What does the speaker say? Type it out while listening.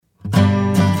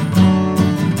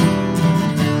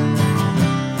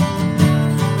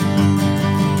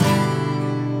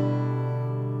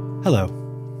Hello.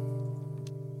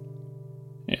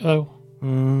 Hello.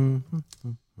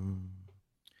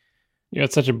 You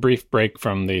had such a brief break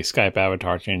from the Skype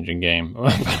avatar changing game.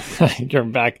 You're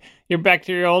back. You're back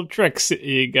to your old tricks.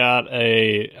 You got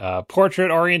a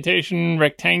portrait orientation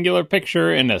rectangular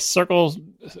picture in a circle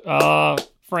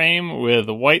frame with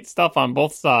white stuff on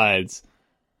both sides.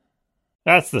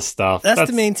 That's the stuff. That's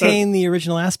to maintain the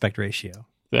original aspect ratio.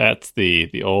 That's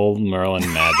the old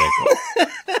Merlin magic.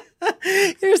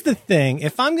 Here's the thing.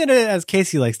 If I'm going to, as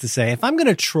Casey likes to say, if I'm going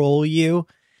to troll you,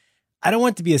 I don't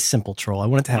want it to be a simple troll. I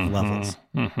want it to have levels.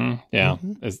 Mm-hmm. Yeah.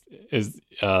 Mm-hmm. Is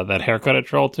that haircut a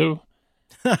troll too?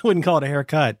 I wouldn't call it a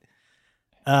haircut.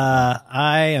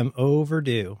 I am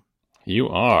overdue. You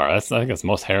are. I think that's the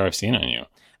most hair I've seen on you.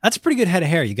 That's a pretty good head of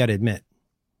hair, you got to admit.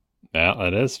 Yeah,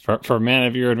 it is. For a man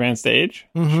of your advanced age?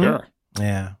 Mm-hmm. Sure.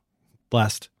 Yeah.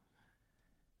 Blessed.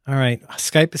 All right.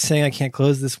 Skype is saying I can't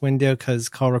close this window because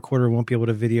call recorder won't be able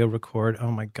to video record.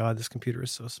 Oh my God, this computer is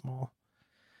so small.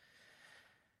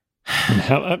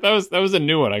 that was a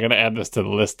new one. I got to add this to the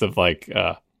list of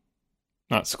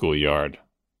not schoolyard,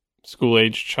 school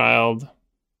age child,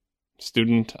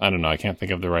 student. I don't know. I can't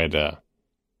think of the right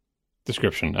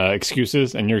description.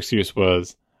 Excuses, and your excuse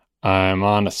was, I'm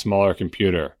on a smaller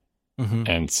computer. Mm-hmm.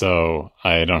 And so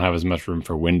I don't have as much room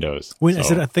for windows.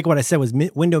 I think what I said was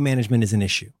window management is an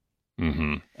issue.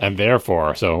 Mm-hmm. And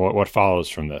therefore, so what follows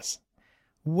from this?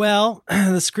 Well,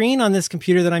 the screen on this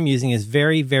computer that I'm using is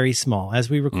very, very small. As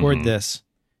we record this,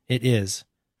 it is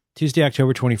Tuesday,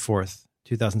 October 24th,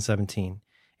 2017.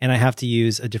 And I have to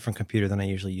use a different computer than I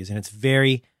usually use. And it's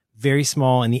very, very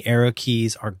small, and the arrow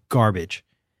keys are garbage.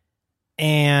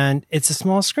 And it's a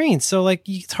small screen, so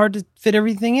it's hard to fit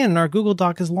everything in. And our Google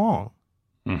Doc is long,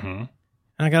 and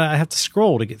I have to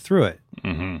scroll to get through it.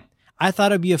 Mm-hmm. I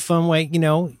thought it'd be a fun way,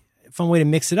 to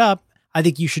mix it up. I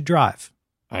think you should drive.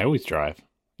 I always drive.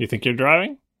 You think you're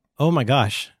driving? Oh my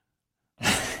gosh!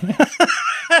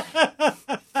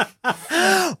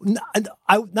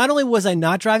 Not only was I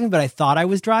not driving, but I thought I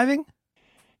was driving.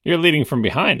 You're leading from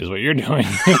behind, is what you're doing.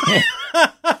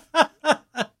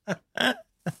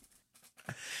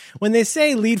 When they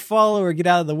say lead, follow, or get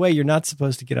out of the way, you're not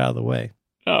supposed to get out of the way.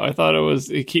 Oh, I thought it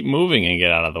was keep moving and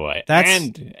get out of the way.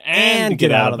 And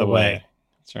get out of the way.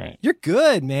 That's right. You're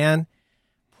good, man.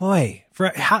 Boy,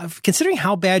 considering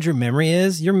how bad your memory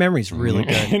is, your memory's really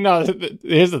good. No,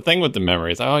 here's the thing with the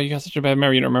memory. It's you got such a bad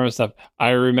memory, you don't remember stuff. I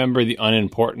remember the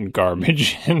unimportant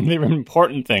garbage, and the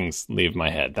important things leave my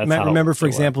head. That's how remember, for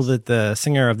example, that the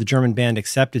singer of the German band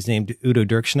Accept is named Udo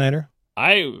Dirkschneider?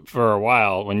 For a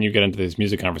while, when you get into these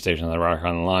music conversations on the Rock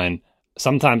Online,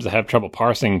 sometimes I have trouble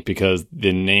parsing because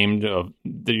you're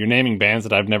naming bands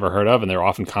that I've never heard of, and they're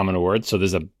often common words. So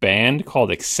there's a band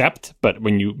called Accept, but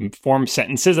when you form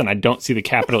sentences and I don't see the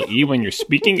capital E when you're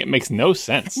speaking, it makes no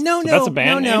sense. That's a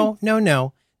band name?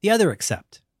 No. The other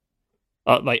Accept.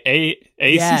 Like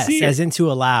A-C-C? Yes, as in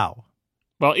to allow.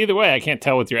 Well, either way, I can't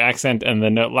tell with your accent and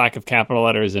the lack of capital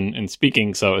letters in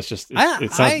speaking, so it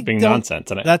sounds being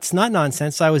nonsense. That's not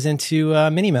nonsense. I was into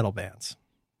mini metal bands.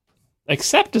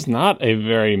 Accept is not a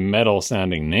very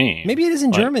metal-sounding name. Maybe it is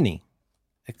in Germany.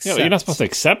 You're not supposed to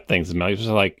accept things in metal. You're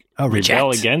supposed to rebel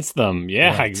against them.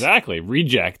 Yeah, right. Exactly.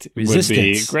 Reject Resistance would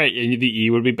be great. The E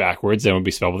would be backwards and would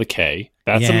be spelled with a K.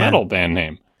 That's a metal band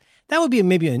name. That would be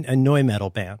maybe a noi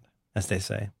metal band, as they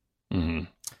say. Mm-hmm.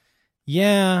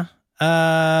 Yeah.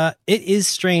 It is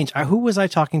strange. Who was I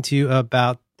talking to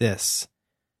about this?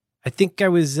 I think I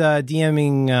was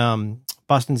DMing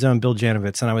Boston's own Bill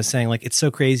Janovitz, and I was saying it's so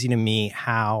crazy to me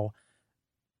how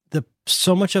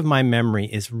so much of my memory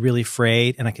is really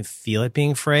frayed, and I can feel it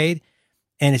being frayed.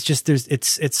 And it's just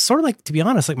it's sort of to be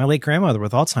honest, like my late grandmother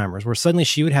with Alzheimer's, where suddenly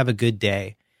she would have a good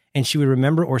day and she would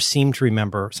remember or seem to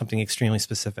remember something extremely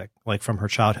specific, like from her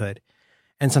childhood,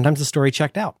 and sometimes the story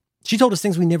checked out. She told us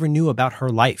things we never knew about her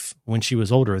life when she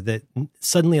was older, that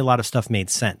suddenly a lot of stuff made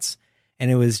sense.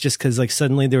 And it was just because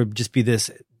suddenly there would just be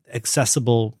this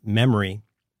accessible memory.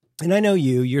 And I know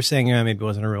you're saying maybe it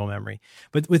wasn't a real memory,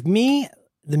 but with me,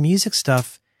 the music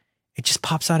stuff, it just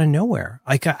pops out of nowhere.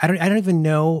 I don't even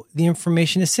know the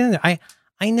information is in there.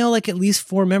 I know at least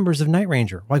 4 members of Night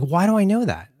Ranger. Why do I know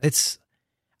that?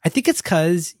 I think it's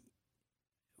because,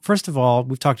 first of all,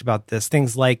 we've talked about this,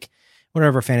 things like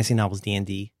whatever fantasy novels,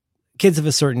 D&D, kids of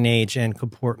a certain age and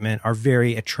comportment are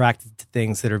very attracted to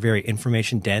things that are very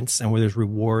information dense and where there's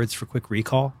rewards for quick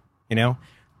recall,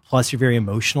 Plus, you're very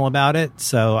emotional about it.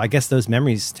 So I guess those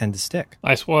memories tend to stick.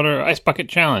 Ice Bucket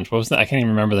Challenge. What was that? I can't even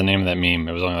remember the name of that meme.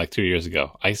 It was only 2 years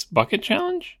ago. Ice Bucket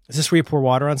Challenge? Is this where you pour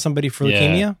water on somebody for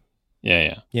leukemia?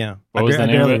 Yeah. What was the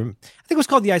name of it? I think it was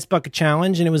called the Ice Bucket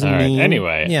Challenge, and it was a All right. meme.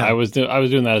 Anyway, yeah. I was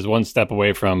doing that as one step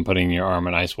away from putting your arm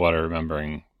in ice water,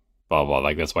 remembering blah, blah.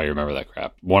 Like, that's why you remember that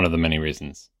crap. One of the many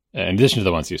reasons. In addition to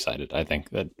the ones you cited, I think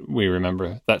that we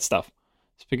remember that stuff.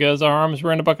 It's because our arms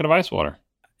were in a bucket of ice water.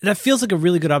 That feels like a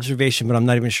really good observation, but I'm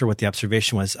not even sure what the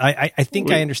observation was. I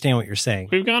think I understand what you're saying.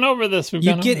 We've gone over this.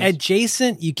 You get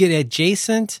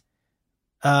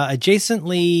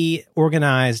adjacently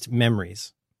organized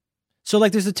memories. So,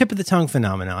 like, there's the tip of the tongue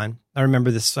phenomenon. I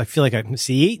remember this. I feel like now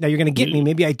you're going to get me.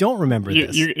 Maybe I don't remember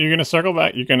this. You're going to circle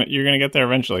back. You're going to get there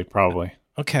eventually, probably.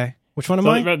 Okay. Which one am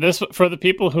I? This for the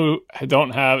people who don't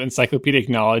have encyclopedic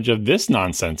knowledge of this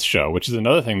nonsense show, which is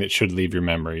another thing that should leave your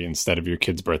memory instead of your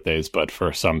kids' birthdays. But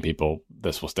for some people,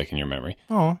 this will stick in your memory.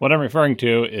 Oh. What I'm referring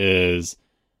to is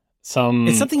it's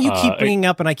something you keep bringing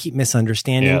up and I keep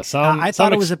misunderstanding. Yeah, I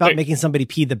thought it was about making somebody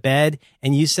pee the bed,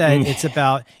 and you said it's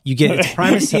about it's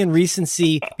primacy and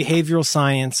recency, behavioral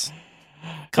science,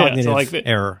 cognitive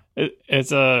error. It's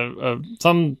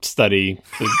some study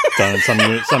done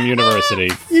at some university.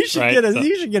 You should get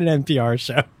an NPR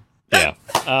show. Yeah,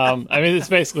 I mean, it's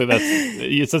basically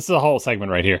that's the whole segment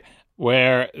right here,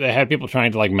 where they had people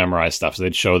trying to like memorize stuff. So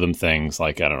they'd show them things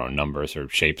like, I don't know, numbers or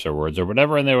shapes or words or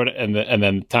whatever, and they would and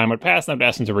then time would pass, and I'd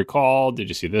ask them to recall. Did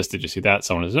you see this? Did you see that?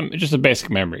 So on. It's just a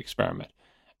basic memory experiment.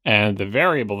 And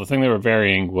the thing they were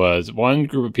varying was one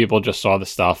group of people just saw the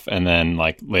stuff and then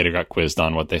like later got quizzed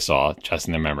on what they saw,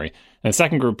 testing their memory. And the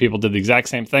second group of people did the exact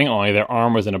same thing, only their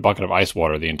arm was in a bucket of ice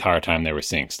water the entire time they were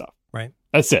seeing stuff. Right.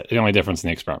 That's it. The only difference in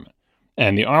the experiment.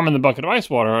 And the arm in the bucket of ice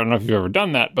water, I don't know if you've ever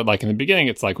done that, but like in the beginning,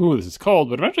 it's like, ooh, this is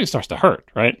cold, but eventually it starts to hurt,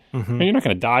 right? Mm-hmm. And you're not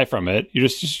going to die from it. You're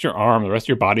just your arm. The rest of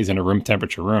your body's in a room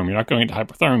temperature room. You're not going into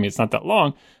hypothermia. It's not that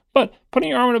long. But putting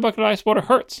your arm in a bucket of ice water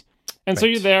hurts. And so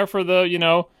you're there for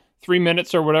the, 3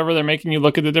 minutes or whatever. They're making you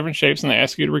look at the different shapes and they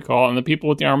ask you to recall. And the people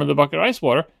with the arm in the bucket of ice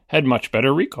water had much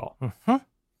better recall,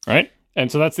 right?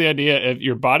 And so that's the idea. If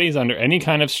your body's under any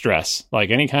kind of stress,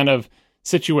 like any kind of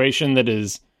situation that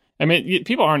is, I mean,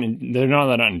 people they're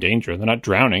not in danger. They're not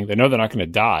drowning. They know they're not going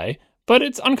to die, but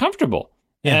it's uncomfortable.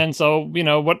 Yeah. And so,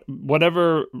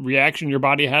 whatever reaction your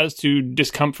body has to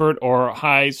discomfort or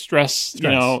high stress.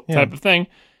 Type of thing,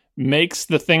 makes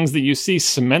the things that you see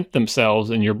cement themselves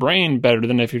in your brain better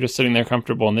than if you're just sitting there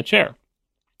comfortable in the chair.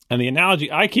 And the analogy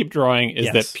I keep drawing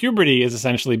is that puberty is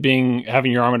essentially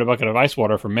having your arm in a bucket of ice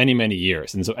water for many, many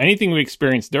years. And so anything we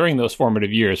experience during those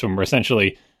formative years, when we're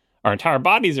essentially, our entire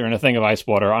bodies are in a thing of ice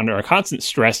water under a constant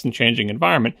stress and changing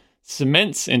environment,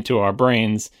 cements into our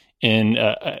brains in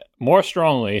more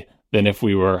strongly than if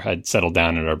we had settled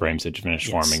down and our brains had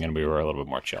finished forming and we were a little bit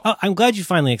more chill. Oh, I'm glad you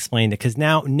finally explained it, because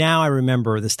now I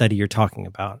remember the study you're talking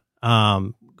about.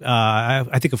 I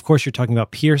think, of course, you're talking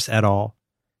about Pierce et al.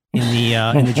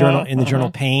 in the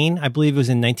journal Pain. I believe it was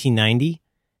in 1990,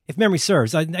 if memory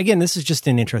serves. Again, this is just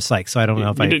an intro psych, so I don't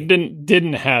know if I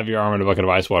didn't have your arm in a bucket of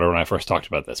ice water when I first talked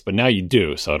about this, but now you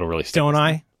do, so it'll really stick. Don't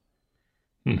I?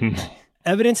 Mm-hmm.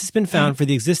 Evidence has been found for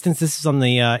the existence. This is on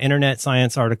the Internet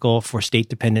Science article for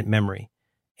state-dependent memory,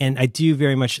 and I do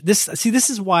very much this. See,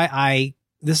 this is why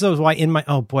in my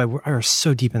we're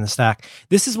so deep in the stack.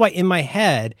 This is why in my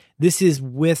head, this is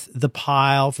with the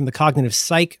pile from the cognitive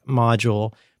psych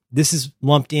module. This is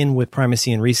lumped in with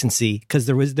primacy and recency because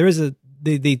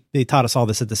they taught us all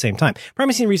this at the same time.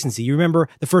 Primacy and recency. You remember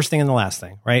the first thing and the last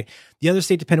thing, right? The other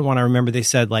state-dependent one, I remember they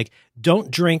said, like,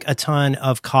 don't drink a ton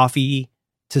of coffee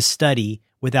to study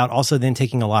without also then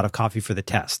taking a lot of coffee for the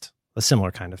test. A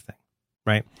similar kind of thing,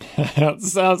 right? It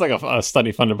sounds like a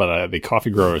study funded by the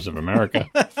Coffee Growers of America.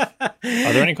 Are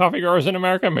there any coffee growers in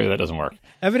America? Maybe that doesn't work.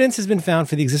 Evidence has been found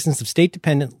for the existence of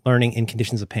state-dependent learning in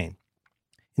conditions of pain.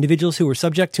 Individuals who were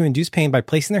subject to induced pain by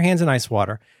placing their hands in ice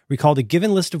water recalled a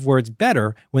given list of words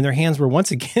better when their hands were once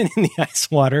again in the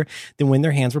ice water than when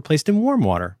their hands were placed in warm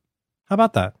water. How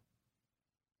about that?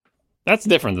 That's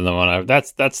different than the one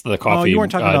that's the coffee you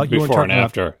weren't talking about, before and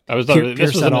after.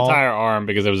 This was an entire arm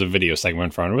because there was a video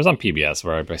segment from it. It was on PBS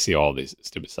where I see all these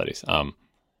stupid studies.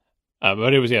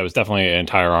 But it was definitely an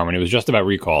entire arm, and it was just about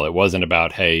recall. It wasn't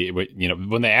about, hey,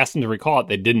 when they asked them to recall it,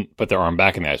 they didn't put their arm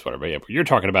back in the ice water. But what you're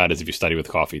talking about is if you study with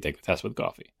coffee, take the test with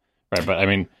coffee, right? But I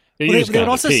mean, they would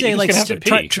also say, like,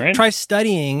 try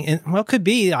studying, and well, it could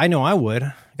be. I know I would.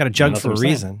 I got a jug for a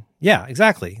reason. Yeah,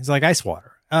 exactly. It's like ice water.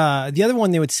 The other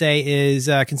one they would say is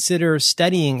consider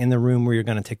studying in the room where you're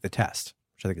going to take the test,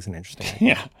 which I think is an interesting idea.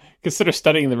 Yeah, consider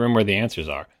studying the room where the answers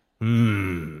are.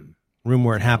 Room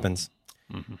where it happens.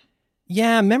 Mm-hmm.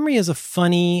 Yeah, memory is a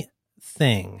funny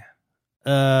thing.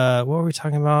 What were we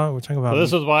talking about? We're talking about. So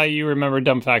this is why you remember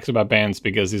dumb facts about bands,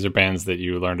 because these are bands that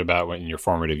you learned about in your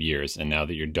formative years, and now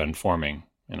that you're done forming,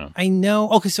 you know. I know.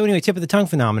 Okay, so anyway, tip of the tongue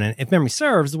phenomenon. If memory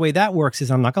serves, the way that works is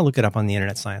I'm not going to look it up on the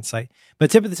internet science site, but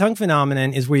tip of the tongue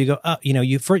phenomenon is where you go,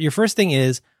 your first thing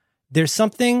is there's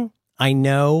something I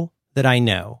know that I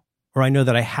know, or I know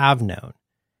that I have known.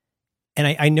 And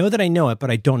I know that I know it,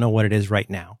 but I don't know what it is right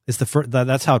now. It's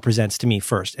that's how it presents to me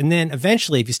first. And then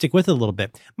eventually, if you stick with it a little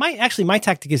bit, my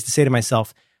tactic is to say to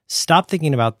myself, stop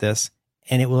thinking about this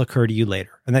and it will occur to you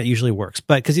later. And that usually works,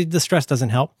 but because the stress doesn't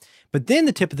help. But then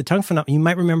the tip of the tongue phenomenon, you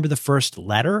might remember the first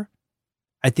letter.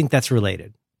 I think that's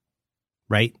related,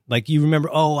 right? Like you remember,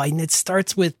 it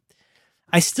starts with,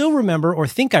 I still remember or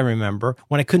think I remember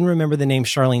when I couldn't remember the name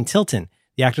Charlene Tilton,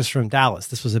 the actress from Dallas.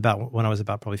 This was about when I was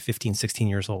about probably 15, 16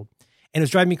 years old. And it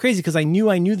was driving me crazy because I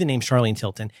knew the name Charlene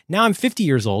Tilton. Now I'm 50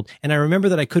 years old, and I remember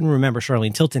that I couldn't remember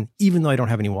Charlene Tilton, even though I don't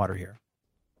have any water here.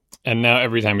 And now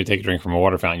every time you take a drink from a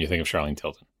water fountain, you think of Charlene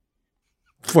Tilton.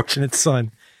 Fortunate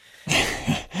son.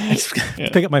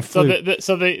 Pick up my flute.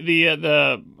 So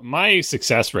my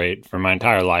success rate for my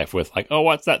entire life with like, oh,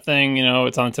 what's that thing? You know,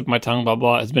 it's on the tip of my tongue, blah,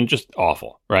 blah, has been just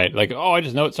awful, right? Like, oh, I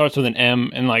just know it starts with an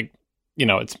M, and like, you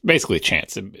know, it's basically a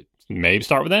chance. It may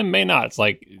start with M, may not. It's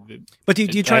like, but do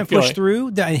you try and push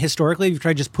through? Historically, you've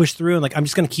tried to just push through and like, I'm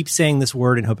just going to keep saying this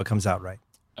word and hope it comes out right.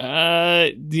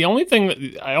 The only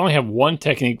thing I only have one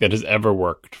technique that has ever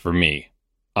worked for me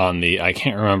on I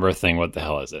can't remember a thing. What the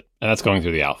hell is it? And that's going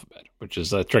through the alphabet, which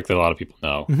is a trick that a lot of people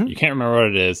know. Mm-hmm. You can't remember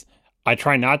what it is. I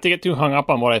try not to get too hung up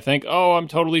on what I think. Oh, I'm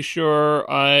totally sure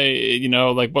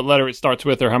like what letter it starts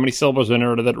with or how many syllables in it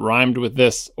or that it rhymed with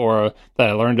this or that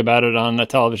I learned about it on a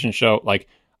television show. Like,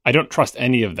 I don't trust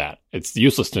any of that. It's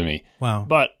useless to me. Wow.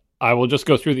 But I will just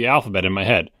go through the alphabet in my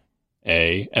head.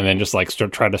 A, and then just like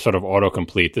try to sort of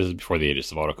autocomplete. This is before the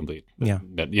ages of autocomplete. Yeah.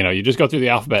 But, you just go through the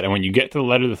alphabet, and when you get to the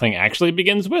letter the thing actually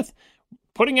begins with,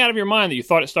 putting out of your mind that you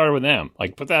thought it started with M,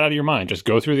 like put that out of your mind. Just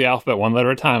go through the alphabet one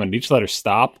letter at a time, and each letter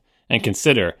stop and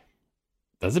consider,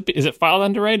 is it filed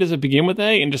under A? Does it begin with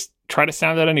A? And just try to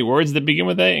sound out any words that begin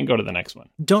with A and go to the next one.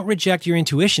 Don't reject your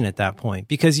intuition at that point,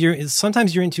 because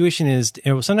sometimes your intuition is,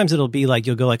 sometimes it'll be like,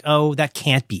 you'll go like, oh, that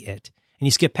can't be it. And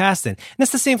you skip past it. And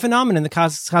that's the same phenomenon that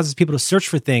causes people to search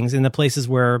for things in the places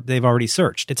where they've already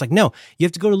searched. It's like, no, you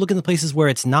have to go to look in the places where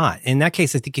it's not. In that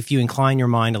case, I think if you incline your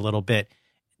mind a little bit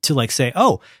to like say,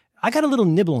 oh, I got a little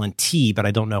nibble on T, but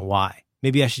I don't know why.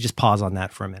 Maybe I should just pause on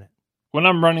that for a minute. When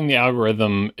I'm running the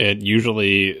algorithm, it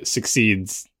usually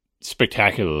succeeds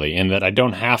spectacularly in that I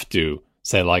don't have to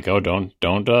say like, oh, don't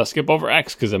skip over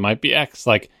X because it might be X.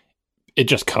 Like, it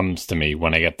just comes to me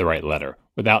when I get the right letter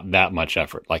without that much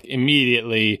effort. Like,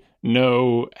 immediately,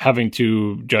 no having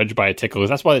to judge by a tickle.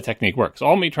 That's why the technique works.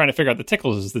 All me trying to figure out the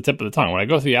tickles is the tip of the tongue. When I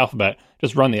go through the alphabet,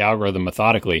 just run the algorithm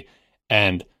methodically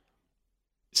and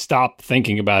stop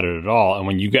thinking about it at all. And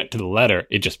when you get to the letter,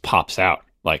 it just pops out.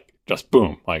 Like, just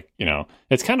boom. Like,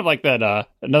 it's kind of like that.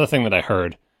 Another thing that I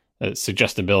heard,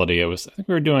 suggestibility. I think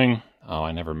we were doing,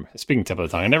 speaking tip of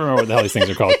the tongue, I never remember what the hell these things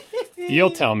are called.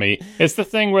 You'll tell me. It's the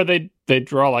thing where they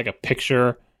draw like a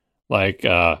picture. Like,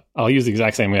 I'll use the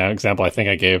exact same example I think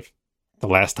I gave the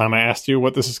last time I asked you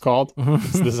what this is called.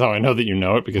 Mm-hmm. This is how I know that you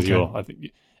know it, because you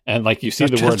see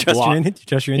the word block.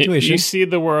 Trust your intuition. You see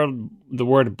the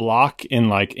word block in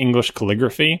like English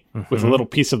calligraphy with a little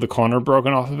piece of the corner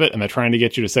broken off of it, and they're trying to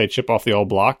get you to say chip off the old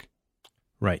block.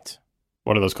 Right.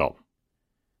 What are those called?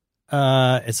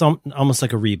 It's almost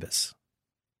like a rebus.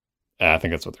 I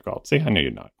think that's what they're called. See, I knew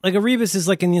you'd know. Like a rebus is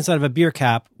like in the inside of a beer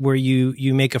cap where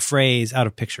you make a phrase out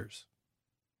of pictures.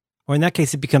 Or in that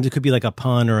case, it could be like a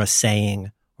pun or a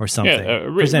saying or something. Yeah,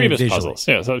 rebus puzzles.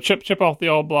 Yeah, so chip off the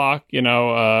old block,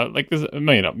 like this,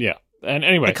 yeah. And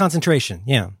anyway. Like concentration,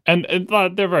 yeah. And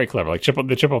they're very clever. Like chip off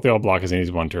the old block is an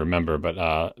easy one to remember, but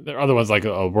there are other ones like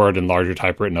a word in larger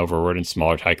type written over a word in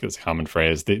smaller type. That's a common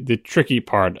phrase. The tricky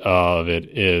part of it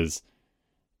is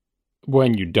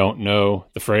when you don't know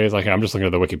the phrase. Like, I'm just looking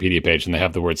at the Wikipedia page and they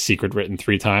have the word secret written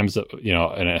 3 times,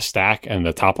 in a stack, and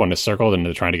the top one is circled, and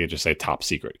they're trying to get you to say top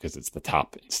secret because it's the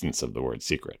top instance of the word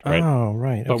secret, right? Oh,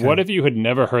 right. But what if you had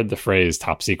never heard the phrase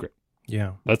top secret?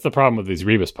 Yeah. That's the problem with these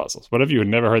rebus puzzles. What if you had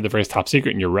never heard the phrase top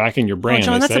secret and you're racking your brain? Oh,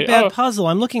 John, that's a bad puzzle.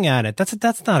 I'm looking at it. That's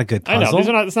not a good puzzle. I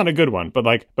know. That's not a good one.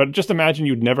 But just imagine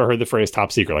you'd never heard the phrase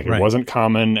top secret. Like, it wasn't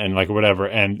common and like whatever.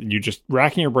 And you just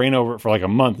racking your brain over it for like a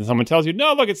month, and someone tells you,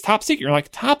 no, look, it's top secret. You're like,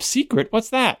 top secret? What's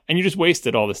that? And you just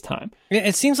wasted all this time.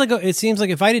 It seems like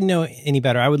if I didn't know any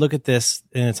better, I would look at this,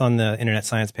 and it's on the Internet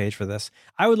Science page for this.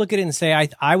 I would look at it and say,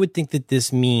 I would think that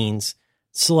this means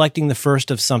selecting the first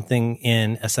of something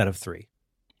in a set of 3.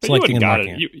 selecting and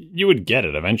marking it. You would get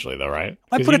it eventually, though, right?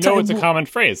 Because it's a common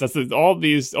phrase. That's all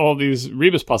these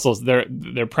rebus puzzles.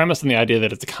 They're premised on the idea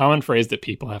that it's a common phrase that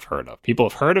people have heard of. People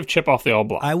have heard of chip off the old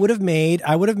block. I would have made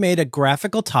a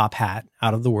graphical top hat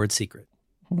out of the word secret.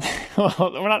 Well,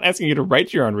 we're not asking you to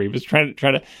write your own rebus. Trying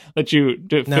to let you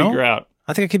figure out.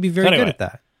 I think I could be very good at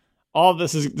that. All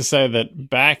this is to say that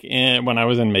back when I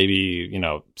was in maybe,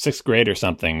 6th grade or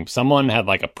something, someone had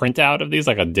like a printout of these,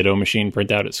 like a Ditto machine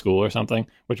printout at school or something,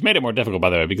 which made it more difficult, by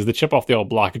the way, because the chip off the old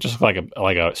block, it just looked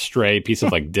like a stray piece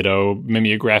of like Ditto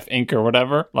mimeograph ink or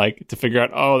whatever, like to figure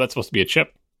out, oh, that's supposed to be a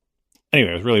chip.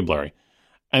 Anyway, it was really blurry.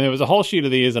 And there was a whole sheet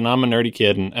of these, and I'm a nerdy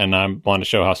kid, and I want to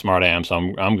show how smart I am, so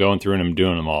I'm going through and I'm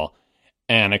doing them all.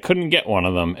 And I couldn't get one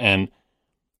of them, and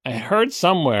I heard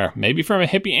somewhere, maybe from a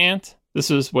hippie aunt. This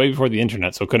was way before the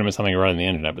internet, so it could have been something around the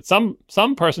internet. But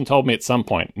some person told me at some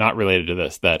point, not related to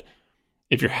this, that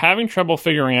if you're having trouble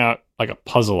figuring out like a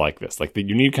puzzle like this, like that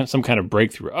you need some kind of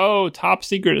breakthrough. Oh, top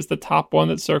secret is the top one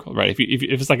that's circled, right? If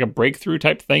it's like a breakthrough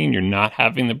type thing and you're not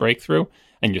having the breakthrough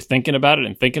and you're thinking about it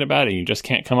and you just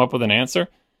can't come up with an answer,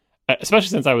 especially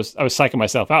since I was psyching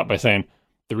myself out by saying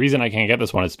the reason I can't get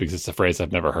this one is because it's a phrase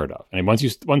I've never heard of. And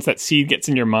once that seed gets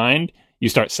in your mind, you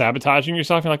start sabotaging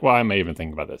yourself. You're like, well, I may even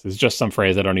think about this. It's just some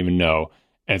phrase I don't even know.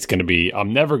 And it's going to be,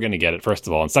 I'm never going to get it, first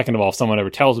of all. And second of all, if someone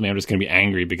ever tells me, I'm just going to be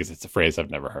angry because it's a phrase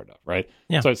I've never heard of, right?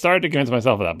 Yeah. So I started to convince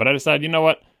myself of that. But I decided, you know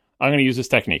what? I'm going to use this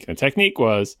technique. And the technique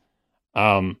was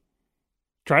try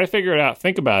to figure it out,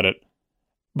 think about it,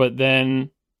 but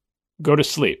then go to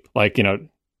sleep. Like,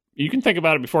 you can think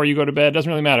about it before you go to bed. It doesn't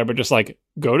really matter. But just like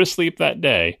go to sleep that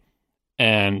day.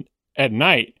 And at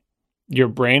night, your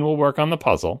brain will work on the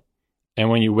puzzle. And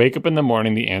when you wake up in the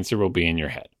morning, the answer will be in your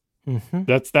head. Mm-hmm.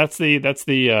 That's the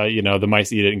the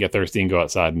mice eat it and get thirsty and go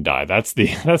outside and die. That's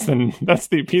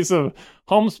the piece of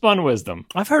homespun wisdom.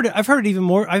 I've heard even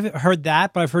more. I've heard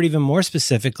that, but I've heard even more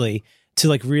specifically to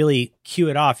like really cue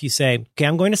it off. You say, okay,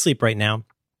 I'm going to sleep right now.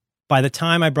 By the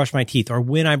time I brush my teeth or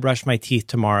when I brush my teeth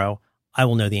tomorrow, I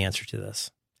will know the answer to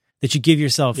this. That you give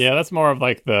yourself. Yeah, that's more of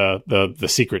like the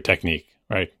secret technique,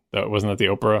 right? Wasn't that the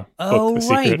Oprah book, Oh, The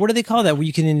right. Secret? What do they call that? Where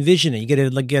you can envision it. You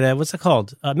get a what's it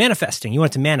called? Manifesting. You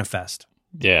want it to manifest.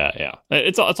 Yeah.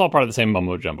 It's all part of the same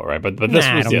mumbo jumbo, right? But this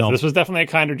this was definitely a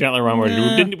kinder, gentler one where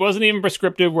it wasn't even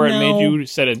prescriptive, where it made you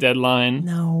set a deadline.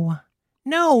 No.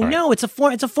 It's a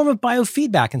form of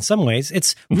biofeedback in some ways.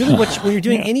 It's really when you're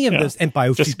doing any of those and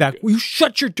biofeedback. Will you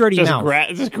shut your dirty mouth?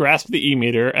 Just grasp the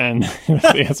e-meter and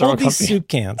the answer Hold these soup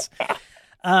cans.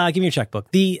 Give me your checkbook.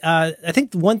 I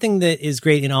think one thing that is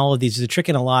great in all of these is a trick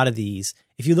in a lot of these.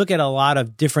 If you look at a lot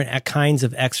of different kinds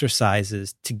of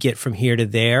exercises to get from here to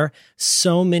there,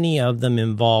 so many of them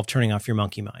involve turning off your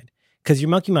monkey mind, because your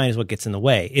monkey mind is what gets in the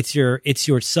way. It's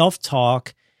your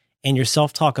self-talk and your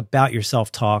self-talk about your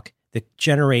self-talk that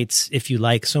generates, if you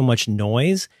like, so much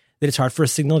noise that it's hard for a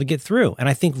signal to get through. And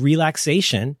I think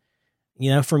relaxation,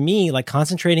 for me, like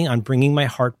concentrating on bringing my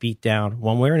heartbeat down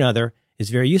one way or another is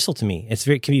very useful to me.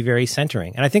 It can be very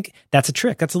centering. And I think that's a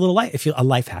trick. That's a little a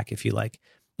life hack, if you like,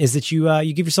 is that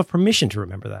you give yourself permission to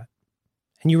remember that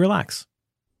and you relax.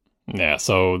 Yeah.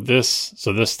 So this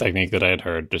technique that I had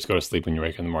heard, just go to sleep when you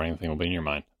wake up in the morning, the thing will be in your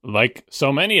mind. Like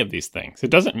so many of these things, it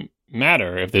doesn't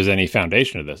matter if there's any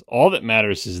foundation to this. All that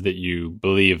matters is that you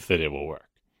believe that it will work.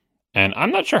 And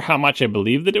I'm not sure how much I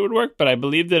believe that it would work, but I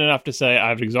believed it enough to say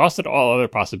I've exhausted all other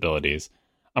possibilities.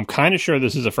 I'm kind of sure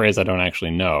this is a phrase I don't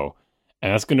actually know.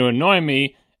 And that's going to annoy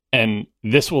me, and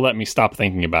this will let me stop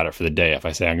thinking about it for the day. If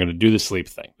I say I'm going to do the sleep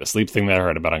thing that I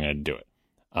heard about, I'm going to do it.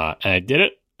 And I did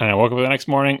it, and I woke up the next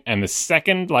morning, and the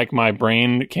second my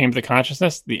brain came to the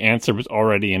consciousness, the answer was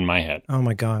already in my head. Oh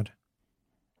my God.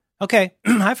 Okay,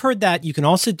 I've heard that you can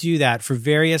also do that for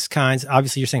various kinds.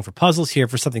 Obviously, you're saying for puzzles here,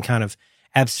 for something kind of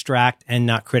abstract and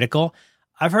not critical.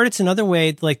 I've heard it's another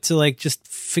way to just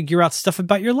figure out stuff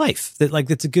about your life.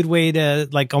 That's a good way to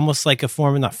almost like a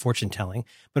form of not fortune telling,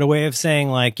 but a way of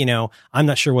saying I'm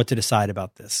not sure what to decide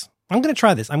about this. I'm going to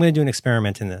try this. I'm going to do an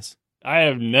experiment in this. I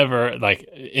have never,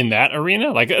 in that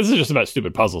arena, this is just about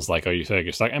stupid puzzles, you say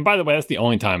you're stuck. And by the way, that's the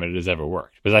only time it has ever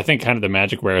worked. Because I think kind of the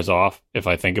magic wears off if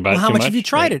I think about it too much. How much have you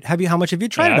tried it? How much have you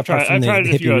tried it I've tried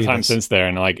it a few other times since since there.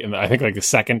 And I think the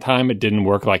second time it didn't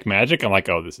work like magic. I'm like,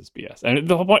 oh, this is BS. And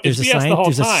the whole point is BS the whole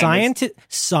time. There's a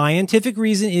scientific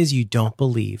reason is you don't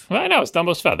believe. Well, I know, it's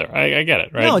Dumbo's feather. I get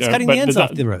it, right? No, it's cutting the ends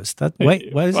off the roast.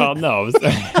 Wait, what is it? Well, no, it's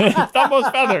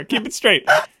Dumbo's feather. Keep it straight.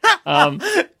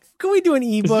 Can we do an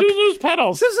ebook? Zuzu's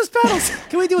pedals.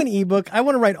 Can we do an ebook? I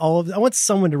want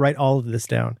someone to write all of this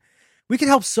down. We could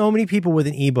help so many people with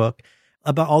an ebook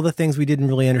about all the things we didn't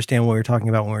really understand what we were talking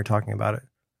about when we were talking about it.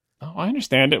 Oh, I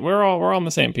understand it. We're all on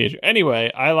the same page.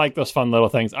 Anyway, I like those fun little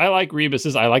things. I like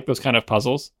rebuses. I like those kind of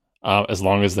puzzles. As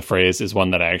long as the phrase is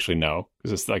one that I actually know,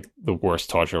 because it's like the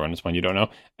worst torture when it's one you don't know.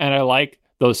 And I like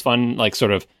those fun, like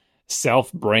sort of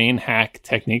self-brain hack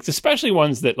techniques, especially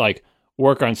ones that like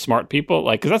work on smart people.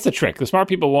 Like, because that's the trick. The smart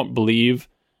people won't believe,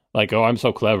 like, oh, I'm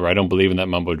so clever, I don't believe in that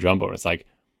mumbo jumbo. It's like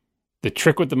the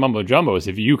trick with the mumbo jumbo is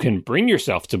if you can bring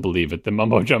yourself to believe it, the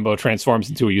mumbo jumbo transforms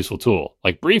into a useful tool.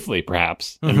 Like briefly,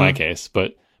 perhaps in my case,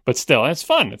 but still, and it's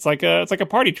fun. It's like a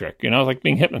party trick, you know, like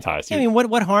being hypnotized. I mean,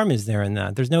 what harm is there in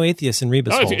that? There's no atheists in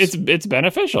rebus holes. It's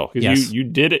beneficial because you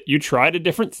did it. You tried a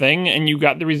different thing and you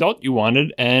got the result you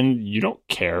wanted, and you don't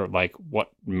care like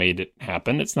what made it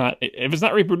happen. It's not, if it's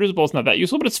not reproducible, it's not that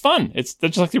useful, but it's fun. They're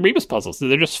just like the rebus puzzles.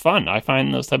 They're just fun. I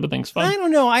find those type of things fun. I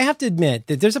don't know. I have to admit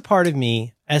that there's a part of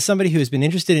me, as somebody who has been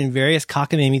interested in various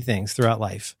cockamamie things throughout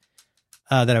life,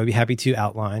 that I would be happy to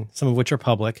outline. Some of which are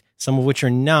public, some of which are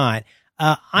not.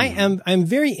 I'm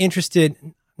very interested.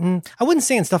 I wouldn't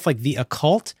say in stuff like the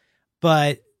occult,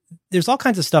 but there's all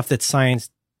kinds of stuff that science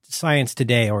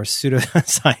today or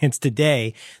pseudoscience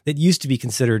today that used to be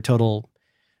considered total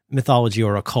mythology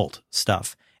or occult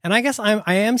stuff. And I guess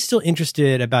I am still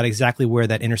interested about exactly where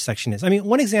that intersection is. I mean,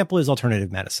 one example is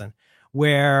alternative medicine,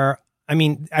 where, I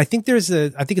mean, I think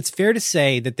it's fair to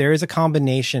say that there is a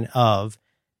combination of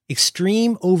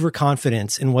extreme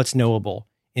overconfidence in what's knowable,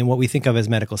 in what we think of as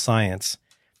medical science.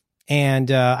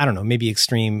 And I don't know, maybe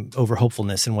extreme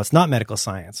overhopefulness in what's not medical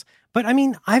science. But I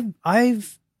mean,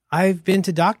 I've been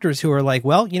to doctors who are like,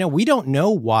 well, you know, we don't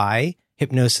know why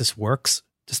hypnosis works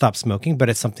to stop smoking, but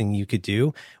it's something you could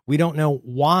do. We don't know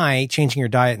why changing your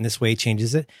diet in this way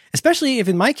changes it, especially if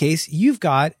in my case, you've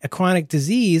got a chronic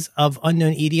disease of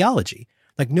unknown etiology.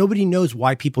 Like nobody knows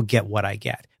why people get what I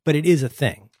get, but it is a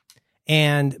thing.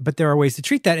 But there are ways to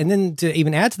treat that. And then to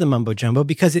even add to the mumbo jumbo,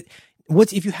 because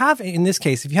if you have, in this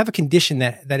case, if you have a condition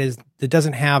that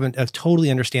doesn't have a totally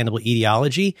understandable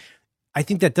etiology, I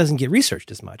think that doesn't get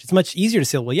researched as much. It's much easier to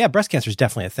say, well, yeah, breast cancer is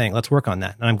definitely a thing. Let's work on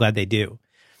that. And I'm glad they do.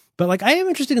 But like, I am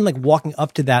interested in like walking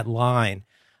up to that line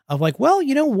of like, well,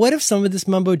 you know, what if some of this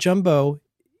mumbo jumbo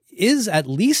is at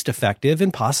least effective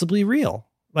and possibly real?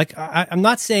 Like, I'm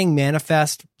not saying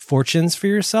manifest fortunes for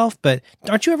yourself, but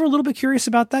aren't you ever a little bit curious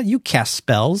about that? You cast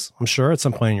spells, I'm sure, at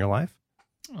some point in your life.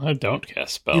 I don't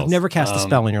cast spells. You've never cast a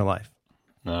spell in your life.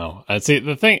 No. I'd say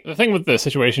the thing with the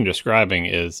situation you're describing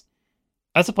is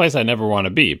that's a place I never want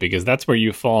to be, because that's where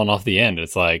you've fallen off the end.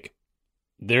 It's like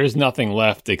there's nothing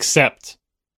left except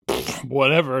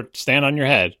whatever, stand on your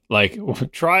head. Like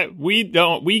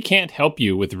we can't help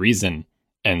you with reason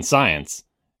and science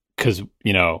because,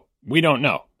 you know, we don't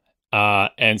know.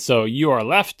 And so you are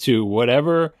left to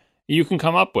whatever you can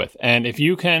come up with. And if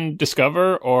you can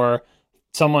discover or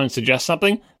someone suggests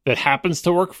something that happens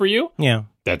to work for you, yeah,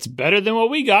 that's better than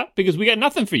what we got, because we got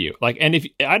nothing for you. Like, and if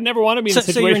I'd never want to be in a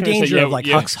situation so you're in danger where of like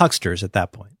hucksters at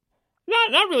that point.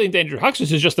 Not really in danger of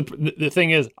hucksters. Is just the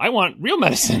thing is, I want real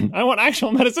medicine. I want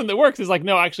actual medicine that works. It's like,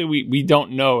 no, actually, we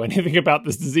don't know anything about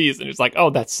this disease. And it's like,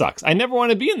 oh, that sucks. I never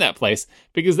want to be in that place,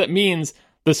 because that means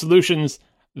the solutions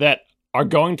that are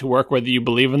going to work, whether you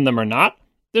believe in them or not,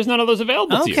 there's none of those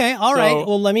available to you. Okay, all right.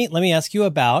 Well, let me ask you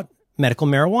about medical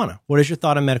marijuana. What is your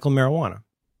thought on medical marijuana?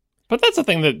 But that's a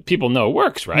thing that people know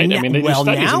works, right? I mean, they do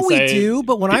studies now and say, we do.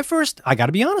 But when I got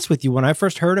to be honest with you, when I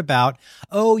first heard about,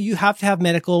 oh, you have to have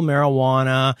medical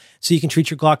marijuana so you can treat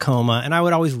your glaucoma, and I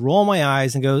would always roll my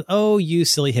eyes and go, oh, you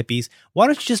silly hippies, why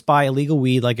don't you just buy illegal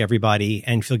weed like everybody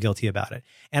and feel guilty about it?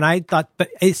 And I thought, but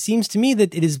it seems to me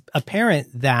that it is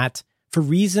apparent that for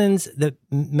reasons that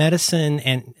medicine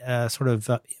and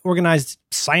organized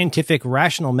scientific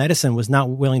rational medicine was not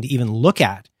willing to even look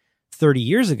at 30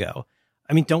 years ago.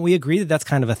 I mean, don't we agree that that's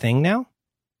kind of a thing now?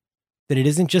 That it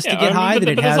isn't just to get high, that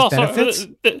it has benefits?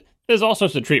 There's all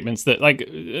sorts of treatments that, like,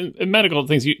 medical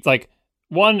things, like,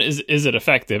 one, is it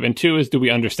effective? And two is, do we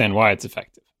understand why it's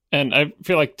effective? And I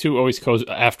feel like two always goes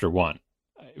after one.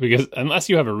 Because unless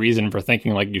you have a reason for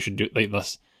thinking, like, you should do, like,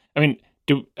 less, I mean,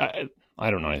 I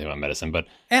don't know anything about medicine, but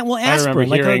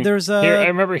aspirin. I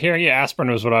remember hearing aspirin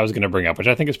was what I was going to bring up, which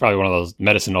I think is probably one of those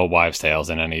medicine old wives'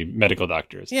 tales in any medical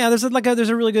doctors. Yeah, there's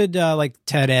a really good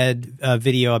TED Ed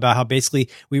video about how basically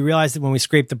we realized that when we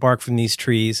scrape the bark from these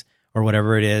trees or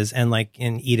whatever it is and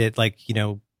eat it,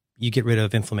 you get rid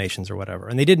of inflammations or whatever,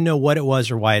 and they didn't know what it was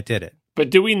or why it did it.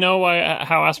 But do we know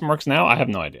how aspirin works now? I have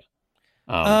no idea.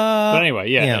 But anyway,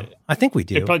 yeah, I think we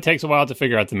do. It probably takes a while to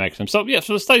figure out the mechanism. So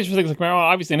the studies for things like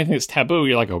marijuana, obviously anything that's taboo,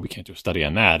 you're like, oh, we can't do a study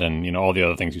on that. And, all the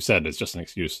other things you said, it's just an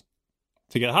excuse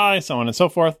to get high, so on and so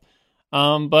forth.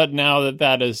 But now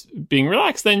that is being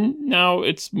relaxed, then now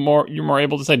you're more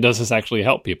able to say, does this actually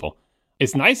help people?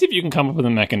 it's nice if you can come up with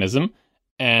a mechanism.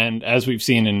 And as we've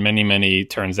seen in many, many,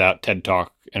 turns out, TED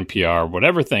Talk, NPR,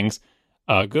 whatever things,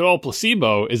 good old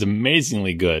placebo is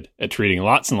amazingly good at treating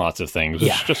lots and lots of things,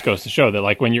 which just goes to show that,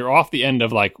 like, when you're off the end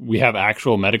of, like, we have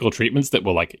actual medical treatments that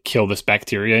will, like, kill this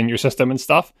bacteria in your system and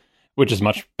stuff, which is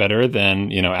much better than,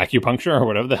 acupuncture or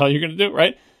whatever the hell you're going to do,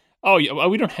 right? Oh,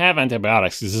 we don't have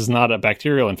antibiotics. This is not a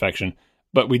bacterial infection,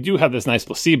 but we do have this nice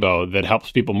placebo that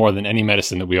helps people more than any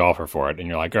medicine that we offer for it. And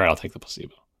you're like, all right, I'll take the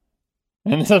placebo.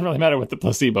 And it doesn't really matter what the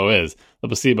placebo is. The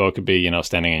placebo could be,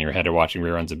 standing in your head or watching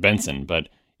reruns of Benson, but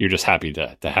you're just happy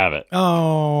to have it.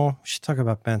 Oh, we should talk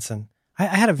about Benson. I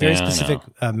had a very specific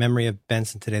memory of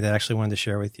Benson today that I actually wanted to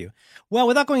share with you. Well,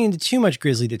 without going into too much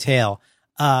grisly detail,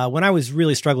 when I was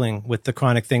really struggling with the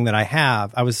chronic thing that I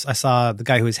have, I saw the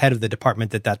guy who was head of the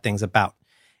department that thing's about,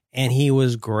 and he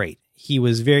was great. He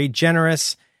was very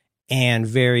generous and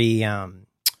very, he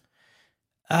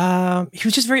was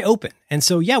just very open. And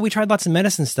so, we tried lots of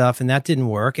medicine stuff and that didn't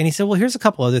work. And he said, well, here's a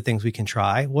couple other things we can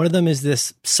try. One of them is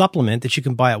this supplement that you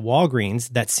can buy at Walgreens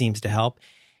that seems to help.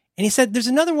 And he said, there's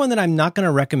another one that I'm not going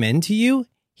to recommend to you.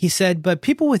 He said, but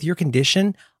people with your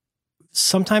condition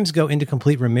sometimes go into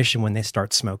complete remission when they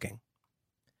start smoking.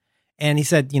 And he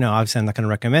said, obviously I'm not going to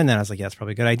recommend that. I was like, yeah, that's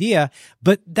probably a good idea.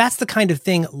 But that's the kind of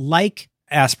thing like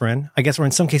aspirin, I guess, or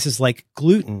in some cases like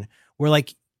gluten, where,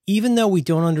 like, even though we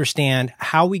don't understand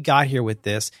how we got here with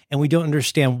this and we don't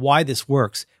understand why this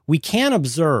works, we can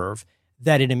observe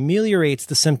that it ameliorates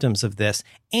the symptoms of this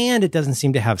and it doesn't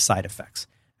seem to have side effects.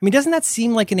 I mean, doesn't that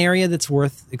seem like an area that's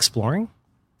worth exploring?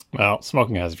 Well,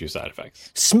 smoking has a few side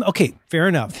effects. Okay, fair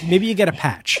enough. Maybe you get a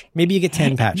patch. Maybe you get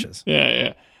 10 patches.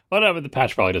 Yeah. Whatever, the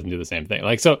patch probably doesn't do the same thing.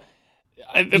 Like, so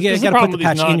you got to put the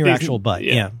patch in your actual butt.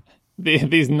 Yeah.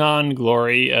 These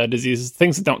non-glory diseases,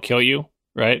 things that don't kill you,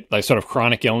 right? Like sort of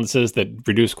chronic illnesses that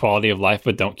reduce quality of life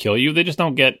but don't kill you. They just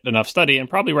don't get enough study, and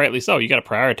probably rightly so. You got to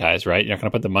prioritize, right? You're not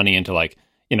going to put the money into, like,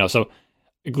 so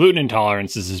gluten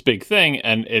intolerance is this big thing,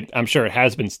 and I'm sure it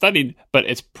has been studied, but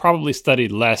it's probably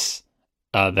studied less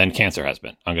than cancer has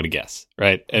been, I'm going to guess,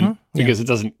 right? And because it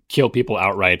doesn't kill people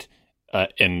outright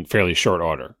in fairly short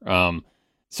order.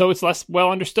 So it's less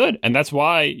well understood. And that's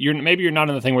why maybe you're not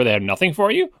in the thing where they have nothing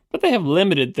for you, but they have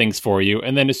limited things for you.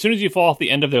 And then as soon as you fall off the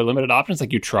end of their limited options,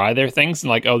 like you try their things and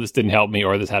like, oh, this didn't help me,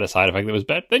 or this had a side effect that was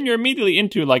bad, then you're immediately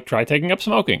into, like, try taking up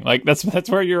smoking. Like that's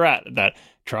where you're at. That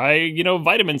try,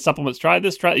 vitamin supplements, try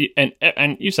this,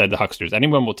 and you said the hucksters.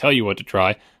 Anyone will tell you what to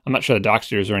try. I'm not sure the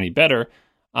doctors are any better.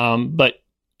 But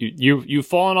you've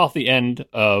fallen off the end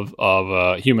of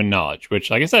human knowledge, which,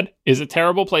 like I said, is a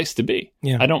terrible place to be.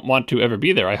 Yeah. I don't want to ever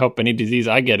be there. I hope any disease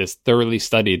I get is thoroughly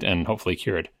studied and hopefully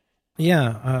cured.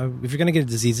 Yeah, if you're going to get a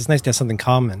disease, it's nice to have something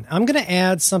common. I'm going to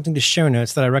add something to show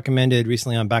notes that I recommended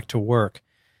recently on Back to Work.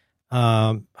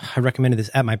 I recommended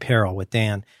this at my peril with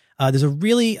Dan. There's a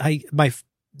really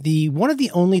one of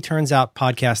the only Turns Out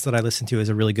podcasts that I listen to is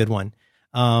a really good one.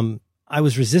 I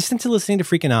was resistant to listening to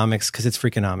Freakonomics because it's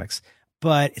Freakonomics,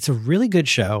 but it's a really good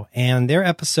show. And their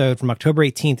episode from October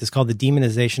 18th is called The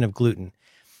Demonization of Gluten.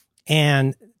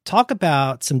 And talk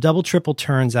about some double, triple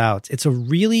turns out. It's I'm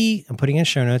putting in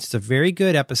show notes, it's a very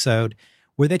good episode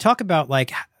where they talk about,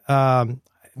 like, if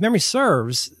memory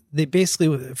serves, they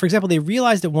basically, for example, they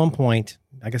realized at one point,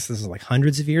 I guess this is like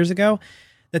hundreds of years ago,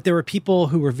 that there were people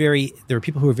who were very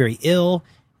ill,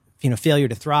 failure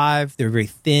to thrive. They were very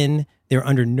thin. They were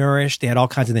undernourished. They had all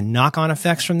kinds of the knock-on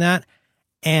effects from that.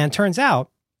 And turns out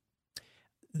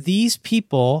these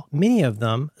people, many of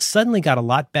them, suddenly got a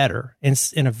lot better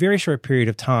in a very short period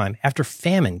of time after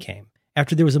famine came,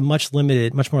 after there was a much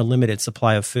more limited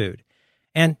supply of food.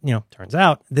 And, turns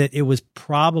out that it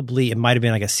might have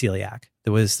been like a celiac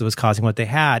that was causing what they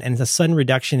had. And it's a sudden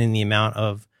reduction in the amount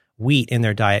of wheat in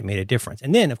their diet made a difference.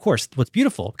 And then, of course, what's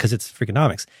beautiful, because it's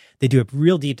Freakonomics, they do a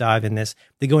real deep dive in this.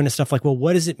 They go into stuff like, well,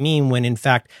 what does it mean when, in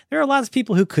fact, there are lots of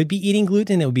people who could be eating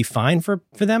gluten and it would be fine for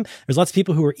them. There's lots of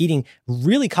people who are eating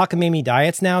really cockamamie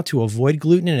diets now to avoid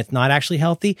gluten, and it's not actually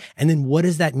healthy. And then what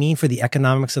does that mean for the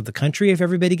economics of the country if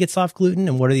everybody gets off gluten,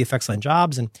 and what are the effects on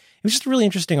jobs? And it was just a really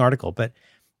interesting article. But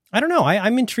I don't know.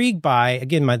 I'm intrigued by,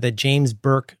 again, the James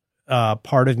Burke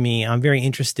part of me. I'm very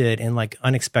interested in, like,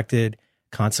 unexpected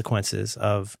consequences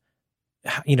of,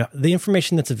 the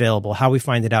information that's available, how we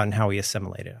find it out, and how we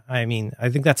assimilate it. I mean, I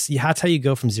think that's how you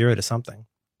go from zero to something.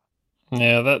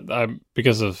 Yeah,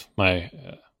 because of my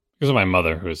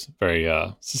mother, who is very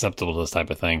susceptible to this type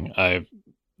of thing.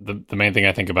 The main thing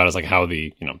I think about is, like, how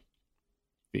the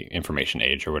information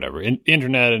age or whatever, the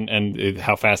internet and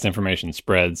how fast information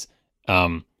spreads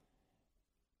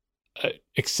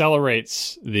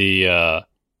accelerates the other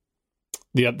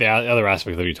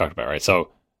aspect that you talked about, right?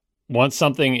 So once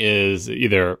something is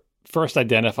either first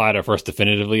identified or first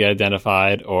definitively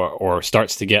identified, or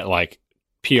starts to get like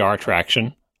PR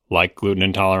traction, like gluten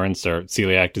intolerance or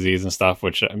celiac disease and stuff,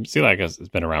 which celiac has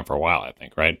been around for a while, I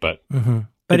think, right? But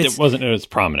it wasn't as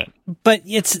prominent. But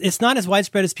it's not as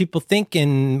widespread as people think,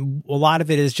 and a lot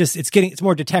of it is just it's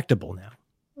more detectable now.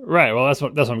 Right. Well, that's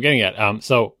what I'm getting at.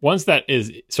 So once that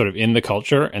is sort of in the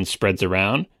culture and spreads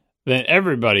around, then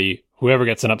everybody, whoever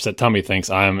gets an upset tummy, thinks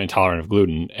I'm intolerant of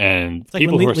gluten. And like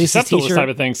people who are susceptible to this type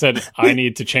of thing said, I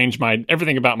need to change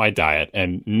everything about my diet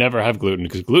and never have gluten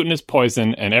because gluten is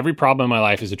poison and every problem in my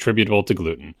life is attributable to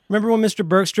gluten. Remember when Mr.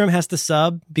 Bergstrom has to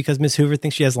sub because Miss Hoover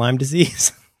thinks she has Lyme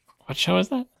disease? What show is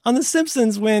that? On The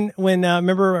Simpsons, when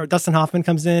remember Dustin Hoffman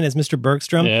comes in as Mr.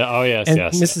 Bergstrom? Yeah. Oh, yes, and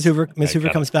yes. Miss Hoover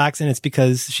comes back, and it's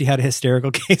because she had a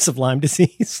hysterical case of Lyme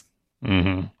disease.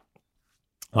 Mm-hmm.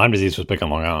 Lyme disease was big on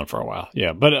Long Island for a while.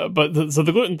 Yeah, so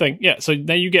the gluten thing, yeah. So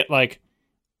now you get like,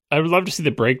 I would love to see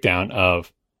the breakdown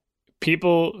of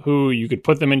people who you could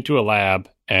put them into a lab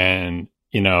and,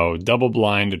 double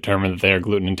blind determine that they are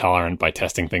gluten intolerant by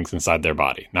testing things inside their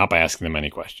body, not by asking them any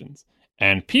questions.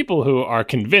 And people who are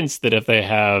convinced that if they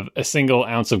have a single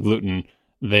ounce of gluten,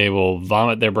 they will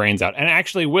vomit their brains out, and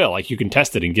actually will. Like, you can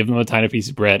test it and give them a tiny piece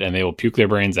of bread and they will puke their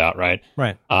brains out, right?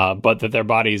 Right. But that their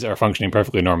bodies are functioning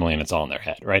perfectly normally and it's all in their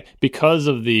head, right? Because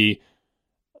of the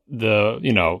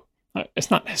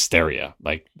it's not hysteria.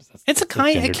 Like,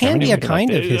 it can be a kind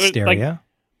of hysteria.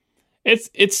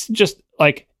 It's just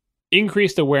like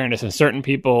increased awareness, and certain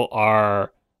people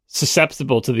are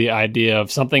susceptible to the idea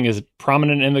of something is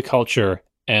prominent in the culture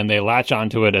and they latch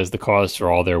onto it as the cause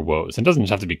for all their woes. It doesn't just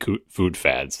have to be food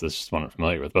fads. That's just one I'm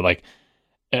familiar with. But like,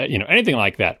 anything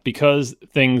like that, because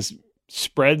things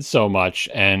spread so much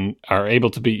and are able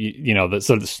to be, the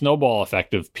sort of the snowball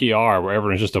effect of PR where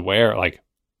everyone's just aware. Like,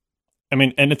 I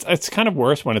mean, and it's kind of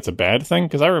worse when it's a bad thing.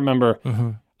 Cause I remember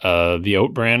the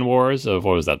oat bran wars of,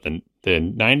 what was that? The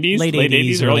 90s, late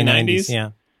 80s, early 90s. Yeah.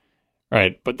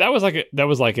 Right. But that was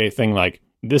like a thing like,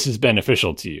 this is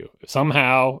beneficial to you.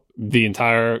 Somehow the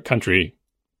entire country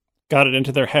got it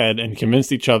into their head and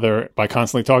convinced each other by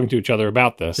constantly talking to each other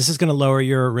about this. This is going to lower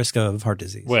your risk of heart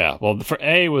disease. Well, for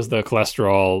A was the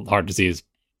cholesterol heart disease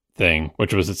thing,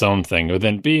 which was its own thing. But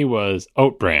then B was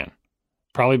oat bran,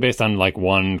 probably based on like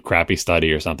one crappy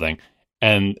study or something.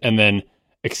 And then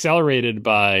accelerated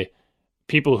by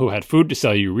people who had food to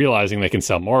sell you realizing they can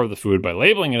sell more of the food by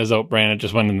labeling it as oat bran. It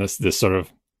just went in this sort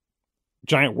of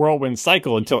giant whirlwind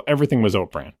cycle until everything was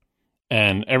oat bran,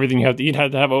 and everything you have to eat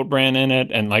had to have oat bran in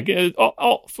it. And like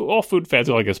all food fads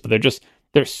are like this, but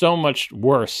they're so much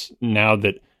worse now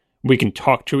that we can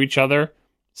talk to each other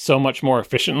so much more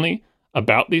efficiently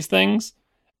about these things.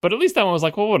 But at least that one was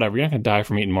like, well, whatever, you're not going to die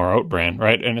from eating more oat bran,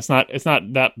 right? And it's not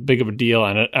that big of a deal.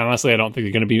 And honestly, I don't think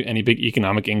there's going to be any big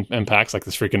economic impacts like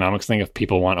this Freakonomics thing. If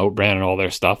people want oat bran and all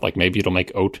their stuff, like maybe it'll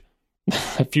make oat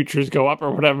futures go up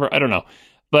or whatever. I don't know.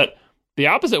 But the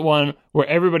opposite one, where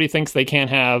everybody thinks they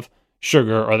can't have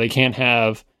sugar or they can't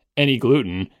have any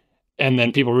gluten, and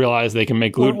then people realize they can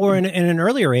make gluten. Or in an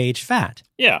earlier age, fat.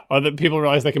 Yeah, or that people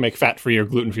realize they can make fat-free or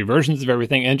gluten-free versions of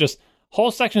everything, and just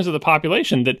whole sections of the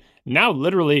population that now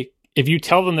literally, if you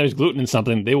tell them there's gluten in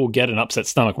something, they will get an upset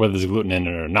stomach whether there's gluten in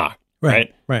it or not.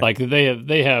 Right. Like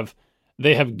they have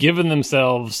given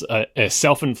themselves a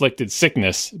self-inflicted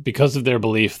sickness because of their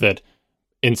belief that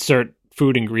insert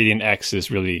food ingredient X is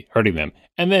really hurting them.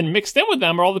 And then mixed in with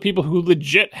them are all the people who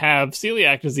legit have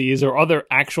celiac disease or other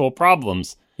actual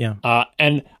problems. Yeah.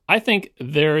 And I think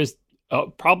there is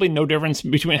probably no difference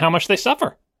between how much they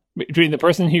suffer. Between the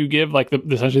person who you give like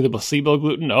essentially the placebo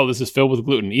gluten, oh, this is filled with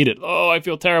gluten, eat it, oh, I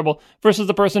feel terrible, versus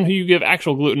the person who you give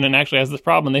actual gluten and actually has this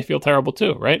problem and they feel terrible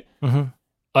too, right? Mm-hmm.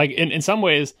 Like in some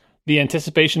ways, the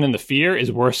anticipation and the fear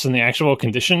is worse than the actual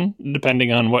condition,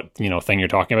 depending on what thing you're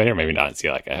talking about here. Maybe not in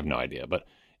celiac, I have no idea, but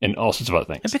in all sorts of other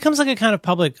things. It becomes like a kind of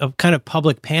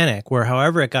public panic where,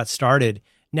 however it got started,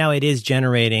 now it is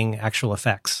generating actual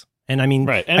effects. And I mean,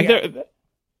 right, and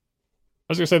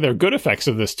I was going to say there are good effects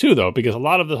of this too, though, because a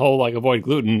lot of the whole like avoid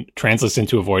gluten translates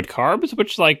into avoid carbs,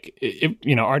 which like,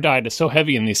 our diet is so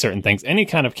heavy in these certain things. Any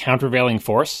kind of countervailing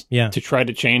force to try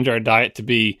to change our diet to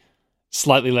be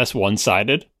slightly less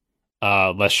one-sided,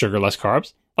 less sugar, less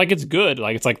carbs. Like it's good.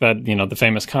 Like it's like that, the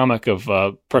famous comic of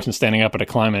a person standing up at a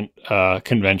climate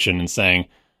convention and saying,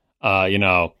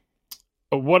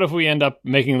 what if we end up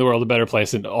making the world a better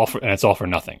place and it's all for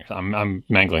nothing? I'm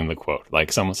mangling the quote. Like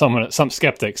some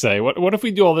skeptics say, what if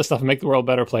we do all this stuff and make the world a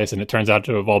better place and it turns out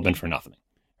to have all been for nothing?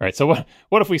 All right. So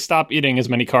what if we stop eating as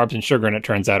many carbs and sugar and it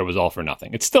turns out it was all for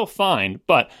nothing? It's still fine,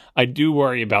 but I do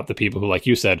worry about the people who, like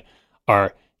you said,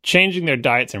 are changing their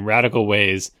diets in radical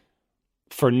ways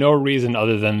for no reason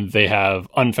other than they have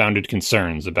unfounded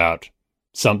concerns about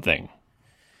something.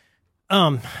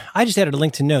 I just added a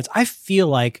link to notes. I feel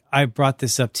like I brought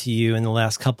this up to you in the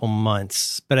last couple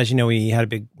months, but as you know, we had a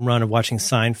big run of watching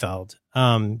Seinfeld.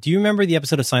 Do you remember the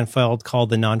episode of Seinfeld called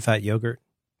The Non-Fat Yogurt?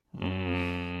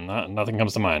 Nothing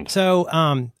comes to mind. So,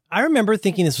 I remember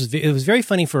thinking it was very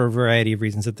funny for a variety of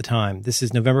reasons at the time. This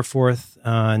is November 4th,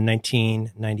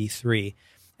 1993.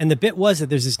 And the bit was that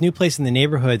there's this new place in the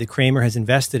neighborhood that Kramer has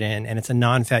invested in, and it's a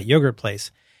non-fat yogurt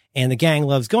place. And the gang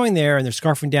loves going there, and they're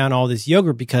scarfing down all this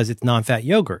yogurt because it's non-fat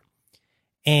yogurt.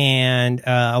 And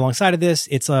alongside of this,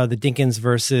 it's the Dinkins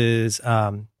versus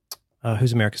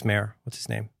who's America's mayor? What's his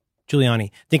name?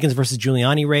 Giuliani. Dinkins versus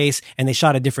Giuliani race, and they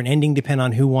shot a different ending depending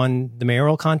on who won the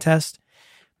mayoral contest.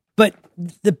 But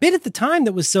the bit at the time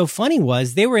that was so funny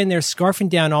was they were in there scarfing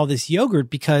down all this yogurt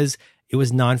because it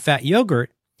was non-fat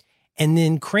yogurt. And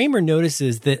then Kramer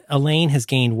notices that Elaine has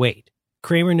gained weight.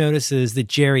 Kramer notices that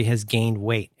Jerry has gained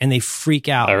weight, and they freak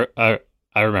out. I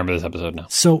remember this episode now.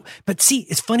 So, but see,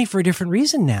 it's funny for a different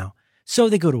reason now. So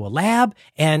they go to a lab,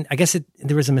 and I guess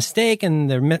there was a mistake,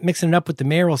 and they're mixing it up with the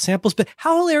mayoral samples. But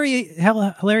how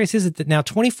hilarious is it that now,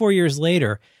 24 years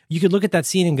later, you could look at that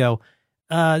scene and go,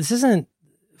 this isn't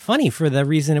funny for the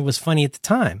reason it was funny at the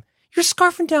time. You're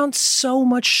scarfing down so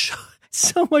much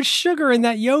sugar in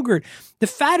that yogurt. The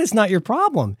fat is not your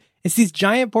problem. It's these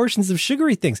giant portions of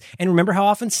sugary things. And remember how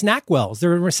often Snackwells,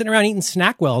 we're sitting around eating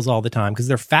Snackwells all the time because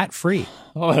they're fat free.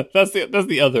 Oh, that's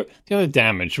the other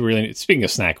damage. Speaking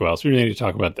of Snackwells, we really need to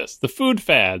talk about this. The food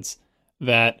fads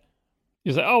that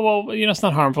you say, oh, well, it's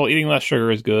not harmful. Eating less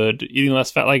sugar is good. Eating less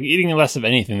fat, like eating less of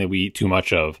anything that we eat too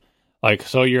much of. Like,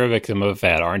 so you're a victim of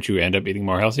fat, aren't you? End up eating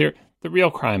more healthier. The real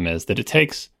crime is that it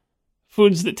takes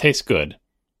foods that taste good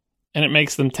and it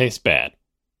makes them taste bad,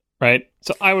 right?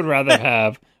 So I would rather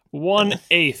have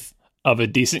 1/8 of a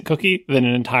decent cookie than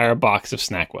an entire box of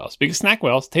Snackwells, because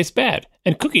Snackwells taste bad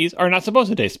and cookies are not supposed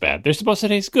to taste bad. They're supposed to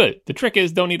taste good. The trick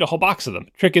is don't eat a whole box of them.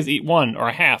 The trick is eat one or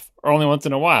a half or only once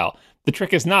in a while. The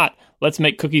trick is not let's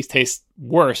make cookies taste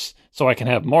worse so I can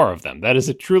have more of them. That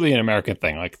is truly an American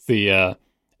thing. Like the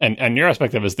and your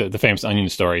aspect of it is the famous Onion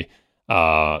story,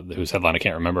 whose headline I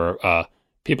can't remember.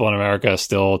 People in America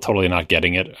still totally not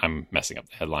getting it. I'm messing up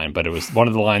the headline, but it was one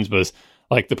of the lines was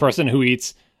like the person who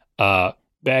eats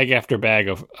bag after bag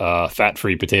of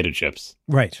fat-free potato chips.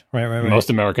 Right. Most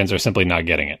Americans are simply not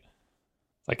getting it.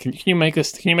 Like, can you make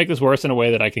this worse in a way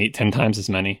that I can eat 10 times as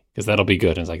many? Because that'll be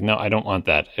good. And it's like, no, I don't want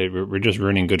that. We're just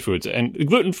ruining good foods. And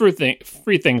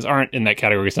gluten-free things aren't in that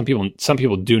category. Some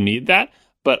people do need that,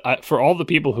 but for all the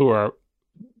people who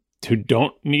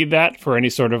don't need that for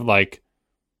any sort of like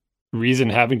reason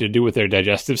having to do with their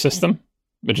digestive system,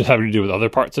 but just having to do with other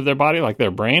parts of their body, like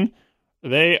their brain,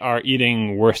 they are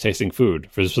eating worse tasting food.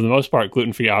 For the most part,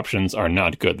 gluten-free options are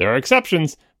not good. There are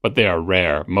exceptions, but they are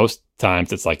rare. Most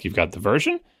times it's like you've got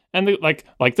diversion and like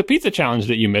the pizza challenge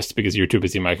that you missed because you're too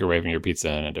busy microwaving your pizza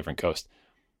in a different coast.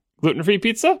 Gluten-free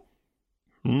pizza,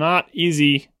 not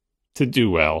easy to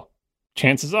do well.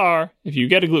 Chances are, if you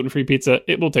get a gluten-free pizza,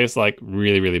 it will taste like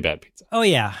really, really bad pizza. Oh,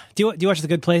 yeah. Do you watch The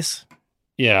Good Place?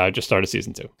 Yeah, I just started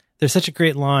season 2. There's such a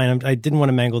great line. I didn't want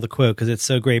to mangle the quote because it's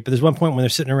so great. But there's one point when they're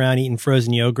sitting around eating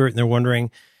frozen yogurt and they're wondering,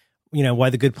 why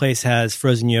The Good Place has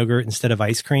frozen yogurt instead of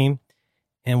ice cream.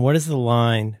 And what is the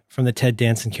line from the Ted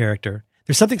Danson character?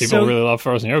 There's something People really love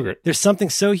frozen yogurt. There's something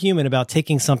so human about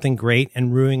taking something great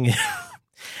and ruining it.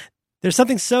 There's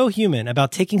something so human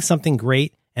about taking something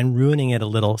great and ruining it a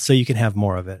little so you can have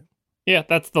more of it. Yeah,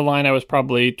 that's the line I was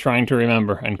probably trying to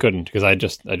remember and couldn't because I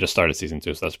just started season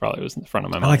 2, so that's probably was in the front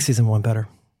of my mind. I like season 1 better.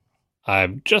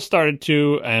 I've just started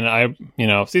 2, and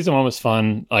season 1 was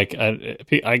fun. Like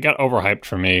I got overhyped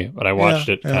for me, but I watched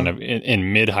it kind of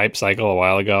in mid-hype cycle a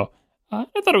while ago. I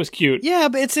thought it was cute. Yeah,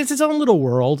 but it's its own little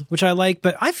world, which I like.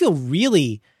 But I feel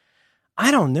really,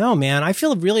 I don't know, man. I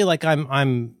feel really like I'm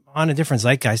on a different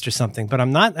zeitgeist or something. But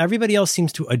I'm not. Everybody else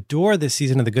seems to adore this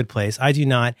season of The Good Place. I do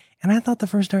not. And I thought the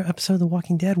first episode of The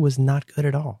Walking Dead was not good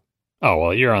at all. Oh,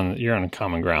 well, you're on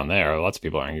common ground there. Lots of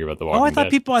people are angry about The Walking Dead.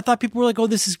 I thought people were like, "Oh,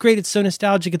 this is great. It's so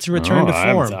nostalgic. It's a return to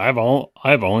form."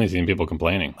 I've only seen people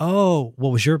complaining. Oh,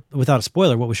 without a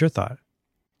spoiler, what was your thought?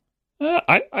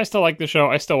 I still like the show.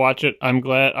 I still watch it. I'm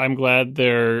glad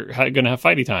they're going to have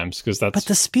fighty times because that's. But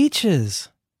the speeches.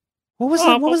 What was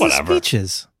the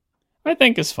speeches? I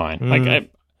think it's fine.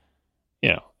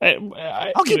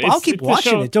 I'll keep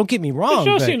watching it. Don't get me wrong.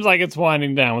 The show seems like it's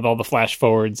winding down with all the flash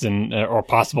forwards and or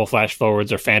possible flash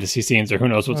forwards or fancy scenes or who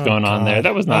knows what's going on there.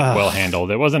 That was not well handled.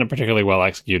 It wasn't a particularly well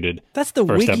executed. That's the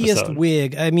wiggiest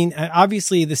wig. I mean,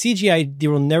 obviously the CGI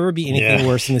deer will never be anything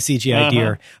worse than the CGI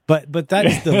deer, but that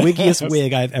is the wiggiest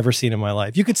wig I've ever seen in my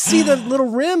life. You could see the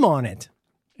little rim on it.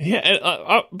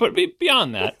 Yeah, but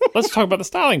beyond that, let's talk about the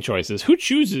styling choices. Who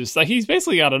chooses? Like, he's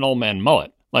basically got an old man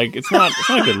mullet. Like, it's not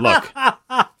a good look.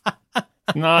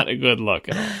 Not a good look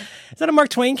at all. Is that a Mark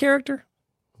Twain character?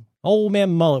 Old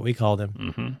man mullet, we called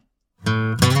him.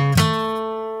 Mm-hmm.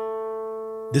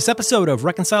 This episode of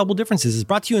Reconcilable Differences is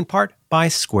brought to you in part by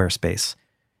Squarespace.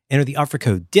 Enter the offer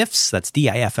code DIFFS, that's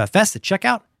DIFFS, at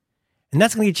checkout, and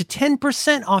that's going to get you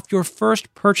 10% off your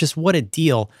first purchase. What a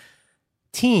deal.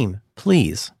 Team,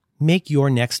 please make your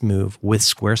next move with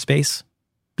Squarespace,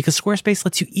 because Squarespace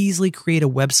lets you easily create a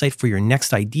website for your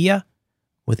next idea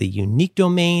with a unique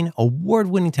domain,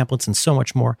 award-winning templates, and so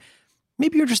much more.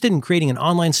 Maybe you're interested in creating an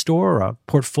online store or a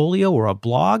portfolio or a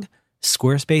blog.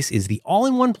 Squarespace is the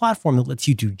all-in-one platform that lets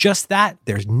you do just that.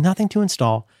 There's nothing to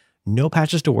install, no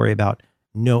patches to worry about,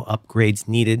 no upgrades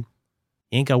needed.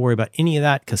 You ain't got to worry about any of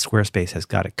that because Squarespace has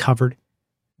got it covered.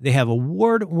 They have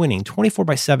award-winning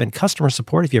 24/7 customer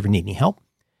support if you ever need any help.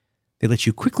 They let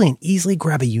you quickly and easily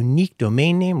grab a unique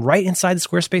domain name right inside the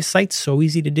Squarespace site. So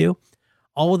easy to do.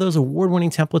 All of those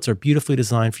award-winning templates are beautifully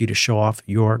designed for you to show off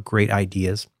your great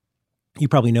ideas. You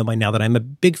probably know by now that I'm a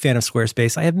big fan of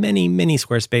Squarespace. I have many, many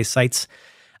Squarespace sites.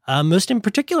 Most in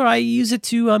particular, I use it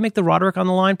to make the Roderick on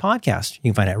the Line podcast. You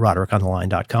can find it at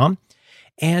roderickontheline.com.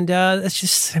 And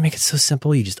they make it so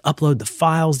simple. You just upload the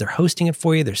files. They're hosting it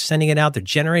for you. They're sending it out. They're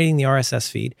generating the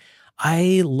RSS feed.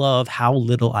 I love how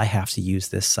little I have to use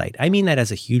this site. I mean that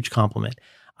as a huge compliment.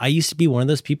 I used to be one of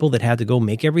those people that had to go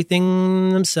make everything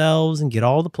themselves and get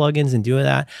all the plugins and do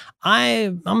that.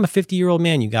 I'm a 50-year-old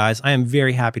man, you guys. I am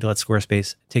very happy to let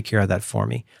Squarespace take care of that for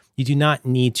me. You do not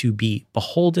need to be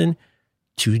beholden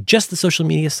to just the social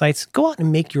media sites. Go out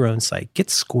and make your own site. Get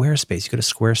Squarespace. You go to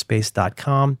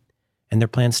squarespace.com, and their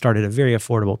plans start at a very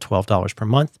affordable $12 per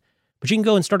month. But you can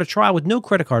go and start a trial with no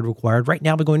credit card required right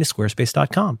now by going to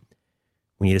squarespace.com.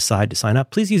 When you decide to sign up,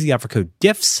 please use the offer code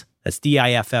DIFFS. That's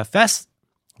DIFFS.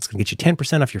 It's going to get you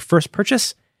 10% off your first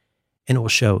purchase, and it will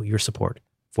show your support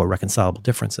for Reconcilable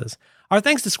Differences. Our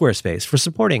thanks to Squarespace for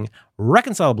supporting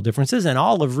Reconcilable Differences and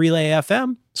all of Relay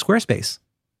FM. Squarespace.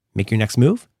 Make your next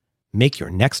move. Make your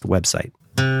next website.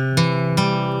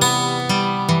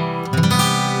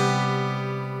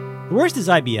 The worst is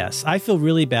IBS. I feel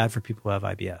really bad for people who have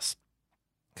IBS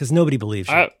because nobody believes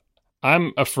you.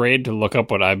 I'm afraid to look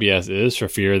up what IBS is for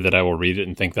fear that I will read it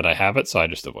and think that I have it, so I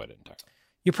just avoid it entirely.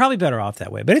 You're probably better off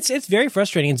that way. But it's very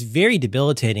frustrating. It's very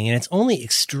debilitating. And it's only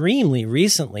extremely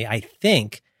recently, I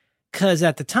think, because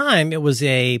at the time it was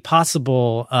a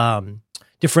possible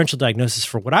differential diagnosis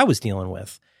for what I was dealing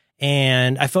with.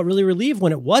 And I felt really relieved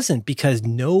when it wasn't, because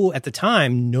at the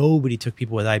time, nobody took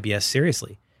people with IBS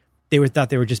seriously. They thought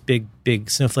they were just big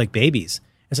snowflake babies.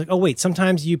 It's like, oh, wait,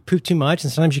 sometimes you poop too much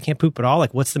and sometimes you can't poop at all.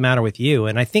 Like, what's the matter with you?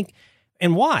 And I think,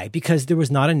 and why? Because there was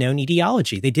not a known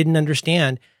etiology. They didn't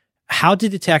understand how to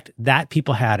detect that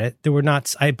people had it. There were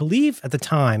not, I believe at the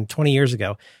time, 20 years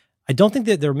ago, I don't think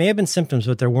that there may have been symptoms,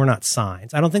 but there were not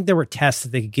signs. I don't think there were tests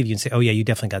that they could give you and say, oh yeah, you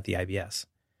definitely got the IBS.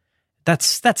 That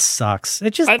sucks. It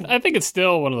just, I think it's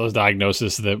still one of those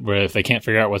diagnoses that where if they can't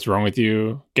figure out what's wrong with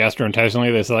you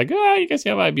gastrointestinally, they say like, you guess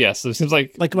you have IBS. So it seems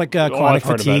like chronic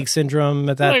fatigue syndrome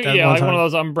at that. Like one of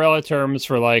those umbrella terms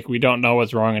for like, we don't know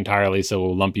what's wrong entirely, so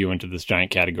we'll lump you into this giant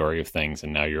category of things,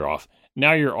 and now you're off.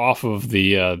 Now you're off of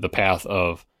the path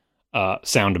of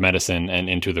sound medicine and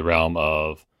into the realm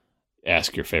of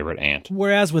ask your favorite aunt.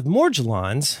 Whereas with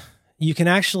Morgellons, you can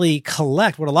actually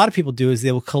collect. What a lot of people do is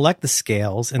they will collect the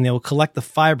scales and they will collect the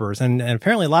fibers. And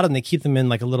apparently a lot of them, they keep them in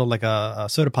like a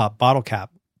soda pop bottle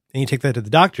cap. And you take that to the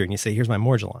doctor and you say, here's my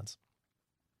Morgellons.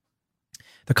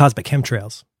 They're caused by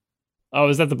chemtrails. Oh,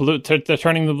 is that the blue, they're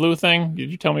turning the blue thing?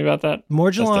 Did you tell me about that?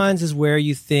 Morgellons is where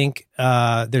you think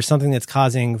there's something that's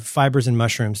causing fibers and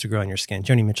mushrooms to grow in your skin.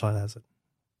 Joni Mitchell has it.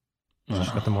 She's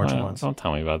got the Morgellons. Don't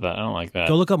tell me about that. I don't like that.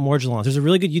 Go look up Morgellons. There's a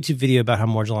really good YouTube video about how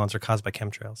Morgellons are caused by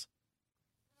chemtrails.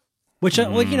 Which,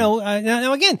 now they're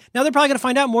probably going to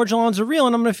find out Morgellons are real,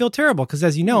 and I'm going to feel terrible because,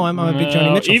 as you know, I'm a big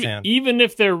Joni Mitchell fan. Even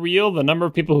if they're real, the number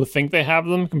of people who think they have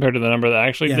them compared to the number that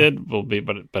actually did will be,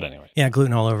 but anyway. Yeah,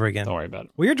 gluten all over again. Don't worry about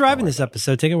it. Well, you're driving this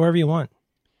episode. Take it wherever you want.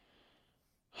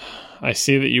 I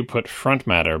see that you put front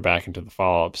matter back into the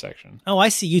follow-up section. Oh, I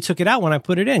see. You took it out when I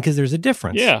put it in because there's a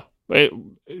difference. Yeah. But,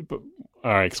 all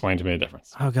right, explain to me the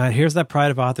difference. Oh, God. Here's that pride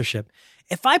of authorship.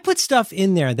 If I put stuff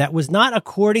in there that was not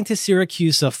according to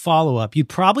Syracuse follow-up, you'd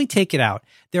probably take it out.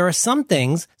 There are some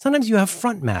things, sometimes you have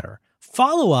front matter.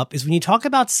 Follow-up is when you talk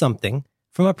about something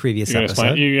from a previous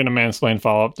episode. You're going to mansplain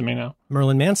follow-up to me now?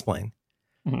 Merlin mansplain.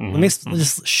 Let me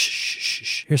just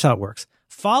shh. Here's how it works.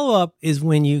 Follow-up is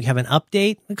when you have an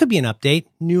update. It could be an update,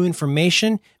 new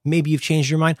information. Maybe you've changed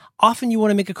your mind. Often you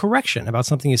want to make a correction about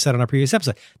something you said on a previous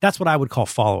episode. That's what I would call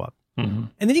follow-up. Mm-hmm.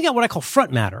 And then you got what I call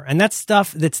front matter. And that's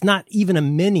stuff that's not even a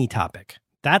mini topic.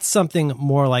 That's something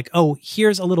more like, oh,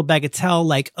 here's a little bagatelle,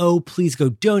 like, oh, please go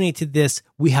donate to this.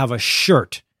 We have a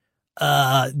shirt.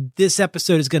 This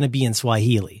episode is going to be in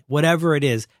Swahili. Whatever it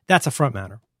is, that's a front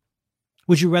matter.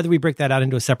 Would you rather we break that out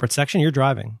into a separate section? You're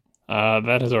driving.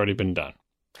 That has already been done.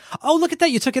 Oh, look at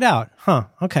that. You took it out. Huh.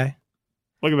 Okay.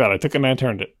 Look at that. I took it and I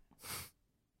turned it.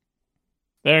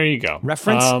 There you go.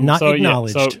 Reference not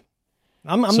acknowledged. Yeah,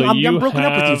 I'm broken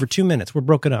up with you for 2 minutes. We're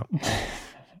broken up.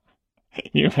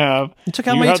 You took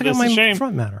out my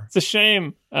front matter. It's a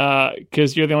shame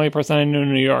because you're the only person I knew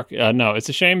in New York. No, it's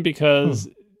a shame because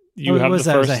you have the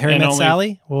first. Was that Hairnet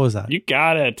Sally? What was that? You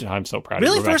got it. I'm so proud of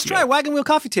you. Really? First try. Wagon Wheel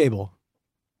Coffee Table.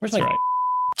 Where's that's right.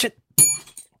 Shit.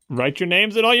 Write your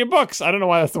names in all your books. I don't know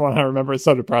why that's the one I remember. It's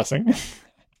so depressing.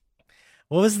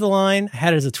 What was the line? I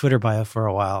had it as a Twitter bio for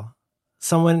a while.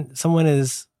 Someone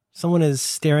is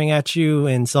staring at you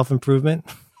in self-improvement.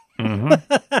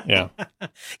 Mm-hmm. Yeah.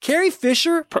 Carrie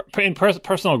Fisher?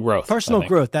 Personal growth. Personal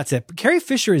growth, that's it. Carrie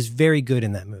Fisher is very good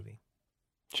in that movie.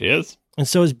 She is. And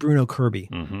so is Bruno Kirby.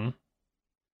 Mm-hmm.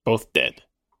 Both dead.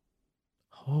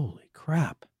 Holy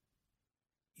crap.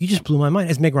 You just blew my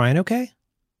mind. Is Meg Ryan okay?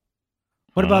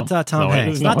 What about Tom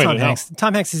Hanks? Not Tom Hanks.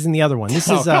 Tom Hanks is in the other one. This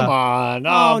is come on.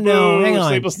 No, hang on.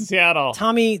 Sleepless in Seattle.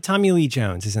 Tommy Lee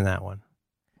Jones is in that one.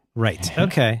 Right.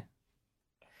 Okay.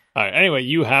 All right. Anyway,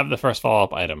 you have the first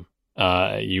follow-up item.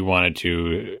 You wanted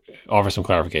to offer some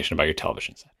clarification about your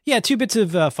television set. Yeah, 2 bits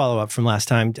of follow-up from last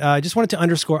time. I just wanted to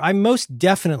underscore, I most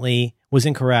definitely was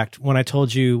incorrect when I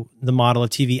told you the model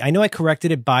of TV. I know I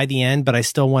corrected it by the end, but I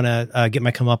still want to get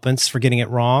my comeuppance for getting it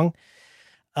wrong.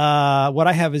 What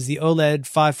I have is the OLED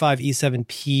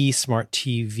 55E7P Smart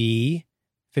TV,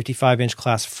 55-inch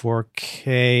class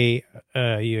 4K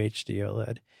UHD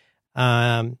OLED.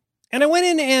 And I went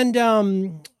in and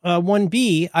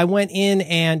 1B, I went in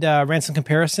and ran some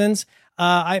comparisons.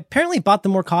 I apparently bought the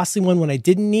more costly one when I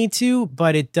didn't need to,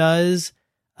 but it does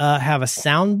have a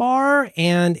sound bar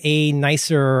and a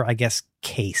nicer, I guess,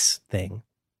 case thing.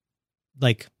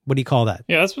 Like, what do you call that?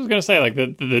 Yeah, that's what I was going to say. Like,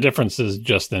 the difference is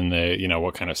just in the,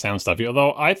 what kind of sound stuff.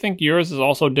 Although I think yours is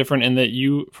also different in that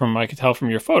you, from I could tell from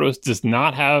your photos, does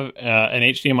not have an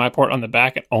HDMI port on the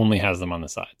back. It only has them on the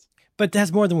sides. But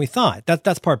that's more than we thought.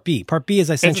 That's part B. Part B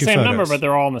is I sent you photos. It's the same number, but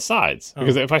they're all on the sides.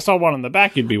 Because if I saw one on the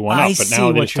back, you'd be one up. But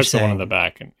now they just took the one on the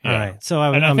back. And, all right. So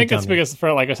I think it's because,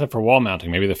 like I said, for wall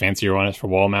mounting, maybe the fancier one is for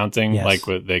wall mounting. Yes. Like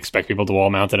they expect people to wall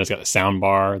mount it. It's got a sound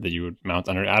bar that you would mount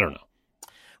under. I don't know.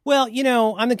 Well,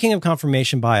 I'm the king of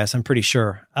confirmation bias, I'm pretty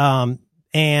sure.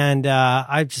 And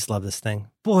I just love this thing.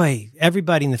 Boy,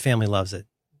 everybody in the family loves it.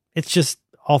 It's just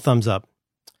all thumbs up.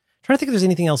 I'm trying to think if there's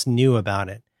anything else new about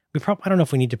it. I don't know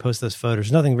if we need to post those photos.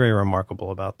 There's nothing very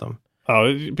remarkable about them. Oh,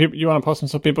 you want to post them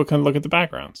so people can look at the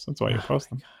backgrounds. That's why you post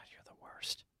them. God, you're the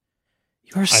worst.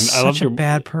 You're such a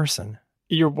bad person.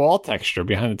 Your wall texture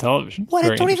behind the television.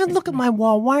 What? Don't even look at my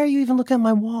wall. Why are you even looking at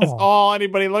my wall? That's all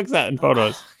anybody looks at in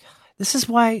photos. Oh, this is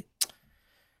why.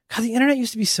 God, the internet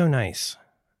used to be so nice.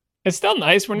 It's still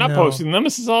nice. We're not posting them.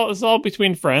 This is all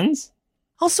between friends.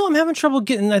 Also, I think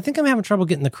I'm having trouble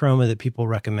getting the chroma that people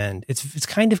recommend. It's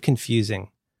kind of confusing.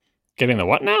 Getting the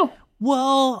what now?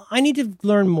 Well, I need to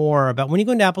learn more about when you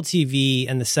go into Apple TV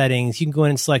and the settings, you can go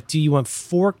in and select, do you want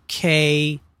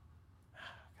 4K? God,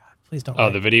 please don't. Oh,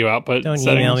 the video output Don't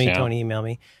settings? email me. Yeah. Don't email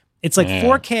me. It's like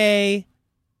 4K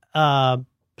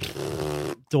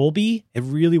Dolby. It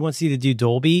really wants you to do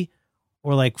Dolby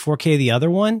or like 4K the other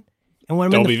one. And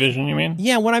when Dolby Vision, you mean?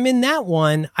 Yeah, when I'm in that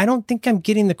one, I don't think I'm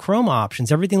getting the chroma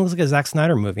options. Everything looks like a Zack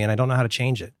Snyder movie, and I don't know how to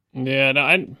change it. Yeah,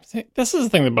 no, this is the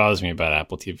thing that bothers me about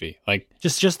Apple TV. Like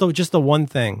just the one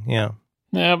thing, yeah.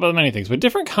 Yeah, but many things. But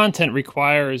different content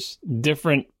requires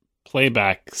different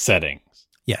playback settings.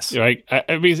 Yes. Right?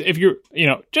 Because if you're,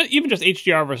 even just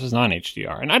HDR versus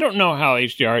non-HDR. And I don't know how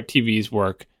HDR TVs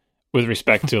work with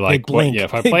respect to like,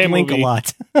 if I play a movie, a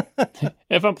lot.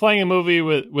 If I'm playing a movie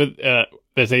with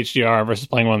that's HDR versus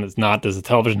playing one that's not, does the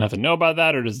television have to know about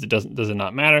that, or does it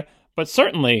not matter? But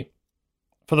certainly,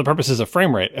 for the purposes of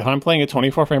frame rate, if I'm playing a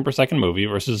 24 frame per second movie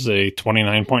versus a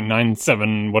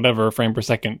 29.97 whatever frame per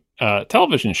second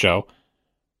television show,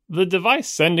 the device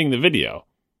sending the video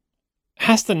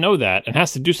has to know that and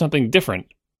has to do something different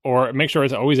or make sure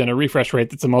it's always in a refresh rate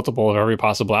that's a multiple of every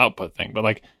possible output thing. But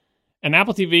like an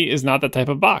Apple TV is not that type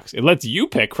of box. It lets you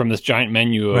pick from this giant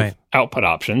menu of output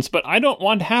options, but I don't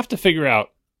want to have to figure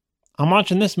out, I'm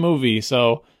watching this movie,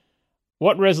 so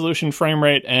what resolution, frame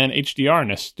rate, and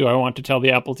HDRness do I want to tell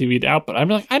the Apple TV to output? I'm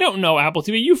like, I don't know, Apple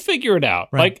TV. You figure it out.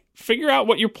 Right. Like, figure out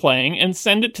what you're playing and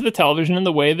send it to the television in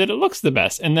the way that it looks the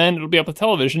best. And then it'll be up to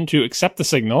television to accept the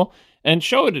signal and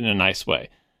show it in a nice way.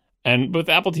 And with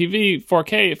Apple TV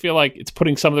 4K, I feel like it's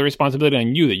putting some of the responsibility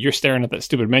on you, that you're staring at that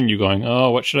stupid menu going,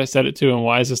 oh, what should I set it to and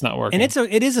why is this not working? And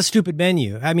it is a stupid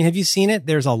menu. I mean, have you seen it?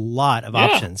 There's a lot of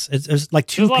options. There's like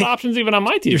there's a lot of options even on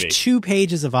my TV. There's 2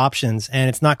 pages of options, and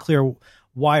it's not clear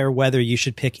why or whether you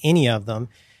should pick any of them.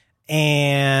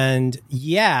 And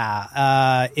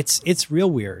it's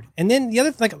real weird. And then the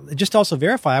other thing, like, just to also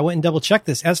verify, I went and double checked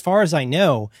this. As far as I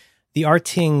know, the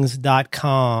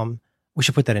rtings.com, we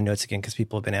should put that in notes again because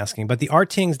people have been asking, but the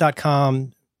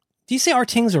rtings.com, do you say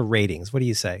rtings or ratings? What do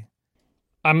you say?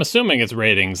 I'm assuming it's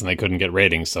ratings and they couldn't get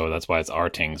ratings, so that's why it's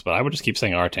rtings, but I would just keep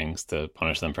saying rtings to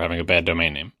punish them for having a bad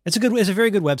domain name. It's a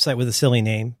very good website with a silly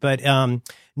name, but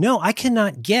no, I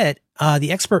cannot get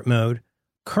the expert mode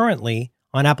currently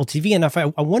on Apple TV, and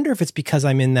I wonder if it's because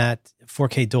I'm in that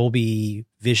 4K Dolby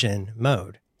Vision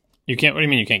mode. You can't. What do you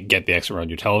mean you can't get the expert mode?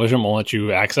 Your television won't let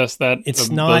you access that.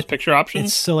 Those picture options.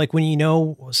 It's so like when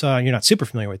so you're not super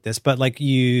familiar with this, but like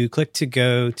you click to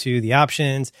go to the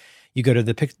options, you go to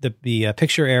the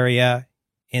picture area,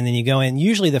 and then you go in.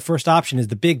 Usually the first option is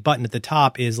the big button at the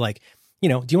top is like,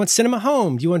 do you want cinema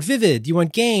home? Do you want vivid? Do you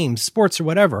want games, sports, or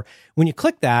whatever? When you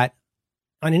click that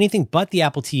on anything but the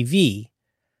Apple TV,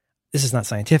 this is not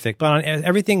scientific, but on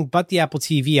everything but the Apple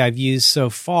TV I've used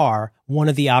so far, one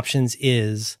of the options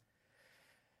is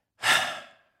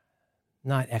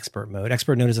not expert mode.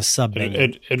 Expert mode is a sub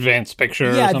menu. Advanced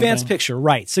picture. Yeah, advanced picture.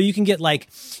 Right. So you can get like,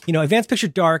 advanced picture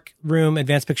dark room,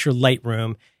 advanced picture light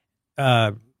room,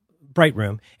 bright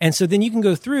room. And so then you can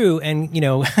go through and,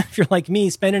 if you're like me,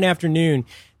 spend an afternoon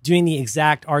doing the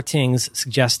exact rtings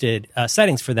suggested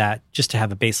settings for that just to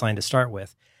have a baseline to start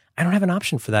with. I don't have an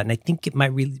option for that. And I think it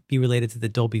might be related to the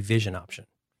Dolby Vision option.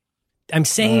 I'm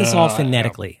saying this all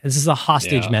phonetically. This is a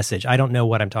hostage message. I don't know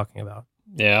what I'm talking about.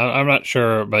 Yeah, I'm not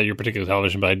sure about your particular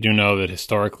television, but I do know that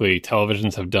historically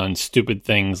televisions have done stupid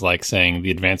things like saying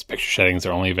the advanced picture settings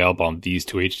are only available on these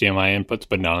 2 HDMI inputs,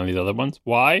 but not on these other ones.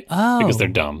 Why? Oh. Because they're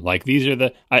dumb. Like these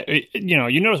are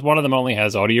you notice one of them only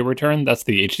has audio return. That's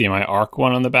the HDMI ARC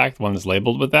one on the back, the one that's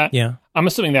labeled with that. Yeah. I'm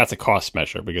assuming that's a cost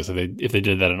measure because if they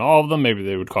did that in all of them, maybe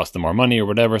they would cost them more money or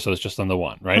whatever. So it's just on the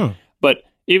one, right? But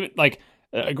even like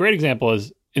a great example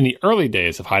is in the early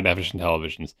days of high definition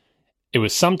televisions, it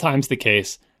was sometimes the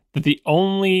case that the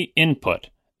only input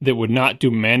that would not do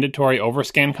mandatory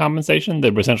overscan compensation,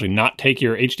 that would essentially not take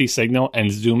your HD signal and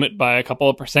zoom it by a couple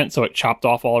of percent so it chopped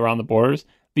off all around the borders,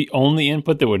 the only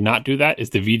input that would not do that is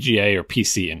the VGA or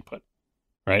PC input,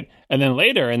 right? And then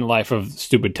later in the life of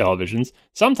stupid televisions,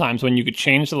 sometimes when you could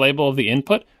change the label of the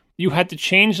input, you had to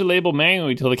change the label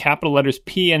manually to the capital letters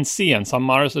P and C on some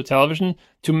models of television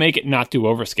to make it not do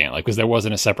overscan, because there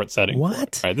wasn't a separate setting.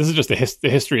 What? Right? This is just the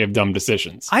history of dumb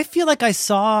decisions. I feel like I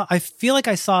saw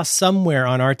somewhere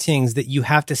on rtings that you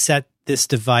have to set this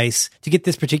device to get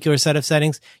this particular set of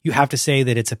settings. You have to say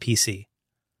that it's a PC.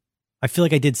 I feel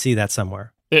like I did see that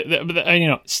somewhere.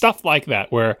 Stuff like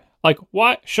that where, like,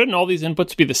 why shouldn't all these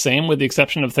inputs be the same with the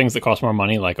exception of things that cost more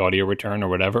money, like audio return or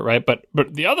whatever, right? But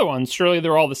the other ones, surely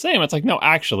they're all the same. It's like, no,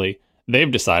 actually, they've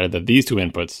decided that these 2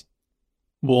 inputs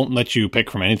won't let you pick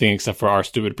from anything except for our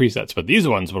stupid presets, but these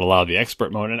ones would allow the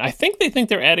expert mode. And I think they think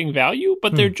they're adding value,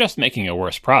 but they're just making a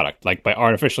worse product, like by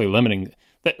artificially limiting.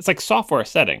 It's like software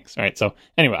settings, right? So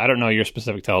anyway, I don't know your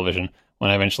specific television. When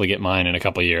I eventually get mine in a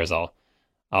couple of years,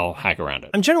 I'll hack around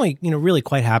it. I'm generally, really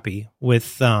quite happy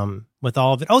with all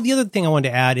of it. Oh, the other thing I wanted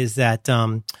to add is that,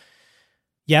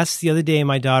 yes, the other day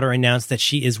my daughter announced that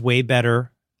she is way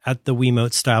better at the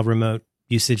Wiimote style remote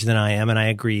usage than I am, and I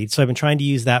agreed. So I've been trying to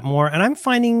use that more, and I'm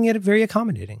finding it very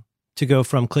accommodating to go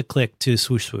from click, click to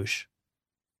swoosh, swoosh.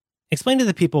 Explain to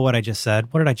the people what I just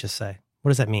said. What did I just say? What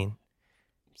does that mean?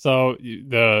 So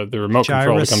the remote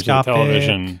control that comes with the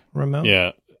television remote.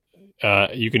 Yeah.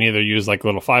 You can either use like a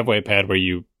little 5-way pad where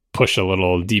you push a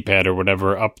little D-pad or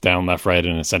whatever up, down, left, right,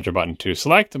 and a center button to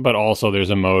select, but also there's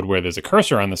a mode where there's a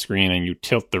cursor on the screen and you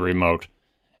tilt the remote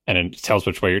and it tells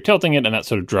which way you're tilting it, and that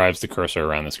sort of drives the cursor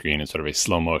around the screen in sort of a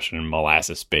slow motion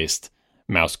molasses-based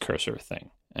mouse cursor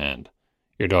thing. And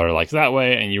your daughter likes that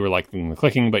way, and you were liking the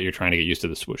clicking, but you're trying to get used to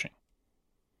the swooshing.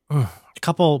 A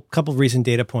couple recent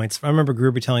data points. I remember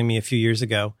Gruber telling me a few years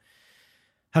ago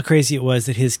how crazy it was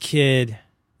that his kid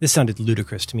this sounded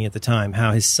ludicrous to me at the time,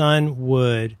 how his son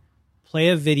would play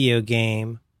a video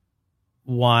game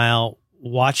while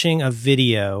watching a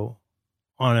video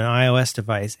on an iOS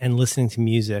device and listening to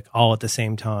music all at the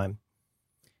same time.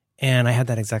 And I had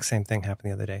that exact same thing happen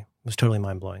the other day. It was totally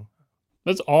mind-blowing.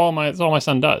 That's all my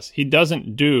son does. He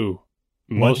doesn't do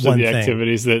most of the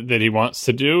activities that he wants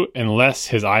to do unless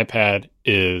his iPad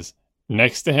is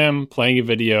next to him playing a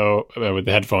video with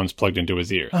the headphones plugged into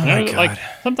his ears. Oh my God. Like,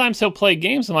 sometimes he'll play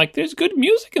games and like, there's good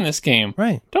music in this game.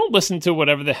 Right. Don't listen to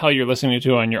whatever the hell you're listening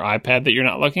to on your iPad that you're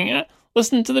not looking at.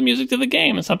 Listen to the music to the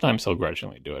game. And sometimes he'll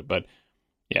grudgingly do it. But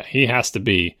yeah, he has to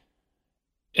be.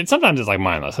 And sometimes it's like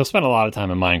mindless. He'll spend a lot of time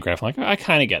in Minecraft. I'm like, I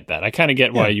kind of get that. I kind of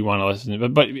get why you want to listen to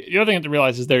it. But the other thing to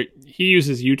realize is he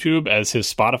uses YouTube as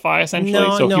his Spotify, essentially.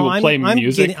 He will play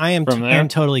music from there. I am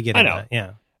totally getting I know. that,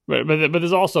 yeah. But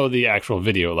there's also the actual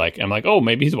video. Like, I'm like, oh,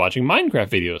 maybe he's watching Minecraft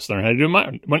videos to learn how to do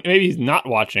maybe he's not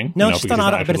watching. No, it's just on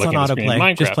but it's on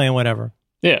autoplay. Just playing whatever.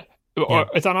 Yeah. Or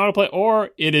it's on autoplay, or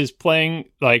it is playing,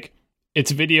 like,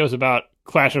 it's videos about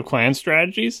Clash of Clans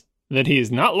strategies that he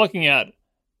is not looking at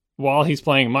while he's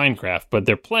playing Minecraft, but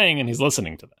they're playing and he's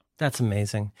listening to them. That's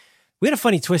amazing. We had a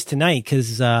funny twist tonight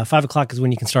because 5 o'clock is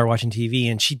when you can start watching TV,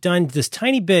 and she done this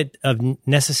tiny bit of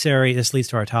necessary. This leads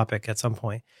to our topic at some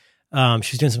point. She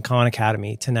was doing some Khan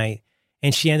Academy tonight,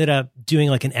 and she ended up doing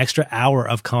like an extra hour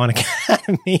of Khan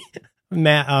Academy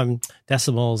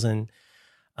decimals and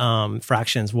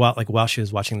fractions while she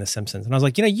was watching The Simpsons. And I was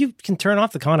like, you can turn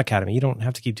off the Khan Academy. You don't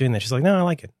have to keep doing that. She's like, no, I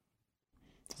like it.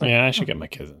 Yeah, I should get my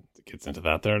kids into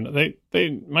that.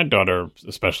 My daughter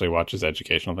especially watches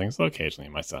educational things. So occasionally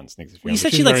my son sneaks a few. You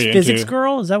said she likes Physics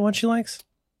Girl. Is that what she likes?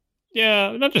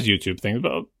 Yeah, not just YouTube things,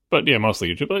 but yeah,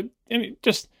 mostly YouTube. But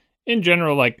just in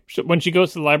general, like when she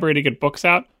goes to the library to get books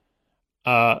out,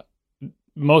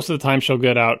 most of the time she'll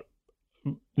get out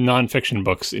nonfiction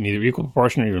books in either equal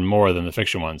proportion or even more than the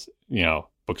fiction ones.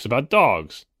 Books about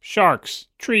dogs, sharks,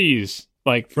 trees.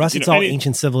 Like, for us, it's all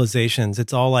ancient civilizations.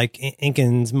 It's all like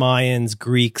Incans, Mayans,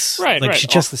 Greeks. Right. She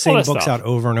checks the same books out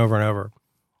over and over and over.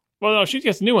 Well, no, she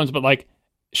gets new ones, but like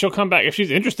she'll come back if she's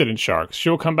interested in sharks.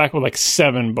 She'll come back with like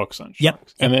 7 books on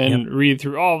sharks, and then read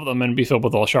through all of them and be filled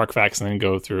with all shark facts, and then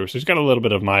go through. So she's got a little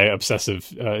bit of my obsessive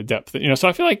depth. So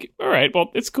I feel like, all right, well,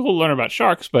 it's cool to learn about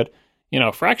sharks, but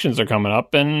fractions are coming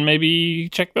up, and maybe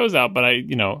check those out. But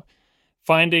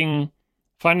finding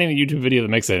the YouTube video that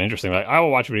makes that interesting. Like, I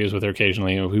will watch videos with her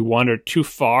occasionally. If we wander too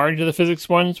far into the physics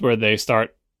ones where they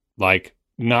start like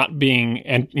not being,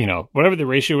 and whatever the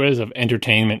ratio is of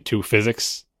entertainment to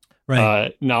physics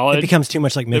knowledge, it becomes too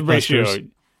much like Mythbusters.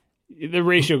 The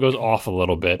ratio goes off a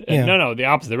little bit. And no, the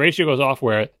opposite. The ratio goes off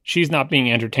where she's not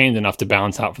being entertained enough to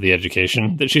balance out for the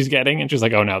education that she's getting, and she's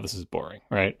like, oh, now this is boring,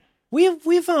 right? We've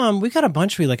got a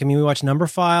bunch we like. I mean, we watch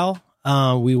Numberphile.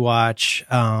 We watch.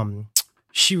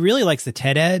 She really likes the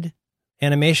TED Ed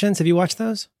animations. Have you watched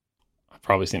those? I've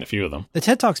probably seen a few of them. The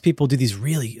TED Talks people do these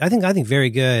really, I think very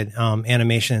good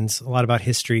animations. A lot about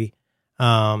history.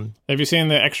 Have you seen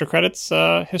the extra credits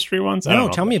history ones? No,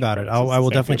 tell me about it. I will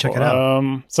definitely check it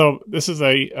out. So this is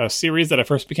a series that I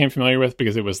first became familiar with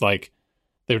because it was like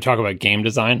they would talk about game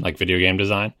design, like video game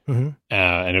design,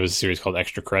 and it was a series called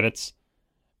Extra Credits.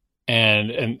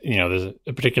 And there's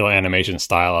a particular animation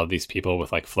style of these people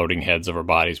with like floating heads over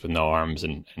bodies with no arms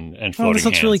and floating hands. This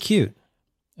looks really cute.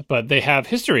 But they have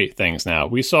history things now.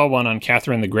 We saw one on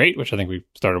Catherine the Great, which I think we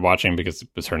started watching because it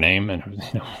was her name,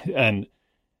 and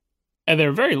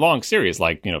they're very long series,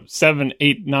 like 7,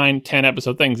 8, 9, 10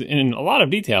 episode things in a lot of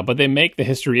detail. But they make the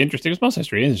history interesting. Because most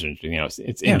history is interesting.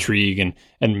 It's intrigue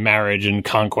and marriage and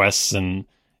conquests and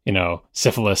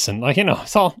syphilis and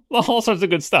it's all sorts of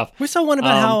good stuff. We saw one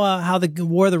about how the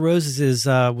War of the Roses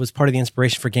was part of the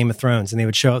inspiration for Game of Thrones, and they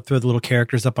would throw the little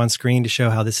characters up on screen to show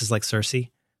how this is like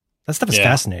Cersei. That stuff is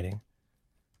fascinating.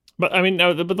 But I mean,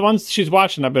 but the ones she's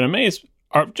watching, I've been amazed,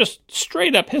 are just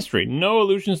straight up history. No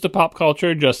allusions to pop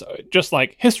culture, just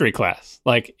like history class,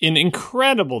 like in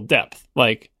incredible depth.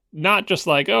 Like not just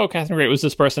like, oh, Catherine Great was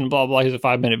this person, blah blah. Here's a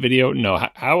 5-minute video. No,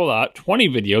 how about 20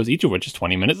 videos, each of which is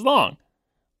 20 minutes long.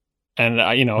 And,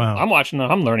 wow. I'm watching them.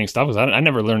 I'm learning stuff because I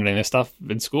never learned any of this stuff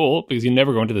in school because you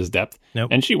never go into this depth. Nope.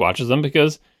 And she watches them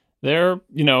because they have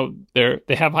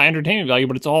high entertainment value,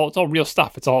 but it's all real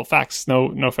stuff. It's all facts,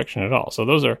 no fiction at all. So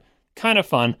those are kind of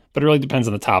fun, but it really depends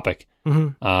on the topic.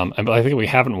 Mm-hmm. And I think we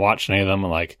haven't watched any of them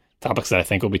like topics that I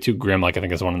think will be too grim. Like I think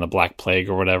there's one in the Black Plague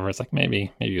or whatever. It's like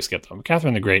maybe you skip them. But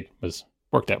Catherine the Great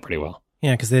worked out pretty well.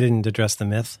 Yeah, because they didn't address the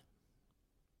myth.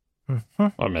 Mm-hmm.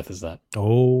 What myth is that?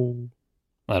 Oh.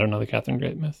 I don't know the Catherine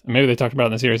Great myth. Maybe they talked about it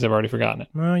in the series. I've already forgotten it.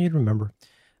 Well, you'd remember.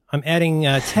 I'm adding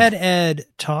TED Ed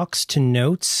Talks to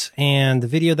Notes, and the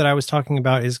video that I was talking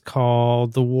about is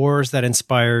called The Wars That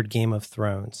Inspired Game of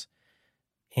Thrones.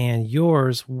 And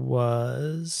yours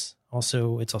was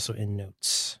also, it's also in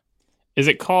Notes. Is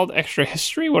it called Extra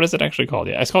History? What is it actually called?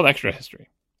 Yeah, it's called Extra History.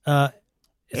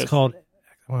 It's called,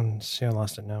 see, I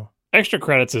lost it now. Extra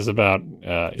Credits is about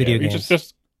video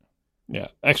games.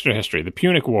 Extra History, the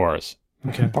Punic Wars.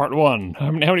 Okay. Part 1. How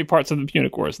many parts of the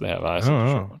Punic Wars do they have? I don't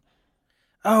know.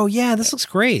 Oh, yeah, this looks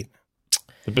great.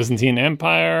 The Byzantine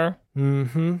Empire.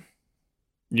 Mm-hmm.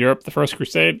 Europe, the First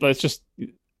Crusade. Let's just... Do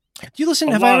you listen?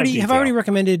 Have I already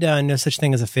recommended No Such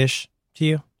Thing as a Fish to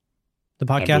you? The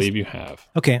podcast? I believe you have.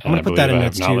 Okay, I'm going to put that in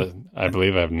notes too. I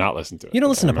believe I have not listened to it. You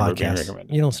don't listen to podcasts.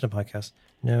 You don't listen to podcasts.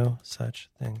 No Such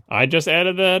Thing. I just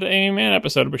added that Amy Mann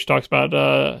episode, which talks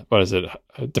about, what is it?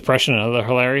 Depression and other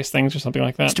hilarious things or something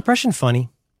like that. Is depression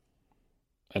funny?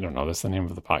 I don't know. That's the name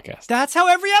of the podcast. That's how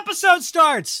every episode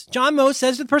starts. John Moe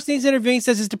says to the person he's interviewing,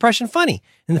 says, is depression funny?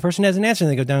 And the person has an answer,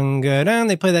 and they go, dun, ga, dun.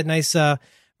 They play that nice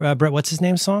Brett, what's his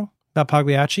name song about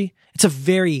Pagliacci? It's a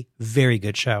very, very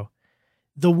good show.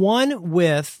 The one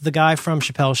with the guy from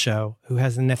Chappelle's Show who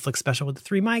has the Netflix special with the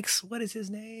 3 mics. What is his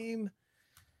name?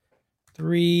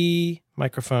 3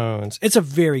 microphones. It's a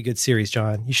very good series,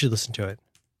 John. You should listen to it.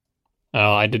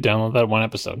 Oh, I did download that one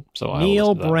episode. So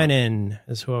Neil Brennan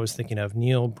is who I was thinking of.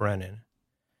 Neil Brennan.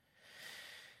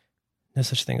 No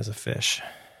Such Thing as a Fish.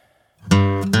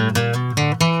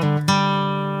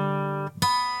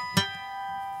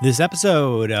 This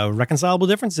episode of Reconcilable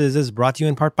Differences is brought to you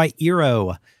in part by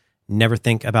Eero. Never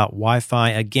think about Wi-Fi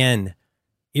again.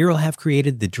 Eero have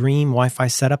created the dream Wi-Fi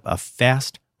setup, a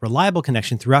fast, reliable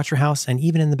connection throughout your house and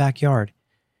even in the backyard.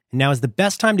 And now is the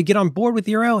best time to get on board with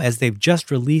Eero as they've just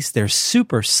released their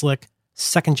super slick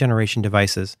second-generation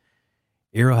devices.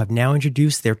 Eero have now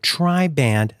introduced their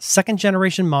tri-band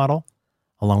second-generation model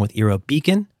along with Eero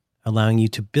Beacon, allowing you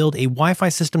to build a Wi-Fi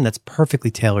system that's perfectly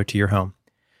tailored to your home.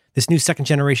 This new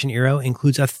second-generation Eero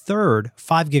includes a third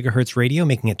 5 gigahertz radio,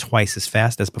 making it twice as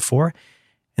fast as before,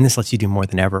 and this lets you do more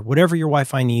than ever. Whatever your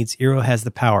Wi-Fi needs, Eero has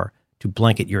the power to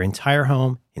blanket your entire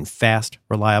home in fast,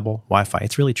 reliable Wi-Fi.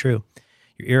 It's really true.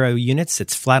 Your Eero unit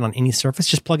sits flat on any surface.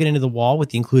 Just plug it into the wall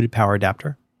with the included power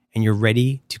adapter, and you're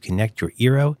ready to connect your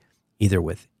Eero either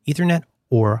with Ethernet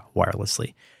or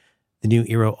wirelessly. The new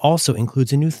Eero also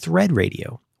includes a new Thread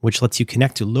radio, which lets you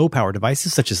connect to low-power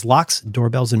devices such as locks,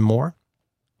 doorbells, and more.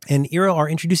 And Eero are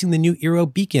introducing the new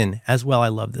Eero Beacon as well. I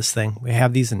love this thing. We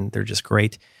have these, and they're just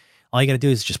great. All you got to do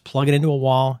is just plug it into a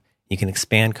wall. You can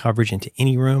expand coverage into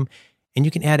any room, and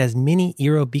you can add as many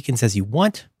Eero Beacons as you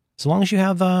want, as long as you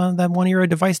have that one Eero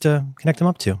device to connect them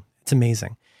up to. It's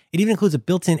amazing. It even includes a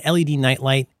built-in LED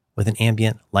nightlight with an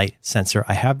ambient light sensor.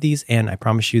 I have these, and I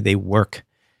promise you they work.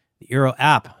 The Eero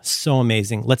app, so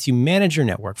amazing, lets you manage your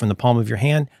network from the palm of your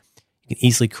hand. You can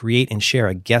easily create and share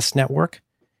a guest network.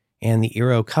 And the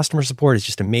Eero customer support is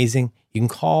just amazing. You can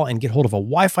call and get hold of a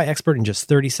Wi-Fi expert in just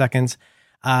 30 seconds.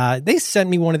 They sent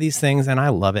me one of these things, and I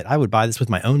love it. I would buy this with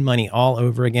my own money all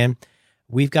over again.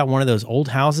 We've got one of those old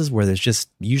houses where there's just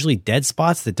usually dead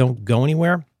spots that don't go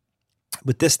anywhere.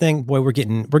 With this thing, boy, we're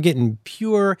getting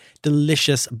pure,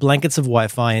 delicious blankets of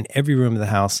Wi-Fi in every room of the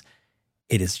house.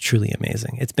 It is truly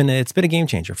amazing. It's been a game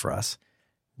changer for us.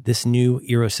 This new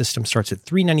Eero system starts at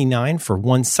 $399 for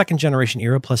one second-generation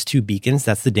Eero plus 2 beacons.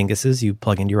 That's the dinguses you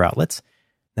plug into your outlets.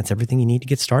 That's everything you need to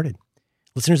get started.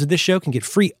 Listeners of this show can get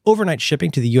free overnight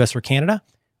shipping to the U.S. or Canada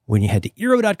when you head to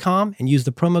Eero.com and use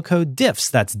the promo code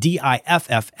DIFFS. That's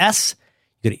DIFFS.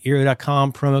 You go to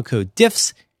Eero.com, promo code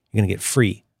DIFFS. You're going to get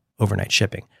free overnight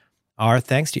shipping. Our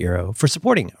thanks to Eero for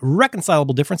supporting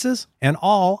Reconcilable Differences and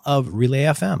all of Relay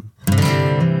FM.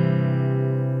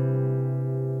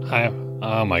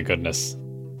 Oh my goodness.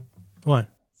 What?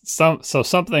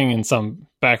 Something in some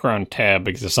background tab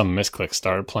because of some misclick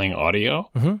started playing audio.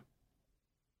 Mm-hmm.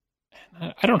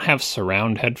 I don't have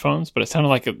surround headphones, but it sounded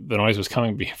like the noise was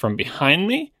coming from behind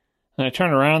me. And I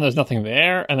turned around, there's nothing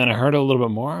there. And then I heard it a little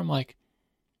bit more. I'm like,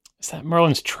 is that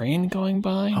Merlin's train going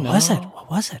by? What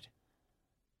was it?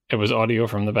 It was audio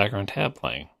from the background tab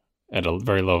playing at a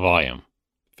very low volume.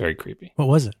 Very creepy. What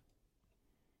was it?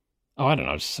 Oh, I don't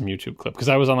know, just some YouTube clip. Because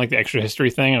I was on like the extra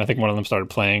history thing, and I think one of them started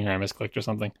playing, or I misclicked or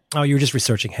something. Oh, you were just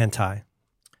researching hentai.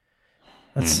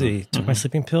 Let's see. Took my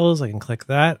sleeping pills. I can click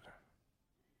that.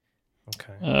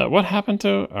 Okay. What happened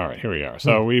to... All right, here we are.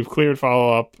 So we've cleared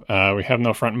follow-up. We have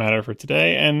no front matter for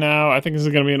today, and now I think this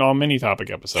is going to be an all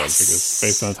mini-topic episode, because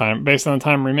based on the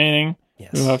time remaining,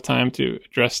 we'll have time to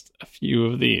address a few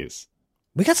of these.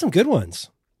 We got some good ones.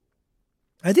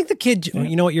 I think the kid... Yeah.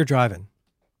 You know what? You're driving.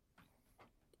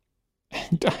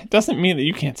 It doesn't mean that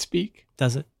you can't speak.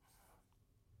 Does it?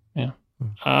 Yeah.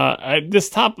 This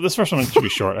first one should be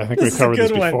short. I think we've covered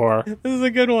this before. This is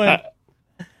a good one.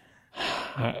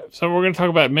 So we're going to talk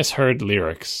about misheard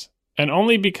lyrics, and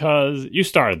only because you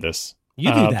started this. You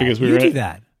do that. Because you do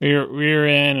that. We were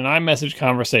in an iMessage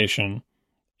conversation,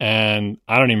 and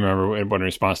I don't even remember what in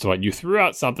response to what you threw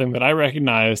out something that I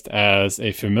recognized as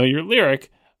a familiar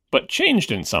lyric, but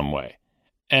changed in some way.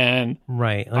 And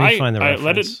right, let me find the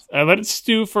reference. I let it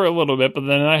stew for a little bit, but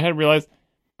then I had realized,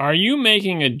 are you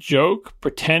making a joke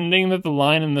pretending that the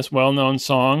line in this well-known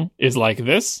song is like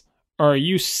this? Or are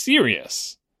you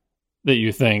serious that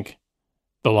you think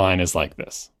the line is like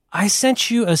this? I sent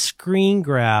you a screen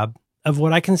grab of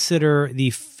what I consider the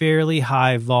fairly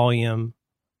high volume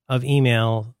of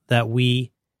email that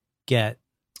we get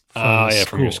from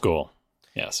your school.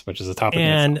 Yes, which is a topic.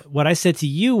 And what I said to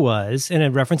you was, in a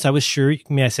reference I was sure,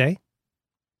 may I say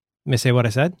what I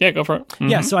said? Yeah, go for it. Mm-hmm.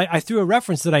 Yeah, so I threw a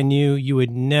reference that I knew you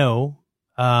would know.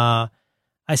 I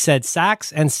said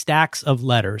sacks and stacks of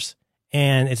letters,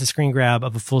 and it's a screen grab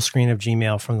of a full screen of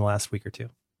Gmail from the last week or two.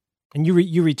 And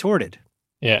you retorted.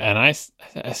 Yeah, and are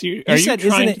you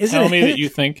trying to tell me that you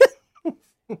think...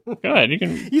 Go ahead, you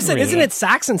can... You said, isn't it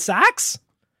sacks and sacks?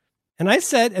 And I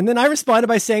said, and then I responded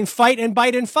by saying fight and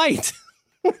bite and fight.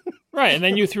 Right, and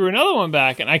then you threw another one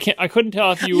back, and I couldn't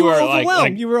tell if you were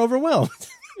overwhelmed. You were overwhelmed.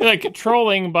 Like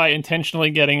trolling by intentionally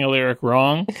getting a lyric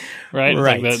wrong, right?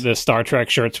 Right. Like the Star Trek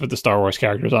shirts with the Star Wars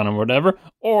characters on them or whatever,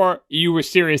 or you were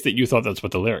serious that you thought that's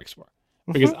what the lyrics were.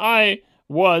 Because I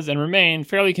was and remain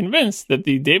fairly convinced that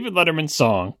the David Letterman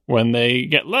song, when they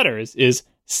get letters, is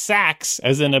sacks,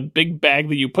 as in a big bag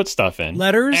that you put stuff in.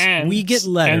 Letters, we get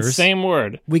letters. And same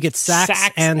word. We get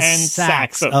sacks and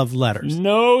sacks of letters.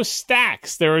 No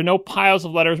stacks. There are no piles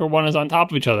of letters where one is on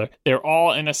top of each other. They're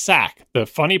all in a sack. The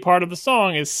funny part of the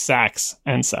song is sacks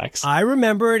and sacks. I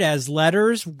remember it as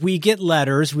letters, we get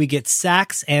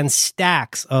sacks and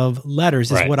stacks of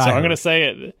letters is right. what so I heard. I'm going to say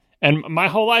it. And my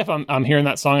whole life, I'm hearing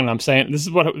that song, and I'm saying this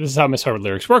is how misheard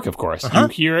lyrics work. Of course, you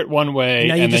hear it one way,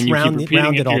 and then you keep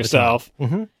repeating it to yourself.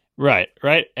 Mm-hmm. Right.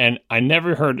 And I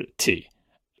never heard T.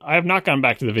 I have not gone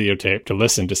back to the videotape to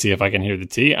listen to see if I can hear the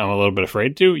T. I'm a little bit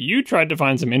afraid to. You tried to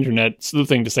find some internet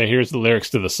sleuthing to say here's the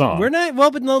lyrics to the song. We're not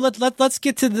but no. Let's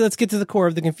get to the core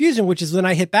of the confusion, which is when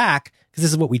I hit back, because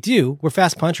this is what we do. We're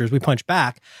fast punchers. We punch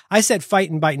back. I said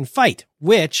fight and bite and fight,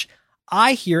 which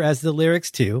I hear as the lyrics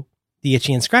to the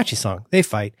Itchy and Scratchy song. They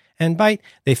fight and bite.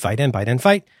 They fight and bite and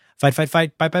fight. Fight,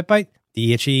 bite, bite, bite.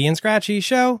 The Itchy and Scratchy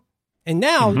show. And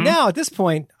now at this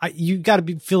point, you got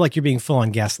to feel like you're being full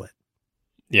on gaslit.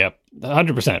 Yep,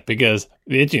 100%. Because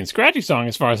the Itchy and Scratchy song,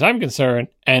 as far as I'm concerned,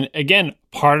 and again,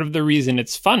 part of the reason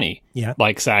it's funny,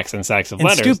 like sacks and sacks of and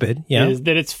letters, stupid, is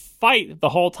that it's fight the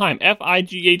whole time.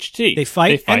 F-I-G-H-T. They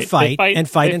fight and fight and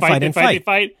fight and fight and fight.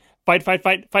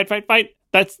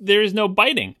 Fight. There is no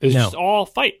biting. There's just all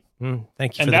fight.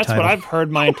 Thank you. And that's what I've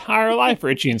heard my entire life for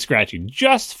Itchy and Scratchy.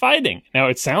 Just fighting. Now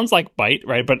it sounds like bite,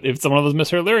 right? But it's one of those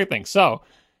misheard lyric things. So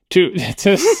to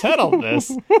settle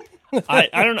this, I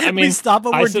don't know. I mean, we stop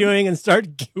what we're doing and start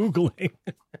Googling.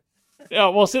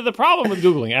 Well, see, the problem with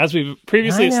Googling, as we've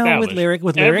previously established,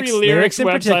 every lyrics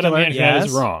website on the internet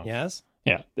is wrong. Yes.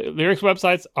 Yeah, the lyrics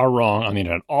websites are wrong on the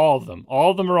internet. All of them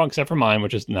are wrong except for mine,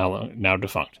 which is now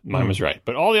defunct. Mine was right,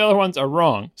 but all the other ones are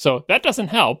wrong. So that doesn't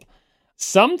help.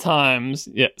 Sometimes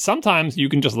you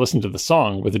can just listen to the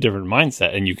song with a different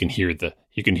mindset, and you can hear the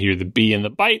B in the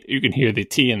bite, you can hear the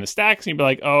T in the stacks, and you'll be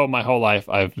like, oh, my whole life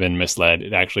I've been misled.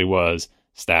 It actually was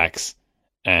stacks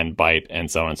and bite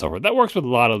and so on and so forth. That works with a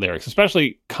lot of lyrics,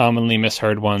 especially commonly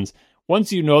misheard ones.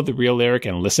 Once you know the real lyric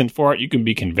and listen for it, you can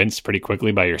be convinced pretty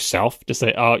quickly by yourself to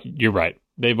say, oh, you're right.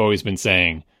 They've always been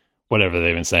saying whatever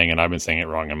they've been saying, and I've been saying it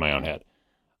wrong in my own head.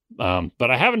 But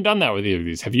I haven't done that with either of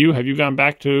these. Have you? Have you gone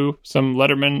back to some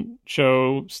Letterman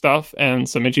show stuff and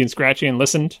some Itchy and Scratchy and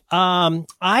listened?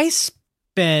 I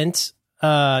spent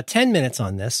 10 minutes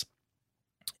on this,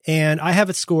 and I have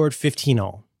it scored 15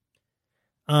 all.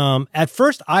 At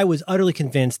first, I was utterly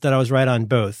convinced that I was right on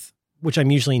both, which I'm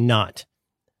usually not.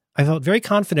 I felt very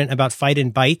confident about fight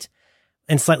and bite,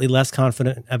 and slightly less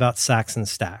confident about sacks and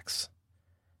stacks.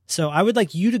 So I would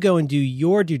like you to go and do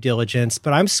your due diligence,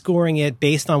 but I'm scoring it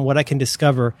based on what I can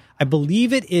discover. I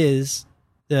believe it is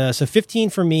so 15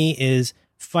 for me is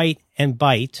fight and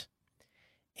bite,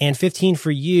 and 15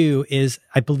 for you is,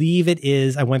 I believe it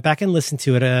is, I went back and listened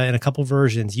to it in a couple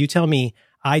versions. You tell me,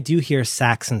 I do hear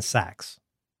sacks and sacks,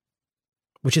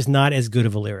 which is not as good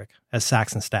of a lyric as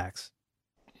sacks and stacks.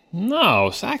 No,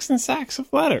 sacks and sacks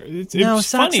of letters.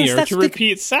 It's funnier to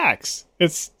repeat sacks.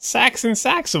 It's sacks and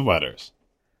sacks of letters.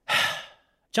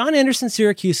 John Anderson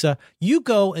Syracusa, you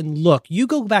go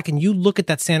back and you look at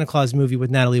that Santa Claus movie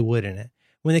with Natalie Wood in it.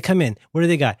 When they come in, what do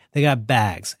they got? They got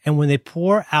bags. And when they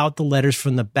pour out the letters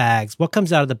from the bags, what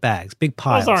comes out of the bags? Big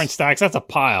piles. Those aren't stacks. That's a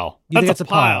pile. That's a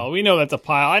pile. We know that's a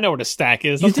pile. I know what a stack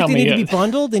is. You think they need to be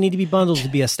bundled? They need to be bundled to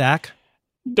be a stack?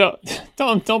 Don't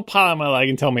pile on my leg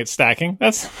and tell me it's stacking.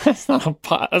 That's not a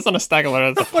pile. That's not a stack of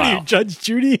letters. That's a pile. What are you, Judge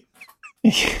Judy?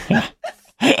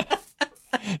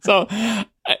 So,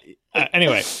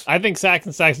 anyway, I think Sacks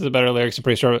and Stacks is a better lyrics. I'm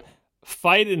pretty sure.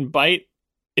 Fight and Bite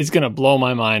is going to blow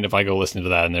my mind if I go listen to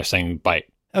that and they're saying bite.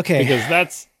 Okay.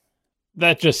 Because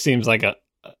that just seems like a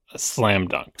slam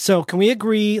dunk. So can we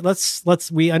agree?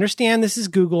 We understand this is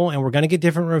Google and we're going to get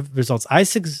different results. I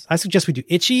suggest we do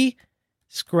itchy,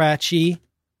 scratchy,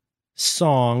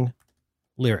 song,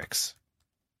 lyrics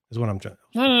is what I'm trying.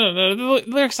 No. The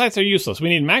lyric sites are useless. We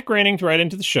need Matt Groening to write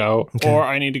into the show, or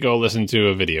I need to go listen to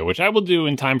a video, which I will do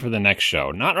in time for the next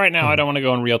show. Not right now. I don't want to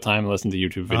go in real time and listen to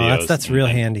YouTube videos. That's real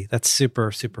handy. That's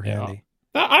super, super handy.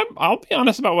 I'll be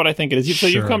honest about what I think it is. So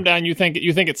you come down, you think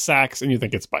it's Sacks, and you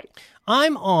think it's Bite.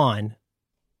 I'm on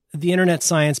the Internet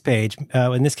Science page,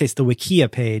 in this case, the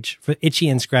Wikia page for Itchy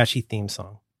and Scratchy theme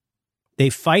song. They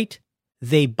fight,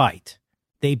 they bite.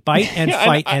 They bite and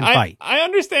fight and bite. I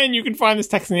understand you can find this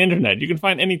text on the internet. You can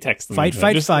find any text on the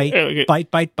internet.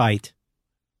 Fight, bite.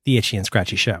 The Itchy and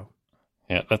Scratchy Show.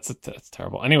 Yeah, that's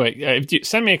terrible. Anyway,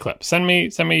 send me a clip. Send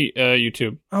me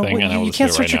YouTube thing, and I will you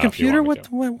can't search your computer. What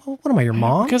am I, your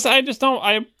mom? Because I just don't.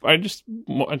 I just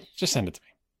send it to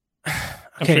me.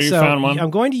 Okay, sure you found one. I'm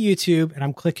going to YouTube and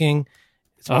I'm clicking.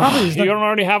 You don't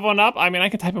already have one up? I mean, I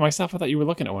can type it myself. I thought you were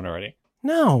looking at one already.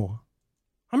 No,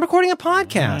 I'm recording a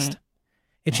podcast.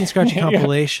 Itchy and Scratchy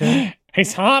compilation.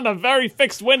 He's on a very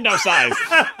fixed window size.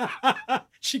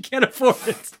 She can't afford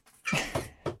it.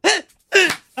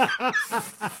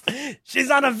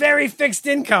 She's on a very fixed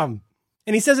income.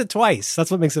 And he says it twice. That's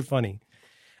what makes it funny.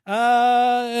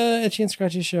 Itchy and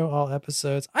Scratchy Show, all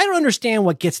episodes. I don't understand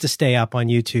what gets to stay up on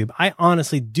YouTube. I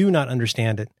honestly do not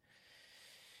understand it.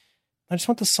 I just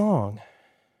want the song.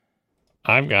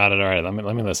 I've got it. All right, let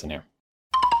me listen here.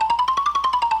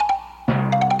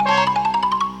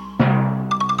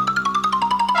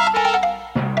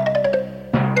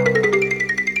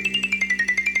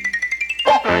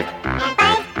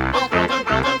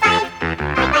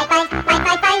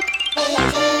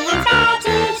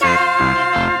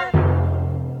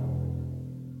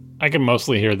 I can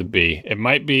mostly hear the B. It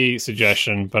might be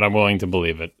suggestion, but I'm willing to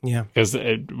believe it. Yeah. Because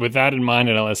with that in mind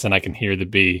and I listen, I can hear the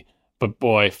B. But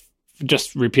boy,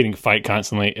 just repeating fight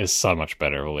constantly is so much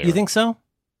better. You think so?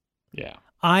 Yeah.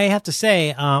 I have to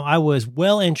say, I was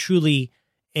well and truly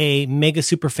a mega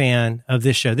super fan of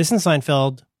this show. This and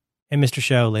Seinfeld and Mr.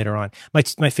 Show later on.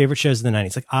 My favorite shows of the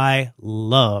 90s. Like, I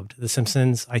loved The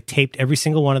Simpsons. I taped every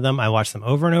single one of them. I watched them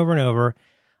over and over and over.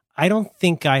 I don't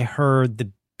think I heard the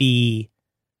B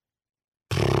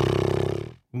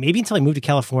maybe until I moved to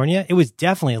California. It was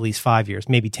definitely at least 5 years,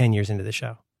 maybe 10 years into the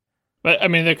show. But I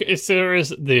mean, there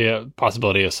is the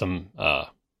possibility of some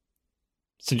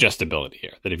suggestibility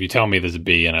here. That if you tell me there's a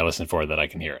B and I listen for it, that I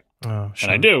can hear it. Oh, sure.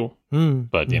 And I do.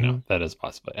 But, you know, that is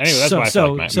possible. Anyway, that's why I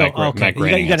feel like Matt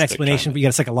Groening you got an explanation. You got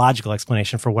a psychological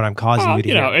explanation for what I'm causing you to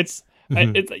hear. It's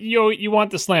you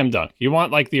want the slam dunk. You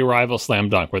want like the Arrival slam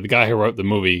dunk, where the guy who wrote the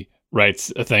movie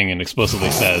writes a thing and explicitly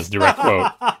says direct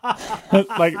quote.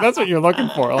 Like, that's what you're looking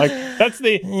for. Like, that's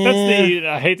the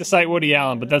I hate to cite Woody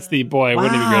Allen, but that's the boy.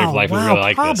 Wouldn't it be great if life was really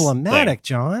like this? Problematic,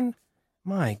 John.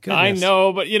 My goodness. I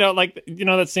know, but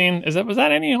that scene was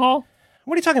that Annie Hall?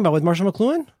 What are you talking about with Marshall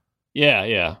McLuhan?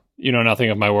 Yeah. You know nothing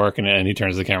of my work, and he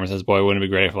turns to the camera and says, "Boy, wouldn't it be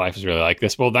great if life was really like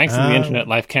this?" Well, thanks to the internet,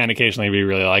 life can occasionally be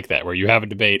really like that, where you have a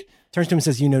debate. Turns to him and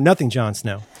says, "You know nothing, Jon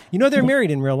Snow. You know they're married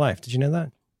in real life. Did you know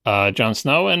that?" Jon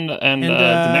Snow and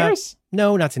Daenerys?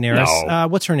 No, not Daenerys. No.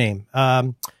 What's her name?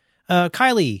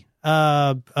 Kylie.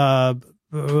 Poe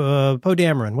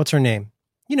Dameron. What's her name?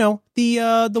 You know, the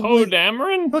Poe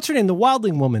Dameron? What's her name? The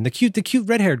wildling woman, the cute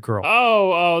red-haired girl.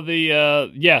 The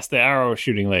arrow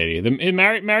shooting lady.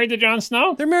 Married to Jon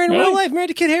Snow? They're married in real life. Married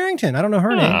to Kit Harington. I don't know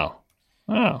her name.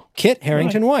 Oh. Kit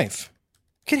Harington wife.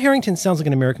 Kit Harington sounds like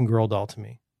an American Girl doll to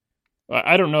me.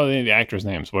 I don't know any of the actors'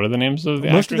 names. What are the names of the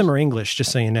actors? Most of them are English,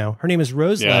 just so you know. Her name is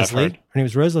Rose Leslie. Her name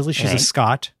is Rose Leslie. She's a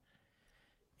Scot.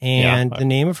 And the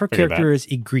name of her character is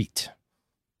Ygritte.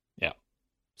 Yeah.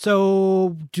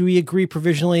 So, do we agree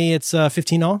provisionally it's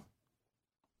 15-all?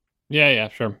 Yeah,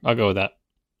 sure. I'll go with that.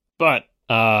 But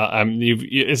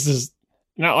this is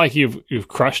not like you've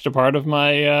crushed a part of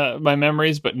my my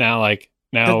memories, but now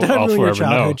I'll forever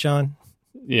know. John.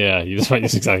 Yeah,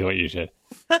 that's exactly what you did.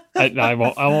 I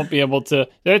won't be able to.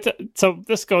 So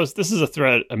this is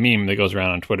a meme that goes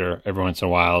around on Twitter every once in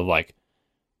a while, of like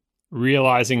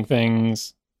realizing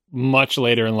things much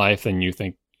later in life than you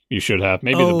think you should have.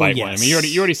 Maybe the bite one. I mean,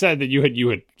 you already said that you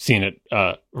had seen it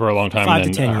for a long time 5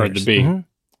 and to 10 then heard years. the B. Mm-hmm.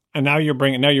 And now you're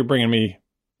bringing me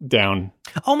down.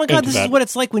 Oh my God, this is what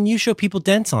it's like when you show people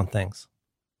dents on things.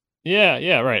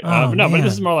 Yeah, right. Oh, no, man. but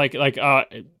this is more like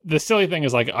the silly thing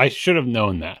is like I should have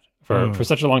known that for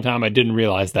such a long time. I didn't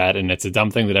realize that, and it's a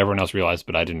dumb thing that everyone else realized,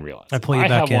 but I didn't realize. I pull you back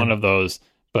in. I have one of those,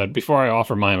 but before I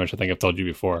offer mine, which I think I've told you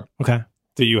before. Okay.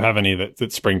 Do you have any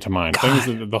that spring to mind? God.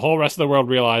 Things that the whole rest of the world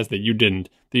realized that you didn't,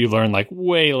 that you learned like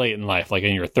way late in life, like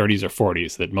in your 30s or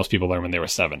 40s, that most people learned when they were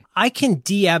 7. I can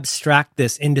de-abstract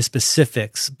this into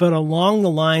specifics, but along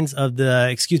the lines of the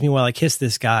 "excuse me while I kiss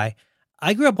this guy,"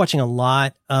 I grew up watching a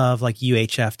lot of like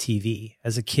UHF TV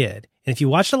as a kid. And if you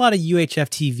watched a lot of UHF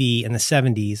TV in the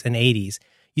 70s and 80s,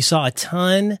 you saw a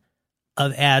ton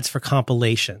of ads for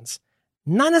compilations.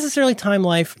 Not necessarily Time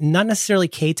Life, not necessarily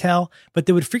K-Tel, but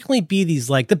there would frequently be these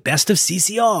like the best of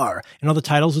CCR, and all the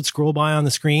titles would scroll by on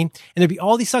the screen. And there'd be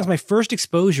all these songs. My first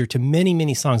exposure to many,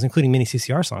 many songs, including many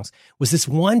CCR songs, was this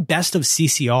one best of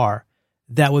CCR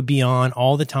that would be on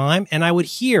all the time. And I would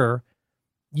hear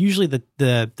usually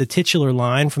the titular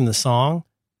line from the song.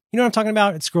 You know what I'm talking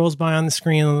about? It scrolls by on the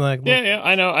screen. And like, yeah,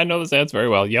 I know those ads very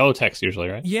well. Yellow text usually,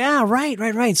 right? Yeah, right.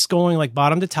 Scrolling like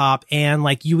bottom to top. And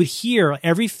like you would hear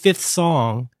every fifth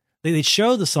song, they'd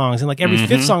show the songs, and like every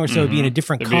fifth song or so would be in a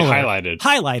different color.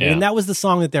 Highlighted. Yeah. And that was the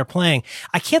song that they're playing.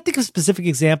 I can't think of specific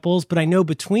examples, but I know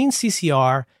between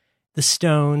CCR, the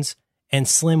Stones, and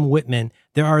Slim Whitman,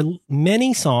 there are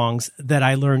many songs that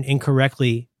I learned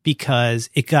incorrectly because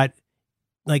it got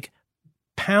like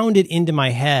pounded into my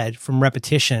head from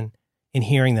repetition in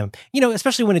hearing them,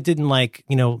 especially when it didn't like,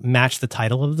 match the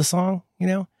title of the song,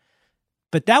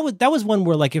 but that was one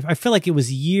where like, if I feel like it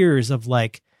was years of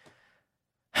like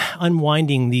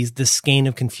unwinding this skein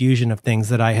of confusion of things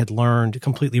that I had learned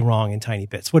completely wrong in tiny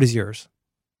bits. What is yours?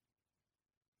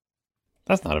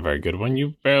 That's not a very good one.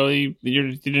 You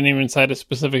didn't even cite a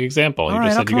specific example. You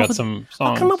just said you got some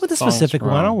songs. I'll come up with a specific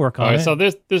one. I'll work on it. So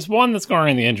there's one that's going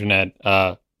around the internet,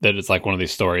 that it's like one of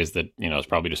these stories that, is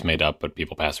probably just made up, but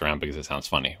people pass around because it sounds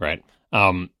funny, right?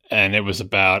 And it was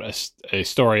about a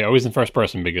story, always in first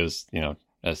person because,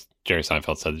 as Jerry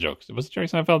Seinfeld said, the jokes. Was it Jerry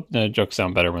Seinfeld? Jokes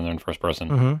sound better when they're in first person.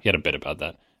 Mm-hmm. He had a bit about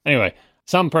that. Anyway,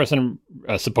 some person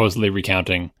supposedly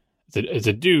recounting, it's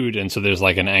a dude, and so there's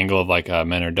like an angle of like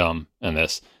men are dumb in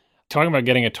this. Talking about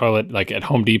getting a toilet like at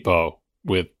Home Depot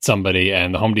with somebody,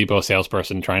 and the Home Depot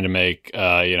salesperson trying to make,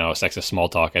 sexist small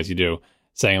talk as you do,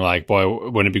 saying like, boy,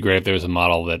 wouldn't it be great if there was a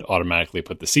model that automatically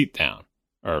put the seat down,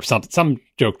 or some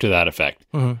joke to that effect.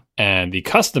 Mm-hmm. And the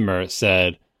customer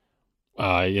said,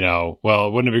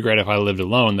 well, wouldn't it be great if I lived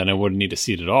alone? Then I wouldn't need a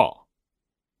seat at all.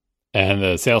 And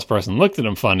the salesperson looked at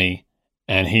him funny,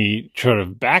 and he sort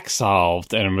of back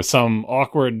solved, and with some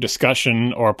awkward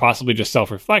discussion or possibly just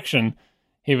self-reflection,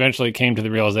 he eventually came to the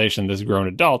realization, this grown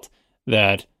adult,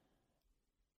 that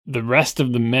the rest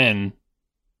of the men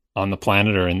on the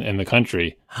planet or in the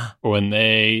country, when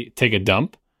they take a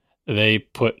dump, they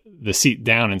put the seat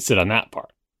down and sit on that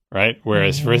part, right?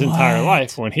 Whereas for his entire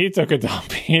life, when he took a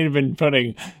dump, he'd been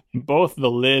putting both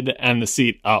the lid and the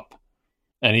seat up.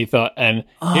 And he thought,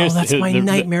 that's my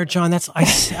nightmare, John. I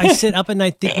sit up at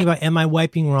night thinking about, am I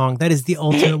wiping wrong? That is the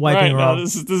ultimate wiping wrong. No,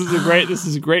 this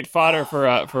is great fodder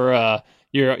for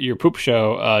your poop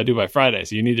show due by Friday.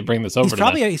 So you need to bring this over.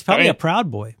 He's probably a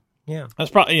proud boy. Yeah, that's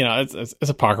probably it's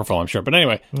apocryphal, I'm sure. But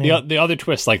anyway, the other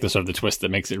twist, like the twist that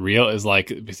makes it real, is like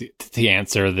to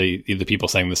answer the people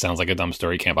saying this sounds like a dumb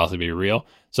story, can't possibly be real.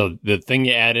 So the thing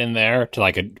you add in there to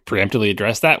like preemptively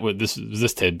address that with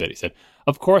this tidbit, he said,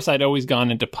 of course, I'd always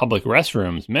gone into public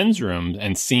restrooms, men's rooms,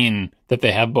 and seen that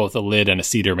they have both a lid and a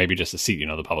seat, or maybe just a seat.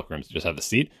 The public rooms just have the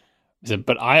seat. He said,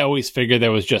 but I always figured that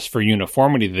was just for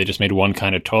uniformity. They just made one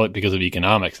kind of toilet because of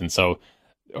economics, and so.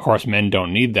 Of course, men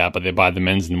don't need that, but they buy the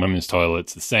men's and women's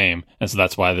toilets the same, and so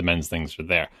that's why the men's things are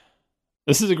there.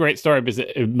 This is a great story because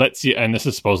it lets you, and this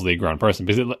is supposedly a grown person,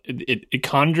 because it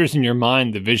conjures in your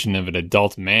mind the vision of an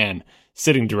adult man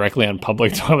sitting directly on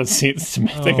public toilet seats to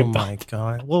take a dump. Oh my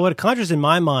God. Well, what it conjures in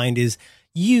my mind is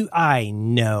I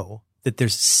know that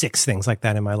there's 6 things like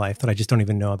that in my life that I just don't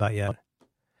even know about yet.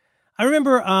 I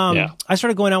remember I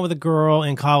started going out with a girl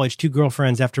in college, 2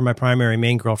 girlfriends after my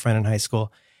main girlfriend in high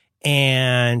school.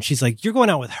 And she's like, you're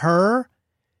going out with her?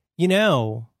 In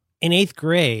 8th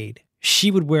grade,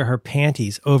 she would wear her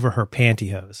panties over her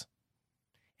pantyhose.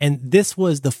 And this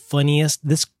was the funniest.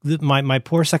 My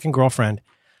poor second girlfriend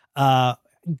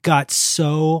got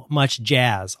so much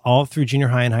jazz all through junior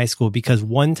high and high school because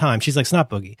one time, she's like Snot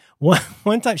Boogie.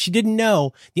 One time she didn't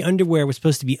know the underwear was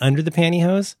supposed to be under the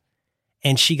pantyhose,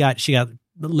 and she got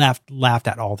laughed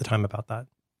at all the time about that.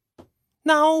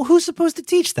 No, who's supposed to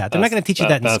teach that? They're not going to teach you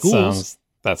that in schools.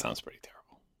 That sounds pretty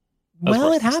terrible.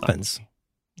 Well, it happens.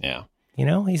 Yeah. You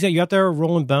know, he said, you out there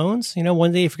rolling bones? You know,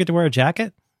 one day you forget to wear a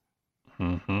jacket?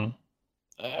 Mm-hmm.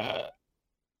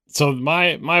 So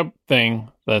my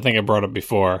thing that I think I brought up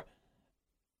before,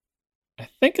 I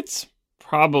think it's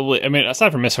probably, I mean,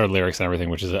 aside from misheard lyrics and everything,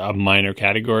 which is a minor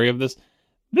category of this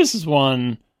is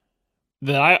one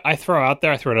that I throw out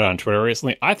there. I threw it out on Twitter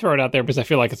recently. I throw it out there because I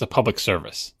feel like it's a public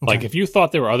service. Okay. Like if you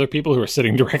thought there were other people who were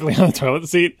sitting directly on the toilet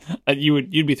seat,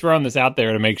 you'd be throwing this out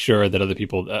there to make sure that other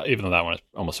people, even though that one is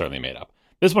almost certainly made up.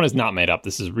 This one is not made up.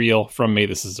 This is real from me.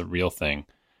 This is a real thing.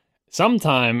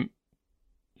 Sometime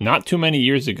not too many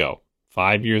years ago,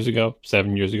 5 years ago,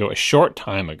 7 years ago, a short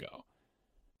time ago,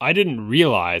 I didn't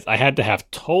realize I had to have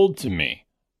told to me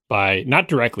by, not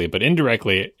directly, but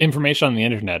indirectly, information on the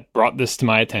internet brought this to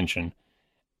my attention.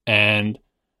 And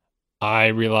I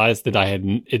realized that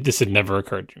this had never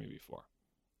occurred to me before.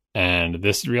 And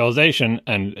this realization,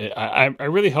 and I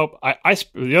really hope,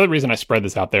 the other reason I spread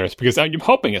this out there is because I'm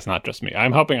hoping it's not just me.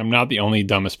 I'm hoping I'm not the only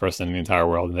dumbest person in the entire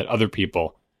world and that other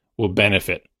people will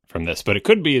benefit from this. But it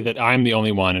could be that I'm the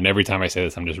only one, and every time I say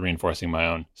this, I'm just reinforcing my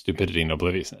own stupidity and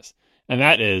obliviousness. And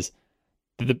that is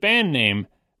that the band name,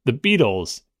 The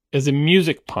Beatles, is a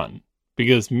music pun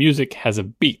because music has a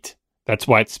beat. That's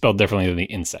why it's spelled differently than the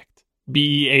insect.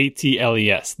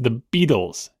 Beatles. The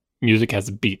Beatles. Music has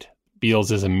a beat.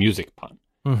 Beatles is a music pun.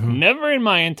 Mm-hmm. Never in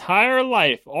my entire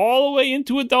life, all the way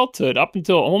into adulthood, up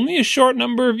until only a short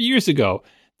number of years ago,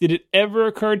 did it ever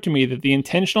occur to me that the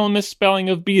intentional misspelling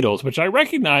of Beatles, which I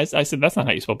recognized, I said, that's not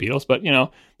how you spell Beatles, but, you know,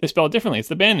 they spell it differently. It's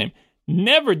the band name.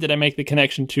 Never did I make the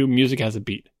connection to music has a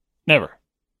beat. Never.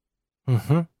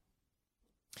 Mm-hmm.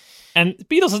 And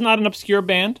Beatles is not an obscure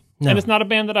band. No. And it's not a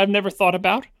band that I've never thought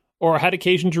about or had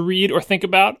occasion to read or think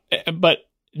about. But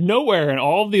nowhere in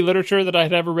all the literature that I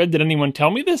had ever read did anyone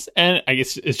tell me this. And I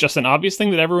guess it's just an obvious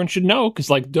thing that everyone should know because,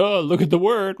 like, duh, look at the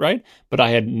word, right? But I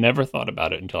had never thought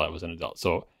about it until I was an adult.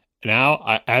 So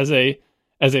now, as a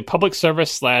public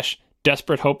service /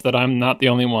 desperate hope that I'm not the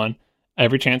only one,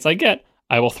 every chance I get,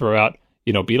 I will throw out,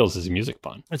 Beatles is a music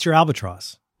pun. That's your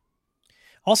albatross.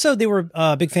 Also, they were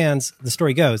big fans, the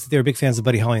story goes, they were big fans of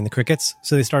Buddy Holly and the Crickets.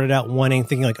 So they started out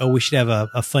thinking like, oh, we should have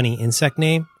a funny insect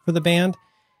name for the band.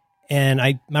 And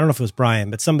I don't know if it was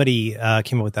Brian, but somebody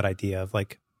came up with that idea of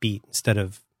like beat instead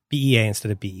of BEA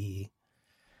instead of BE.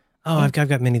 Oh, I've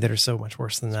got many that are so much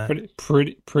worse than that.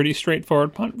 Pretty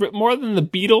straightforward pun. More than the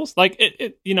Beatles, like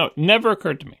it never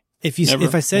occurred to me.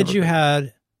 If I said you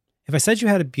had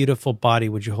a beautiful body,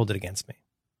 would you hold it against me?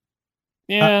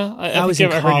 Yeah, I was in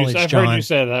college. I've heard you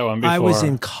say that one before. I was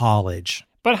in college.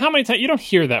 But how many times? You don't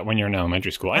hear that when you're in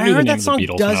elementary school. I heard that song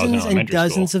dozens and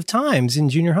dozens of times in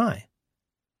junior high.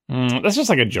 That's just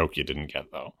like a joke you didn't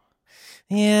get, though.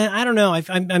 Yeah, I don't know.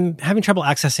 I'm having trouble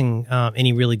accessing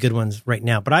any really good ones right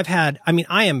now. But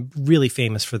I am really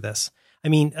famous for this.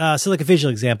 So like a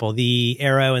visual example, the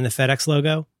arrow and the FedEx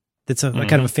logo. That's a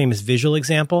kind of a famous visual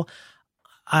example.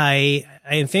 I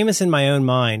am famous in my own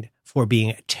mind for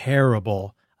being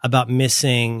terrible about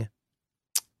missing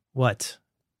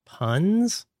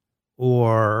puns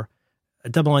or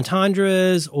double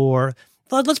entendres, or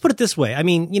let's put it this way.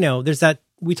 There's that,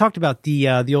 we talked about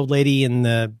the old lady and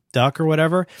the duck or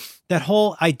whatever, that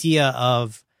whole idea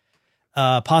of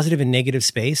positive and negative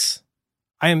space.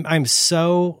 I'm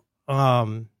so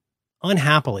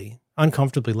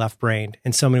uncomfortably left-brained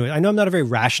in so many ways. I know I'm not a very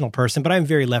rational person, but I'm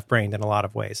very left-brained in a lot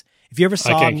of ways. If you ever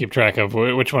saw, I can't keep track of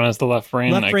which one is the left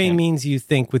brain. Left brain means you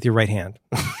think with your right hand.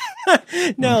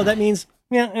 No, that means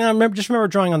remember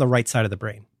drawing on the right side of the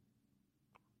brain,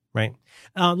 right?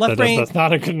 Left brain. That's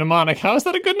not a good mnemonic. How is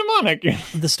that a good mnemonic?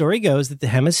 The story goes that the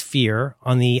hemisphere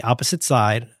on the opposite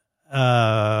side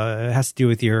has to do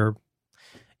with your.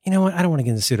 You know what? I don't want to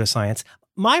get into pseudoscience.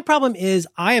 My problem is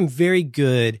I am very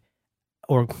good,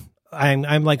 or I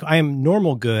am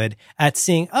normal good at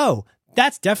seeing. Oh,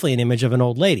 that's definitely an image of an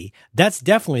old lady. That's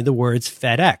definitely the words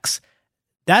FedEx.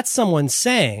 That's someone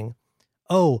saying,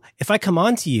 oh, if I come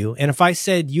on to you and if I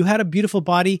said you had a beautiful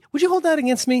body, would you hold that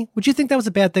against me? Would you think that was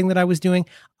a bad thing that I was doing?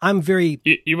 I'm very...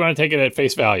 You want to take it at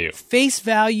face value. Face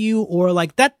value, or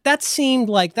like that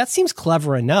seems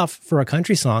clever enough for a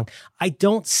country song. I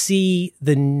don't see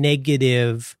the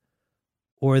negative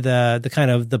or the kind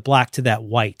of the black to that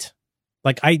white.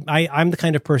 Like I'm the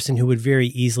kind of person who would very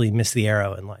easily miss the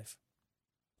arrow in life.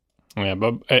 Yeah,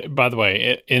 but by the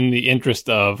way, in the interest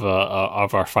of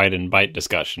our fight and bite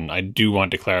discussion, I do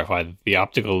want to clarify that the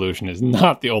optical illusion is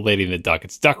not the old lady and the duck.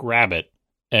 It's Duck Rabbit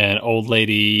and old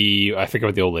lady. I forget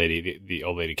what the old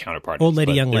lady counterpart. Old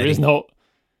lady, young lady. There is no.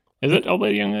 Is it old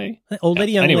lady, young lady? Old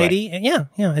lady, young lady. Yeah,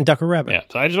 and Duck or Rabbit. Yeah.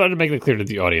 So I just wanted to make that clear to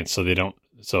the audience so they don't.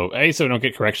 So A, so we don't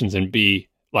get corrections, and B,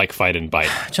 like fight and bite.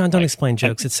 John, don't explain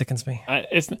jokes. It sickens me.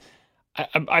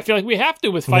 I feel like we have to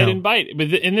with fight and bite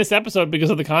in this episode because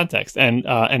of the context, and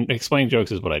explain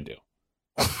jokes is what I do.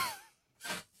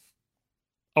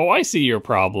 Oh, I see your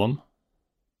problem.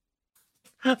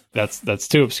 That's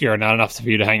too obscure, not enough for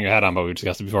you to hang your hat on, but we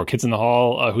discussed it before. Kids in the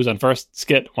Hall, Who's on First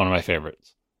skit, one of my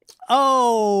favorites.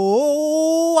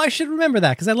 Oh, I should remember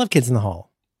that because I love Kids in the Hall.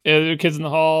 Kids in the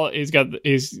Hall.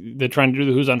 They're trying to do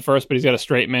the Who's on First, but he's got a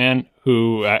straight man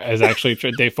who is actually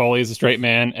Dave Foley is a straight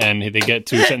man, and they get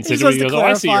two sentences. He goes, "Oh,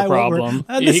 I see your problem."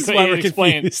 This is why we're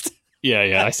confused.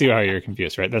 Yeah, I see how you're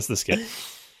confused. Right, that's the skit.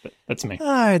 That's me.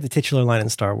 The titular line in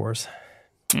Star Wars.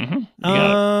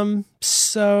 Mm-hmm.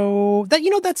 So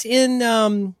that's in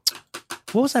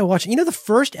what was I watching? The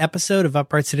first episode of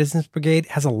Upright Citizens Brigade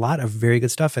has a lot of very good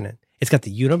stuff in it. It's got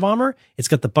the Unabomber. It's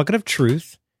got the Bucket of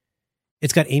Truth.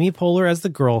 It's got Amy Poehler as the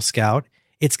Girl Scout.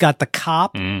 It's got the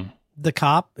cop,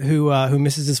 who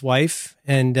misses his wife,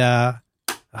 and it's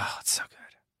so good.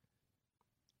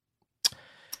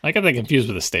 I get that confused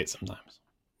with the state sometimes.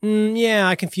 Yeah,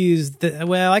 I confuse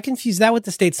that with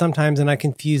the state sometimes, and I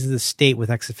confuse the state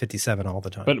with Exit 57 all the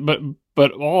time.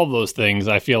 But all of those things,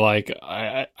 I feel like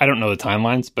I don't know the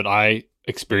timelines, but I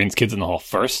experienced Kids in the Hall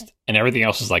first, and everything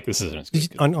else is like this isn't as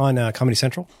good. On Comedy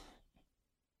Central.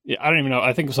 Yeah, I don't even know.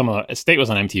 I think some of the state was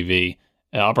on MTV.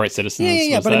 Upright Citizens.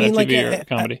 Yeah, was but that I mean, MTV or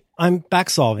comedy? I'm back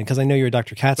solving because I know you're a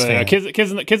Dr. Katz fan.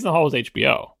 Kids in the Hall was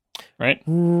HBO, right?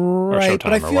 Right,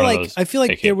 but I feel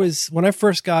like there was when I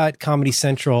first got Comedy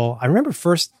Central. I remember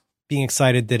first being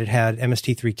excited that it had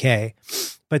MST3K,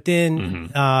 but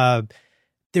then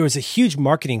there was a huge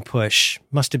marketing push.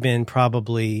 Must have been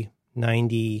probably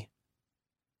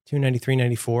 92, 93,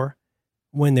 94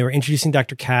 when they were introducing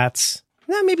Dr. Katz.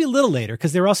 Maybe a little later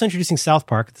because they were also introducing South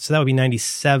Park, so that would be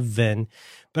 97.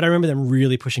 But I remember them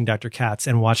really pushing Dr. Katz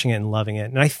and watching it and loving it.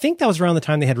 And I think that was around the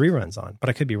time they had reruns on, but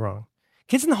I could be wrong.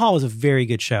 Kids in the Hall is a very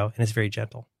good show, and it's very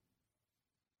gentle.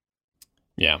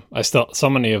 Yeah, so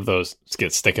many of those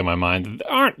skits stick in my mind.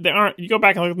 They aren't. You go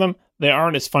back and look at them, they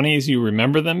aren't as funny as you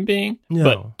remember them being. No.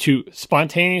 But to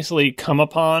spontaneously come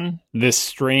upon this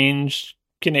strange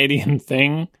Canadian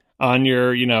thing on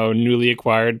your, newly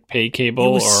acquired pay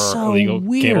cable or so illegal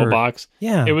weird. cable box.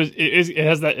 Yeah. It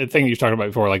has that thing you talked about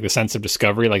before, like the sense of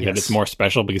discovery, like that it's more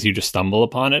special because you just stumble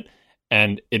upon it.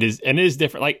 And it is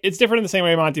different. Like it's different in the same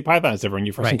way Monty Python is different. When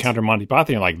you first encounter Monty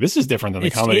Python, you're like, this is different than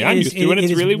the comedy I'm used to, and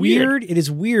it's really weird. It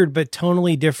is weird, but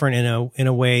tonally different in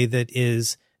a way that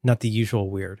is not the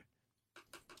usual weird.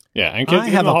 Yeah, and I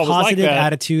have a positive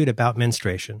attitude about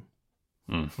menstruation.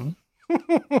 Mm-hmm.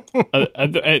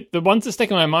 The ones that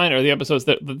stick in my mind are the episodes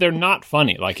that they're not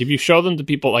funny. Like if you show them to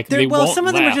people, like they won't some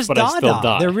of them laugh, are just but I still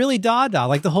die. They're really da-da.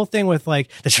 Like the whole thing with like,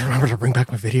 did you remember to bring back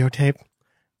my videotape?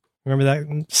 Remember that?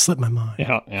 It slipped my mind.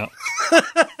 Yeah.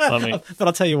 But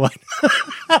I'll tell you what.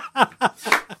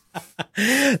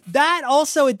 That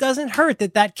also, it doesn't hurt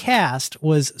that cast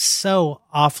was so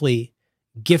awfully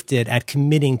gifted at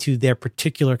committing to their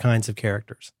particular kinds of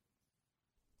characters.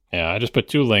 Yeah, I just put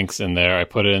 2 links in there. I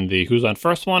put in the Who's on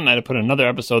First one, and I put another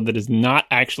episode that is not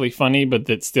actually funny, but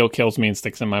that still kills me and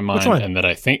sticks in my mind. Which one? And that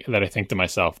I think to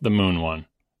myself, the Moon one.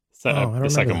 The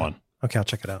second one. Okay, I'll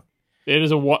check it out. It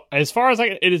is as far as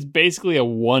it is basically a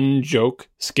one joke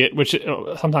skit, which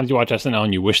sometimes you watch SNL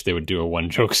and you wish they would do a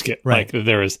one joke skit. Right. Like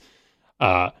there is,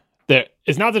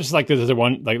 it's not just like there's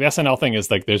one, like the SNL thing is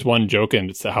like there's one joke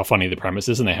and it's how funny the premise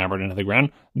is and they hammer it into the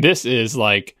ground. This is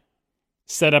like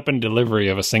setup and delivery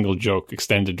of a single joke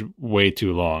extended way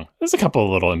too long. There's a couple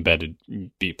of little embedded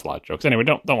B plot jokes. Anyway,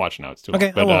 don't watch now. It's too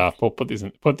long. But we'll put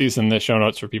these in the show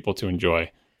notes for people to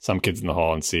enjoy some Kids in the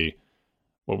Hall and see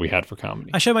what we had for comedy.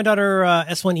 I showed my daughter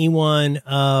S1E1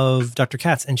 of Dr.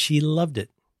 Katz, and she loved it.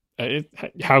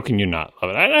 How can you not love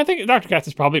it? I think Dr. Katz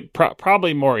is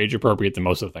probably more age appropriate than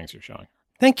most of the things you're showing.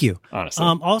 Thank you. Honestly,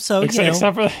 also,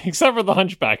 except for the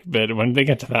Hunchback bit when they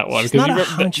get to that one, because not a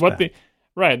Hunchback.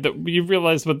 You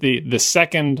realize what the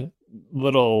second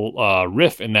little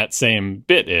riff in that same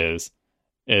bit is.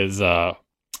 I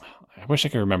wish I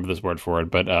could remember this word for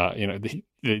it, but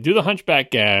they do the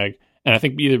Hunchback gag. And I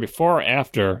think either before or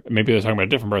after, maybe they're talking about a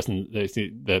different person. They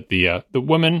see that the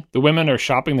women are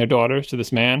shopping their daughters to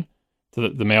this man, to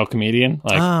the male comedian.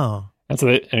 Like, oh, and so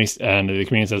the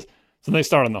comedian says, So they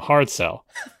start on the hard sell.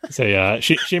 Say,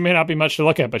 she may not be much to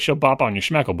look at, but she'll bop on your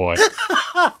schmeckle boy.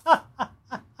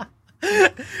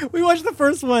 We watched the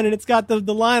first one, and it's got the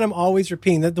line I'm always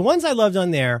repeating. The ones I loved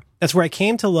on there, that's where I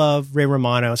came to love Ray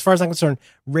Romano. As far as I'm concerned,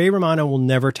 Ray Romano will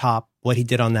never top what he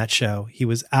did on that show. He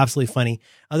was absolutely funny.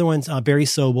 Other ones, Barry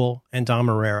Sobel and Dom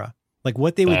Herrera. Like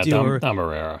what they would do. Dom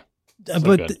Herrera. So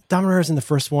but Dom Herrera's in the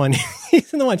first one.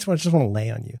 He's in the one I just want to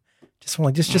lay on you.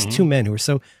 Just two men who are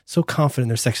so confident in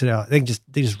their sexuality.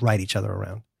 They just ride each other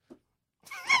around.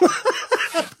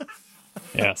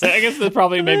 Yeah, so I guess that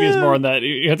probably maybe is more that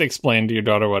you have to explain to your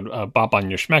daughter what bop on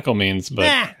your schmeckle means, but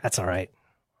that's all right.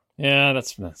 Yeah,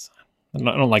 that's I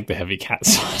don't like the heavy cat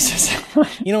sauces.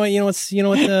 You know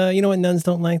what nuns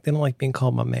don't like? They don't like being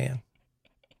called my man.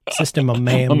 Sister, my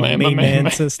man, my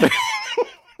man, sister.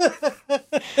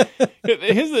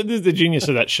 Here's the genius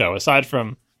of that show. Aside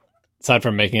from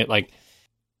making it like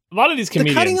a lot of these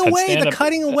comedians, the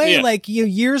cutting away, like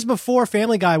years before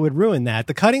Family Guy would ruin that.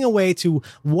 The cutting away to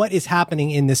what is happening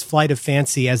in this flight of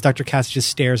fancy as Dr. Katz just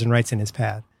stares and writes in his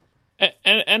pad.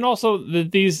 And also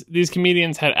these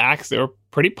comedians had acts that were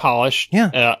pretty polished,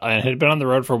 and had been on the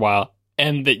road for a while,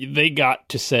 and they got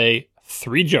to say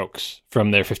 3 jokes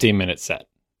from their 15-minute set,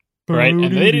 right? And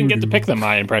they didn't get to pick them.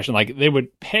 My impression, like they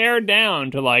would pare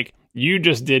down to like, you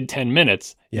just did 10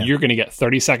 minutes. Yeah. You're going to get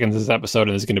 30 seconds this episode,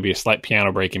 and there's going to be a slight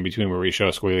piano break in between where we show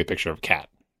a squiggly picture of Cat.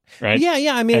 Right?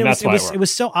 Yeah. I mean, it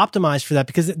was so optimized for that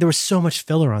because there was so much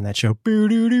filler on that show.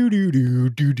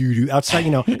 Outside,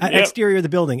 exterior of the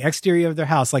building, exterior of their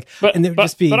house, But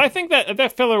I think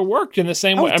that filler worked in the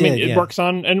same way. It works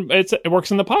on, and it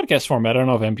works in the podcast format. I don't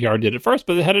know if NPR did it first,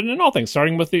 but they had it in all things,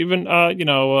 starting with even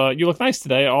You Look Nice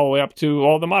Today, all the way up to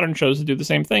all the modern shows that do the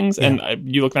same things. Yeah.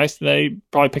 And You Look Nice Today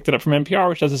probably picked it up from NPR,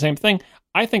 which does the same thing.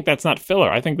 I think that's not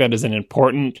filler. I think that is an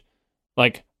important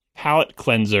palate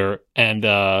cleanser and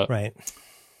the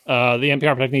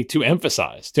NPR technique to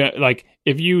emphasize.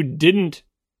 If you didn't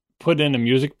put in a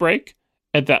music break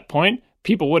at that point,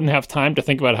 people wouldn't have time to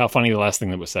think about how funny the last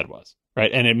thing that was said was,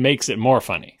 right? And it makes it more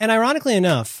funny. And ironically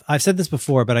enough, I've said this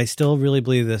before, but I still really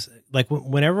believe this. Like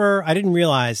whenever I didn't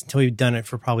realize until we've done it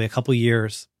for probably a couple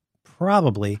years,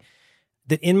 probably,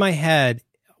 that in my head,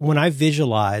 when I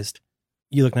visualized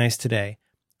You Look Nice Today,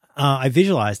 I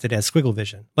visualized it as squiggle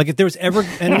vision. Like if there was ever,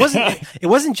 and it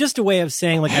wasn't just a way of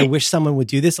saying like, I wish someone would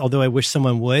do this, although I wish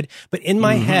someone would, but in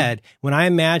my head, when I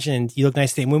imagined You Look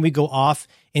Nice Today, when we go off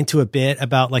into a bit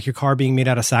about like your car being made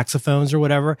out of saxophones or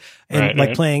whatever,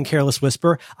 and playing Careless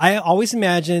Whisper, I always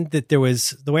imagined that there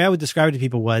was, the way I would describe it to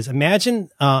people was, imagine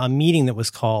a meeting that was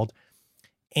called,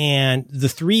 and the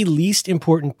 3 least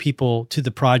important people to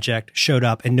the project showed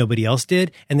up and nobody else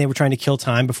did. And they were trying to kill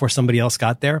time before somebody else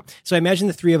got there. So I imagine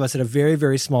the 3 of us at a very,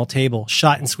 very small table,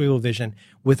 shot in squiggle vision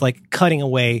with like cutting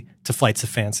away to Flights of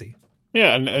Fancy.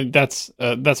 Yeah. And that's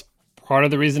part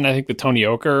of the reason I think the Tony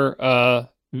Oker,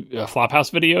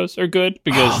 Flophouse videos are good,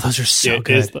 because those are so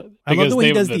good. I love the way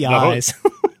he does the eyes.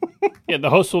 Yeah, the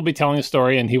host will be telling a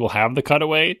story, and he will have the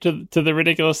cutaway to the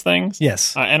ridiculous things.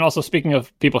 Yes, and also speaking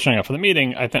of people showing up for the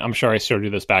meeting, I'm sure I showed you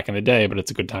this back in the day, but it's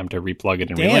a good time to replug it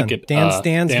and relink it. Dan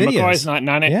McCoy's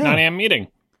 9 a.m. meeting.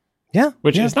 Yeah,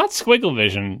 which is not squiggle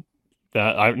vision.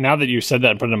 Now that you said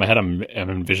that and put it in my head, I'm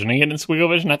envisioning it in squiggle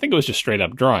vision. I think it was just straight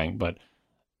up drawing, but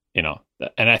and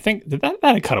I think that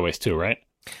had cutaways too, right?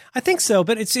 I think so,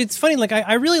 but it's funny. Like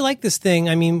I really like this thing.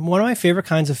 I mean, one of my favorite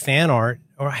kinds of fan art,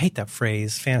 or I hate that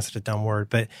phrase, fan is such a dumb word,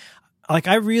 but like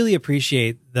I really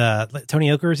appreciate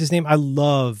Tony Oker is his name. I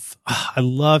love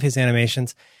his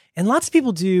animations, and lots of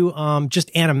people do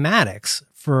just animatics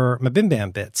for my Bim Bam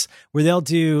bits, where they'll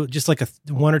do just like a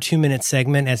 1 or 2 minute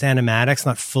segment as animatics,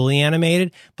 not fully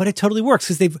animated, but it totally works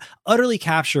because they've utterly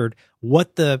captured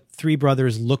what the 3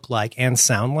 brothers look like and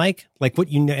sound like what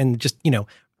and just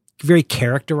very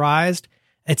characterized.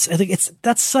 I think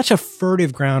that's such a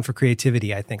furtive ground for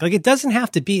creativity. I think it doesn't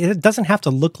have to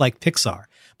look like Pixar,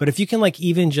 but if you can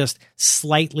even just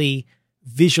slightly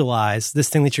visualize this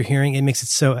thing that you're hearing, it makes it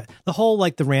so the whole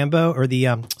the Rambo or the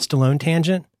Stallone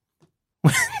tangent.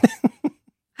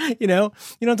 you know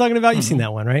what I'm talking about? You've seen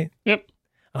that one, right? Yep.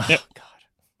 Oh, yep.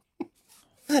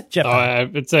 God. Jeff, I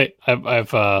would say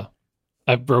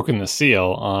I've broken the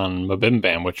seal on Mabim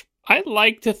Bam, which I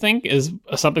like to think is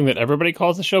something that everybody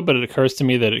calls the show, but it occurs to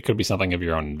me that it could be something of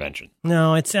your own invention.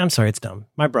 No, I'm sorry, it's dumb.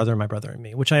 My brother and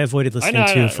me, which I avoided listening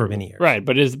to for many years. Right,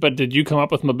 but did you come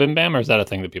up with Mabim Bam, or is that a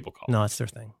thing that people call? No, it's their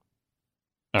thing.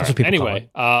 All right. Anyway,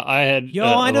 I had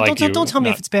don't tell me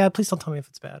if it's bad. Please don't tell me if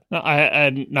it's bad. No, I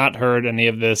had not heard any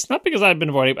of this. Not because I've been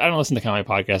avoiding. I don't listen to comedy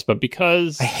podcasts, but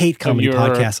because I hate comedy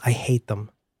podcasts. I hate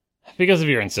them. Because of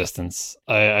your insistence,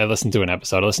 I listened to an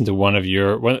episode. I listened to one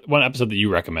episode that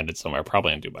you recommended somewhere,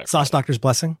 probably on Dubai. Sauce Doctor's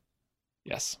Blessing?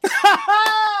 Yes.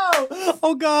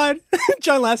 Oh, God.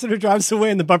 John Lasseter drives away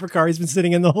in the bumper car he's been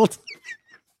sitting in the whole time.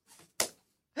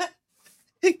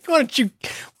 Why don't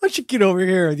you get over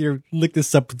here and lick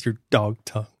this up with your dog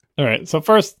tongue? All right. So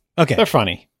first, okay, they're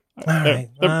funny. They're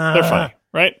funny,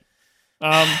 right?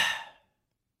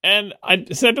 And I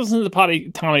said I listened to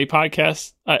the Comedy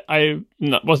podcast. I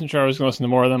wasn't sure I was going to listen to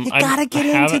more of them. You gotta get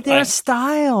into their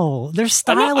style. Their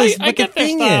style is what the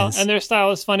thing is, and their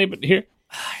style is funny. But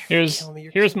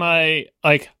here's my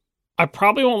I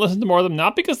probably won't listen to more of them,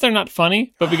 not because they're not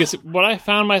funny, but because what I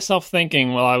found myself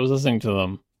thinking while I was listening to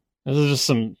them. This is just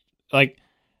some, the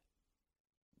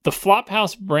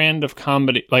Flophouse brand of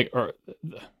comedy, or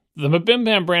the Mabim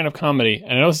Bam brand of comedy,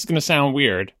 and I know this is going to sound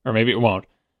weird, or maybe it won't,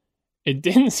 it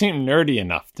didn't seem nerdy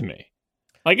enough to me.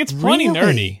 It's plenty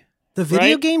nerdy. The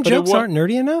video game jokes aren't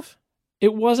nerdy enough?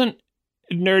 It wasn't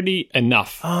nerdy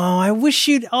enough. Oh, I wish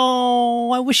you'd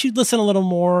listen a little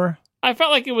more. I felt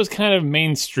like it was kind of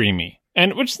mainstreamy.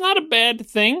 And which is not a bad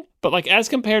thing, but as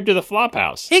compared to the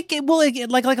Flophouse,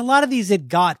 like a lot of these, it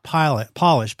got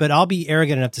polished. But I'll be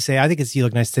arrogant enough to say I think it's You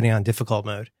Look Nice Today on difficult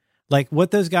mode. Like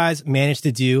what those guys managed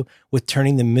to do with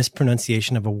turning the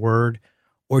mispronunciation of a word,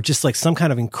 or just some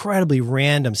kind of incredibly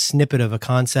random snippet of a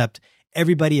concept,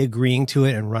 everybody agreeing to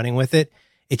it and running with it.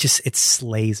 It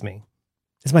slays me.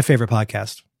 It's my favorite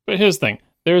podcast. But here's the thing.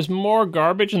 There's more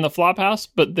garbage in the Flophouse,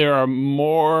 but there are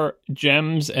more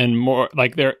gems and more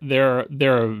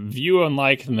their view on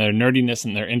and their nerdiness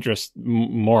and their interest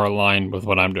more aligned with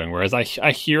what I'm doing. Whereas I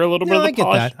hear a little bit of the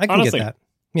polish. I can get that.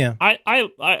 Yeah.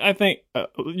 I think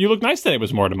You Look Nice Today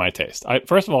was more to my taste.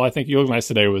 First of all, I think You Look Nice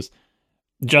Today was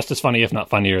just as funny, if not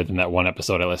funnier, than that one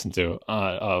episode I listened to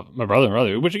of My Brother and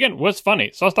Brother, which again was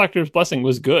funny. Sauce Doctor's Blessing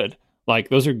was good.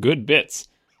 Those are good bits.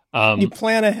 You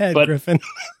plan ahead, Griffin.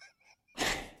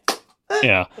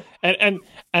 Yeah, and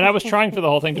I was trying for the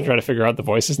whole thing to try to figure out the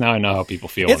voices. Now I know how people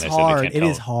feel when they say they can't tell. It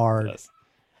is hard.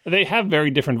 They have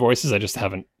very different voices. I just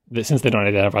haven't, since they don't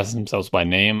identify themselves by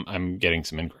name, I'm getting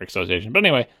some incorrect association. But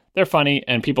anyway, they're funny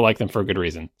and people like them for a good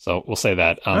reason. So we'll say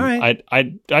that. All right.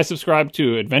 I subscribe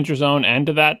to Adventure Zone and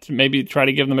to that to maybe try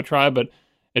to give them a try, but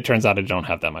it turns out I don't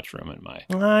have that much room in my.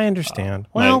 I understand.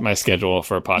 My schedule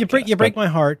for a podcast. You break my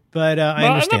heart, but I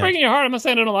understand. I'm not breaking your heart. I'm not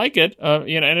saying I don't like it. And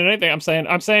anything. I'm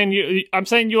saying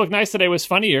You Look Nice Today was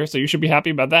funnier, so you should be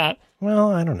happy about that.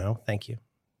 Well, I don't know. Thank you.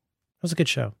 It was a good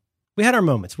show. We had our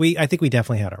moments. I think we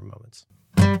definitely had our moments.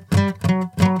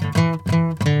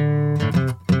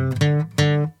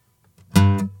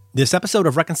 This episode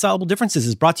of Reconcilable Differences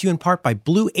is brought to you in part by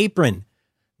Blue Apron,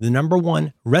 the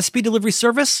 #1 recipe delivery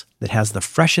service that has the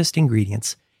freshest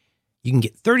ingredients. You can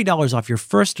get $30 off your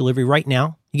first delivery right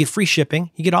now. You get free shipping.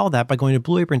 You get all of that by going to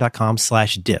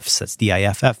blueapron.com/diffs. That's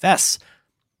DIFFS.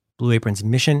 Blue Apron's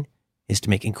mission is to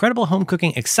make incredible home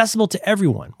cooking accessible to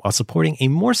everyone while supporting a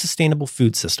more sustainable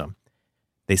food system.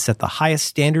 They set the highest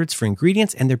standards for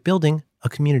ingredients, and they're building a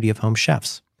community of home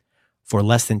chefs. For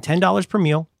less than $10 per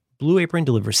meal, Blue Apron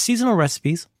delivers seasonal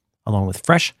recipes along with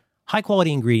fresh,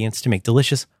 high-quality ingredients to make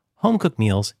delicious home-cooked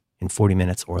meals in 40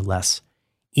 minutes or less.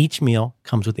 Each meal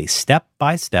comes with a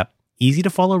step-by-step,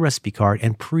 easy-to-follow recipe card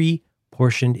and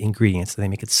pre-portioned ingredients, so they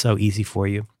make it so easy for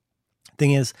you.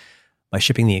 Thing is, by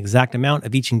shipping the exact amount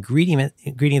of each ingredient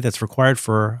that's required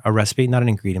for a recipe, not an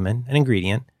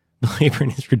ingredient, Blue Apron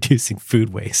is reducing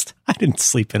food waste. I didn't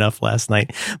sleep enough last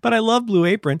night, but I love Blue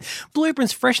Apron. Blue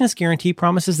Apron's freshness guarantee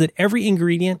promises that every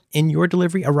ingredient in your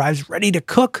delivery arrives ready to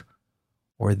cook,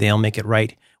 or they'll make it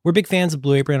right. We're big fans of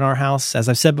Blue Apron in our house. As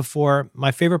I've said before,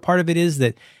 my favorite part of it is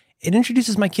that it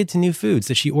introduces my kid to new foods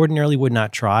that she ordinarily would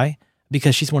not try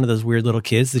because she's one of those weird little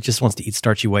kids that just wants to eat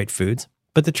starchy white foods.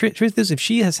 But the truth is, if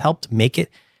she has helped make it,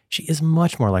 she is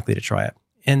much more likely to try it.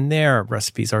 And their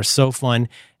recipes are so fun.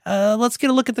 Let's get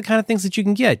a look at the kind of things that you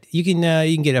can get. You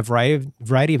can get a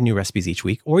variety of new recipes each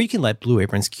week, or you can let Blue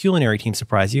Apron's culinary team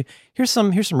surprise you. Here's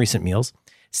some recent meals.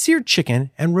 Seared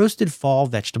chicken and roasted fall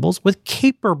vegetables with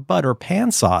caper butter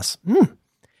pan sauce.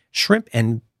 Shrimp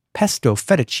and pesto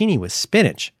fettuccine with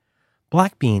spinach.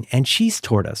 Black bean and cheese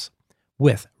tortas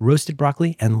with roasted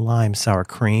broccoli and lime sour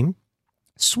cream.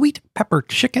 Sweet pepper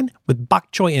chicken with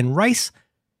bok choy and rice.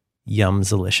 Yum's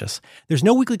delicious. There's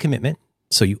no weekly commitment,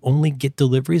 so you only get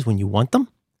deliveries when you want them.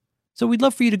 So we'd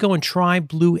love for you to go and try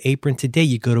Blue Apron today.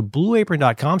 You go to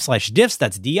blueapron.com/diffs.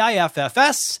 That's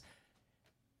DIFFS.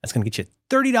 That's going to get you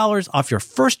 $30 off your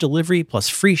first delivery plus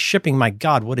free shipping. My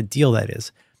God, what a deal that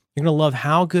is. You're going to love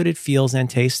how good it feels and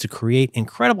tastes to create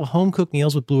incredible home-cooked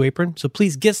meals with Blue Apron. So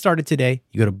please get started today.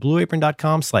 You go to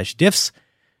blueapron.com/diffs.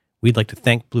 we'd like to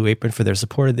thank Blue Apron for their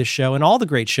support of this show and all the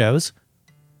great shows.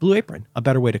 Blue Apron, a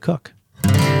better way to cook.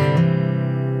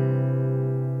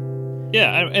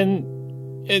 Yeah,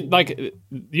 and like,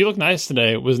 You Look Nice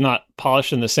Today was not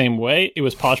polished in the same way. It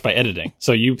was polished by editing.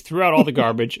 So you threw out all the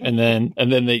garbage, and then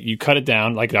you cut it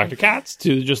down like Dr. Katz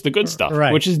to just the good stuff,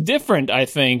 right. Which is different, I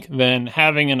think, than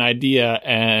having an idea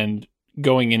and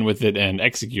going in with it and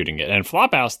executing it. And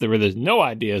Flophouse, there's no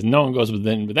ideas, no one goes with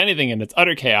anything, and it's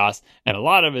utter chaos, and a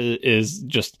lot of it is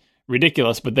just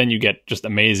ridiculous, but then you get just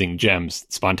amazing gems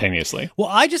spontaneously. Well,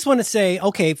 I just want to say,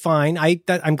 okay, fine.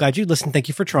 I'm glad you listened. Thank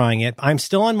you for trying it. I'm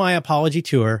still on my apology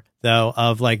tour, though,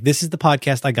 of like, this is the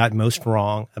podcast I got most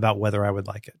wrong about whether I would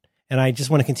like it. And I just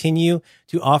want to continue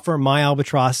to offer my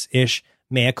albatross-ish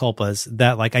mea culpas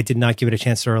that, like, I did not give it a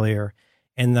chance earlier.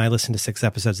 And I listened to 6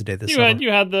 episodes a day this summer.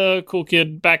 You had the cool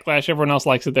kid backlash. Everyone else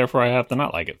likes it, therefore I have to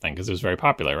not like it thing, because it was very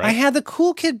popular, right? I had the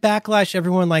cool kid backlash.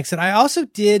 Everyone likes it. I also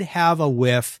did have a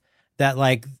whiff that,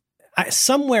 like,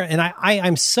 somewhere, and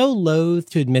I'm so loath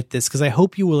to admit this because I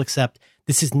hope you will accept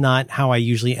this is not how I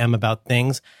usually am about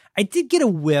things. I did get a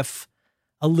whiff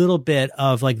a little bit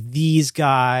of, like, these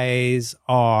guys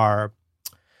are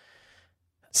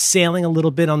sailing a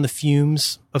little bit on the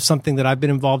fumes of something that I've been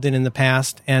involved in the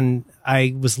past. And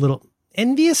I was a little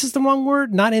envious is the wrong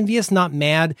word. Not envious, not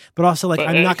mad, but also like,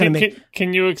 I'm not going to make.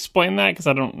 Can you explain that? Because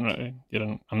I'm not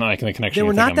making the connection. There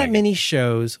were not that many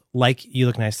shows like You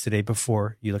Look Nice Today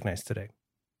before You Look Nice Today.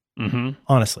 Mm-hmm.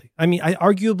 Honestly, I mean,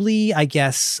 I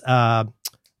guess, guy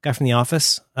from The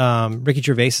Office, Ricky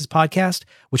Gervais's podcast,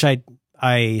 which I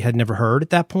had never heard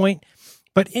at that point.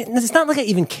 But it's not like I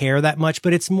even care that much,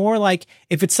 but it's more like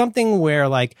if it's something where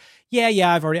like, I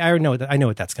know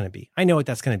what that's going to be. I know what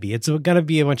that's going to be. It's going to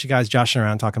be a bunch of guys joshing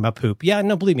around talking about poop. Yeah,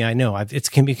 no, believe me, I know. It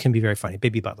can be very funny.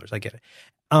 Baby butlers, I get it.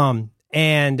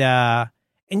 And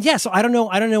yeah, so I don't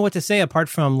know what to say apart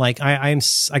from like, I don't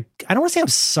want to say I'm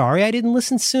sorry I didn't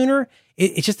listen sooner.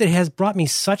 It's just that it has brought me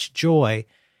such joy.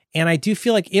 And I do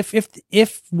feel like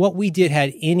if what we did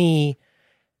had any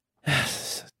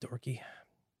dorky,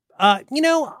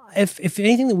 if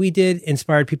anything that we did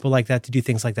inspired people like that to do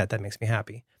things like that, that makes me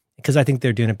happy because I think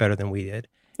they're doing it better than we did.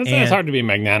 It's hard to be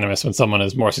magnanimous when someone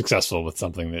is more successful with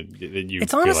something that you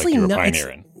feel like you're a pioneer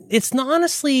in. It's not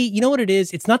honestly, you know what it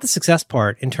is? It's not the success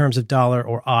part in terms of dollar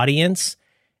or audience.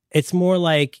 It's more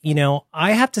like,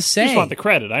 I have to say, you just want the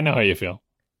credit. I know how you feel.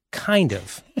 Kind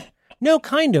of. No,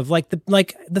 kind of. Like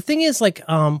the thing is, like,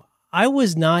 I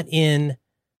was not in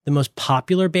the most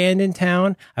popular band in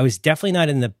town. I was definitely not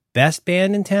in the best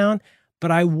band in town,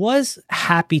 but I was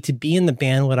happy to be in the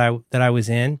band that I was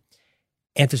in.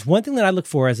 And if there's one thing that I look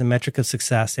for as a metric of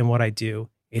success in what I do,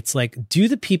 it's like, do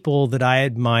the people that I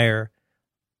admire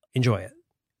enjoy it?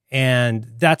 And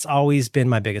that's always been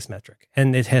my biggest metric.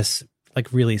 And it has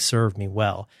like really served me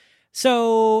well.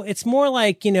 So it's more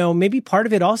like, maybe part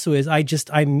of it also is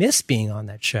I miss being on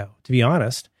that show, to be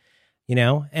honest,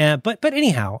 but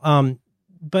anyhow,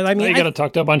 but I mean, you got to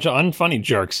talk to a bunch of unfunny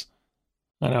jerks.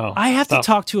 I know. I have to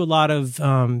talk to a lot of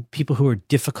people who are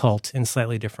difficult in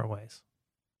slightly different ways.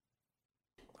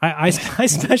 I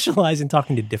specialize in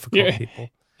talking to difficult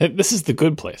people. This is the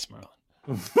good place,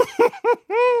 Marlon.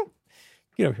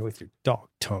 Get over here with your dog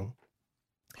tongue.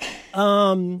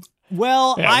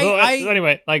 Well,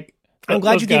 anyway, like, I'm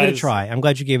glad you gave it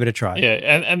a try.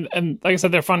 Yeah, and like I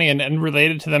said, they're funny and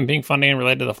related to them being funny and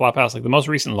related to the Flophouse. Like the most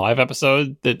recent live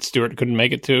episode that Stuart couldn't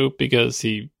make it to because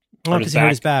he hurt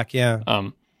his back. Yeah.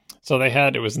 So they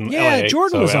had, it was in LA. Yeah,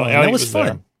 Jordan was on. That was fun.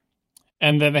 There.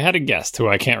 And then they had a guest who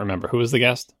I can't remember. Who was the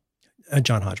guest?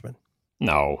 John Hodgman.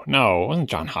 No, it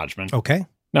wasn't John Hodgman. Okay.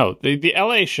 No, the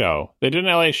LA show. They did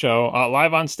an LA show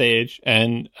live on stage,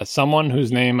 and someone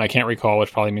whose name I can't recall,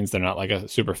 which probably means they're not like a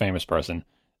super famous person,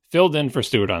 filled in for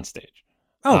Stuart on stage.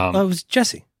 Oh, it was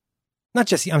Jesse. Not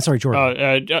Jesse. I'm sorry,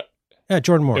 Jordan.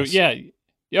 Jordan Morris. Yeah.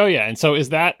 Oh, yeah. And so is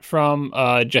that from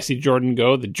Jesse Jordan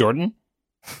Go, the Jordan?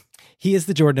 He is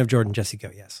the Jordan of Jordan Jesse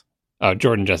Go, yes.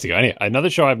 Jordan Jesse Go. Anyway, another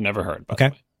show I've never heard. By the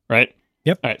way, right?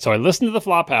 Yep. All right. So I listened to the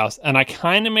Flophouse, and I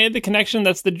kind of made the connection.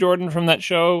 That's the Jordan from that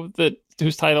show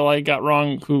whose title I got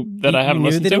wrong. I haven't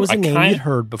listened to. That it was a name you'd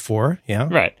heard before. Yeah.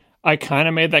 Right. I kind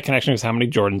of made that connection because how many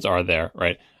Jordans are there?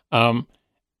 Right. And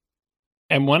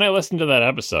when I listened to that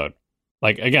episode,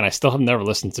 like again, I still have never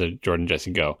listened to Jordan Jesse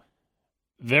Go.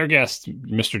 Their guest,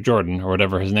 Mr. Jordan or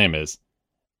whatever his name is,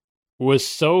 was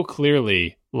so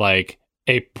clearly like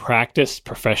a practiced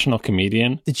professional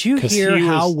comedian. Did you hear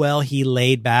how well he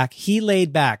laid back? He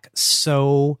laid back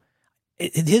so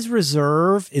his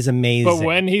reserve is amazing. But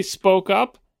when he spoke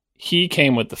up, he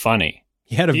came with the funny.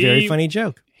 He had a very funny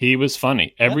joke. He was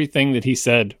funny. Everything that he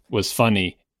said was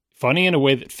funny in a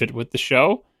way that fit with the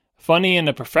show, funny in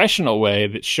a professional way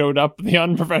that showed up the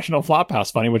unprofessional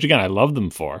Flophouse funny, which again I love them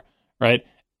for, right?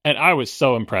 And I was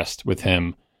so impressed with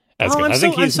him as I'm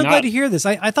so glad to hear this.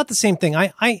 I thought the same thing.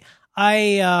 I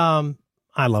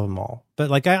love them all, but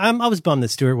like I was bummed that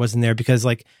Stewart wasn't there because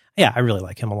like I really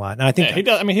like him a lot, and I think he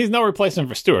does. I mean, he's no replacement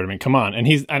for Stewart. I mean, come on,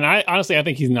 and I honestly I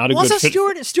think he's not a good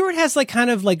fit. Stewart has kind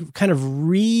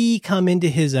of come into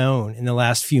his own in the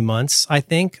last few months. I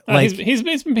think he's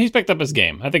picked up his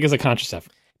game. I think it's a conscious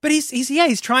effort. But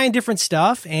he's trying different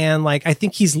stuff, and like I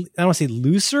think I don't want to say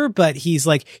looser, but he's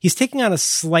taking on a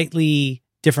slightly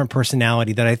different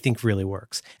personality that I think really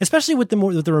works, especially with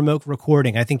the remote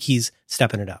recording. I think he's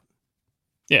stepping it up.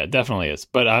 Yeah, it definitely is.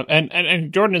 But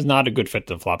and Jordan is not a good fit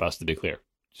to the Flophouse, to be clear.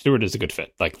 Stewart is a good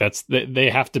fit. Like they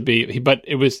have to be. But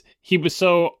he was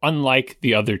so unlike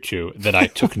the other two that I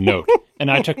took note,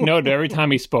 and I took note every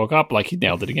time he spoke up. Like he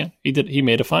nailed it again. He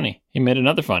made a funny. He made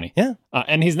another funny. Yeah.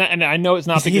 And he's not. And I know it's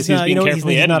not because he's being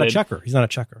carefully edited. He's not a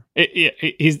chucker.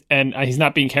 He's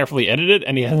not being carefully edited,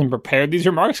 and he hasn't prepared these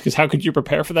remarks. Because how could you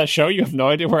prepare for that show? You have no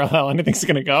idea where the hell anything's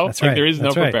going to go. That's right. There is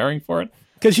no preparing for it.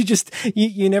 Because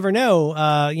you never know,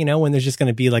 when there's just going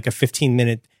to be like a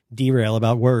 15-minute derail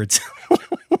about words.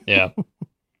 Yeah.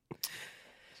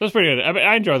 So it's pretty good. I mean,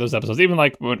 I enjoy those episodes. Even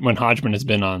like when Hodgman has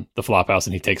been on the Flophouse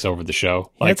and he takes over the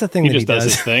show. Like, that's a thing he just does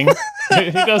his thing.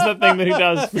 He does that thing that he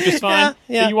does, which is fine.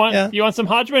 Yeah, you want some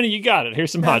Hodgman? You got it.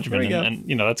 Here's some Hodgman.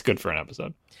 And that's good for an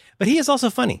episode. But he is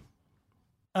also funny.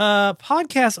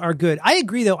 Podcasts are good. I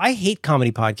agree, though. I hate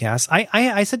comedy podcasts.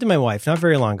 I said to my wife not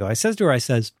very long ago, I says to her,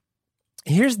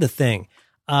 here's the thing.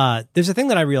 There's a thing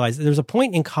that I realized. There was a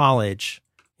point in college.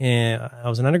 I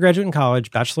was an undergraduate in college,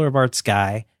 Bachelor of Arts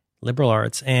guy, liberal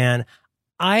arts. And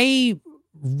I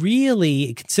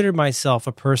really considered myself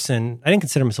a person. I didn't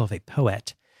consider myself a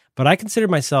poet, but I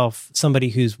considered myself somebody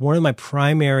who's one of my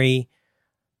primary,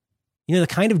 the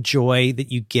kind of joy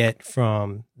that you get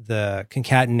from the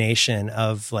concatenation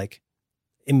of like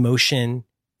emotion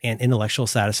and intellectual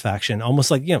satisfaction,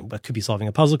 almost like, it could be solving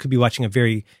a puzzle, could be watching a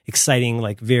very exciting,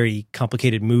 like very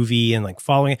complicated movie and like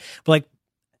following it. But like,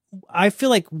 I feel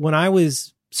like when I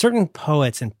was certain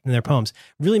poets and their poems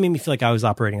really made me feel like I was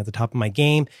operating at the top of my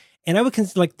game. And I would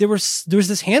consider like there was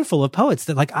this handful of poets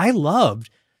that like I loved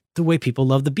the way people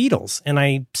love the Beatles, and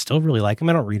I still really like them.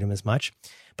 I don't read them as much,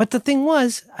 but the thing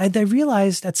was, I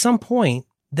realized at some point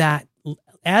that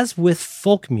as with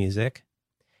folk music,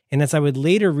 and as I would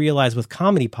later realize with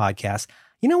comedy podcasts,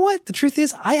 you know what? The truth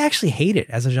is, I actually hate it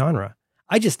as a genre.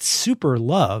 I just super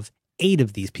love 8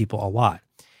 of these people a lot.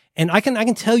 And I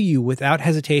can tell you without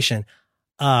hesitation,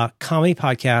 comedy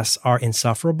podcasts are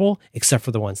insufferable, except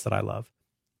for the ones that I love.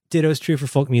 Ditto is true for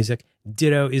folk music.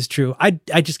 Ditto is true. I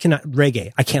just cannot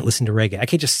reggae. I can't listen to reggae. I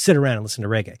can't just sit around and listen to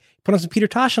reggae. Put on some Peter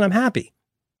Tosh and I'm happy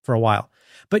for a while.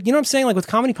 But you know what I'm saying? Like with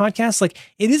comedy podcasts, like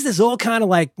it is this all kind of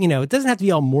like, it doesn't have to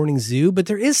be all morning zoo, but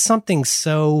there is something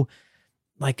so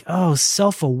like,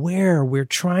 self-aware. We're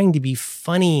trying to be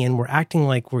funny and we're acting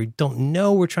like we don't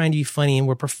know we're trying to be funny, and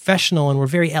we're professional and we're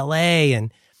very LA,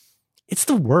 and it's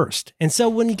the worst. And so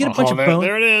when you get a bunch of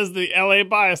there it is, the LA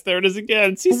bias. There it is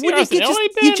again. CCR's an LA band.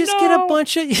 You just get a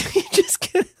bunch of,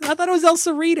 I thought it was El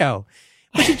Cerrito.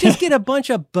 But you just get a bunch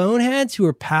of boneheads who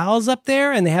are pals up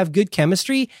there and they have good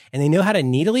chemistry and they know how to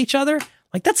needle each other.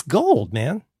 Like that's gold,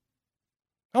 man.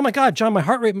 Oh my God, John, my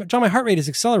heart rate is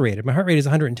accelerated. My heart rate is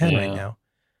 110 right now.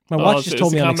 My watch just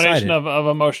told me I'm excited. It's a combination of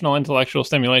emotional, intellectual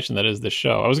stimulation that is this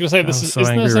show. I was going to say,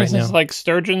 isn't this like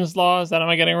Sturgeon's law? Is that, am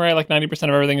I getting right? Like 90% of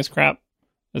everything is crap?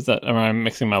 Am I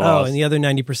mixing my laws? Oh, and the other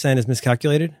 90% is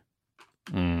miscalculated?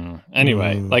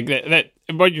 Anyway, like that,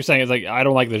 what you're saying is like, I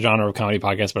don't like the genre of comedy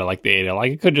podcast, but I like the 8.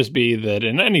 Like it could just be that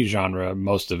in any genre,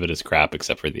 most of it is crap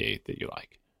except for the 8 that you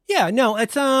like. Yeah, no,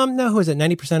 it's, who is it?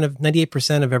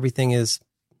 98% of everything is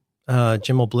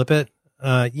Jim Blippet.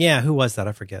 Yeah, who was that?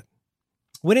 I forget.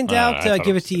 When in doubt,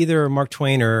 give it to either Mark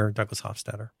Twain or Douglas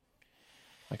Hofstadter.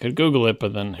 I could Google it,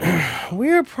 but then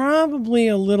we're probably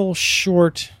a little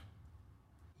short.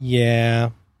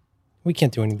 Yeah, we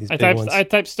can't do any of these big ones. I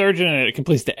typed sturgeon and it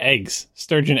completes to eggs.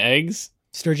 Sturgeon eggs.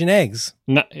 Sturgeon eggs.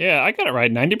 No, yeah, I got it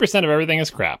right. 90% of everything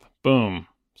is crap. Boom.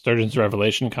 Sturgeon's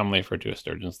revelation, commonly referred to as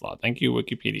Sturgeon's law. Thank you,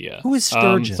 Wikipedia. Who is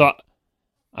Sturgeon?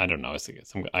 I don't know.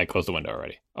 I closed the window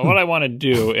already. What I want to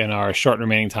do in our short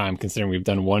remaining time, considering we've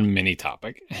done one mini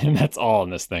topic, and that's all in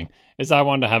this thing, is I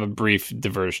wanted to have a brief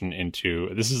diversion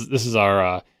into this is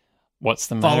our what's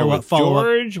the matter with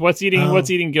George? What's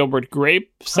eating Gilbert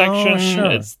Grape section?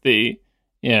 Sure. It's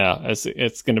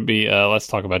going to be let's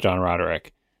talk about John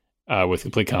Roderick with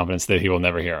complete confidence that he will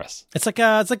never hear us. It's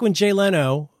like when Jay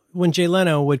Leno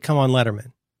would come on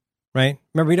Letterman. right?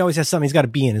 Remember, he always has something. He's got a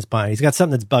bee in his mind. He's got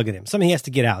something that's bugging him. Something he has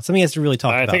to get out. Something he has to really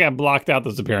talk about. I think I blocked out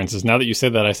those appearances. Now that you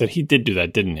said that, I said he did do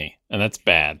that, didn't he? And that's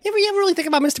bad. You ever really think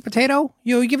about Mr. Potato?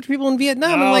 You give it to people in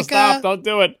Vietnam. No, and like, stop! Don't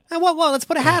do it. Well, let's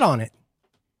put a hat on it.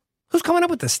 Who's coming up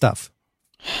with this stuff?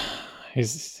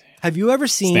 Have you ever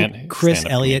seen Chris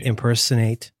Elliott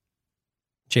impersonate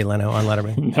Jay Leno on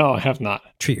Letterman? No, I have not.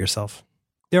 Treat yourself.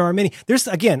 There are many.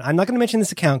 Again, I'm not going to mention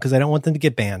this account because I don't want them to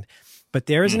get banned. But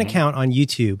there is an account on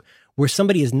YouTube where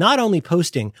somebody is not only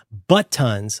posting butt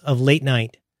tons of late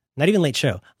night, not even late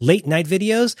show, late night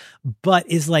videos, but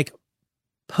is like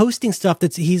posting stuff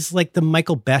he's like the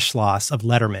Michael Beschloss of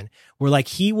Letterman, where like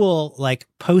he will like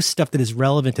post stuff that is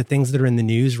relevant to things that are in the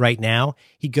news right now.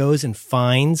 He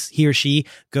or she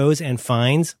goes and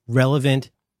finds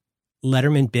relevant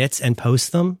Letterman bits and posts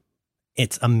them.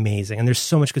 It's amazing. And there's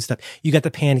so much good stuff. You got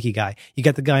the panicky guy. You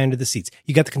got the guy under the seats.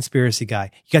 You got the conspiracy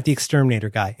guy. You got the exterminator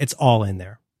guy. It's all in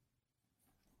there.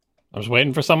 I was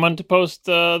waiting for someone to post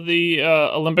the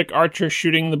Olympic archer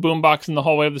shooting the boombox in the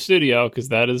hallway of the studio, because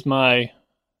that is my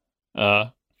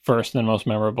first and most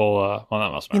memorable. Well,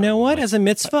 not most memorable. You know what? As a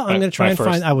mitzvah, I'm going to try and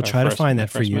find. I will try to find that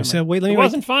for you. Memory. So wait, let me. It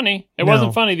wasn't funny. It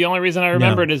wasn't funny. The only reason I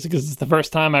remembered is because it's the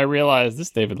first time I realized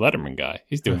this David Letterman guy.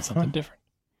 He's doing something different.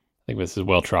 I think this is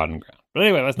well trodden ground. But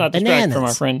anyway, let's not distract from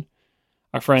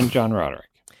our friend John Roderick.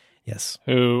 Yes.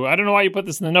 Who, I don't know why you put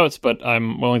this in the notes, but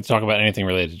I'm willing to talk about anything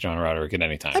related to John Roderick at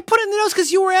any time. I put it in the notes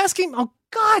because you were asking. Oh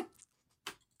God,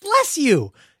 bless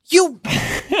you. You.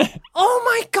 Oh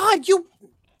my God. You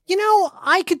know,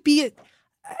 I could be it.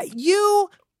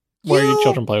 Where your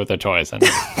children play with their toys.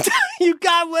 You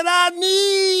got what I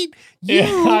need.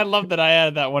 Yeah, I love that I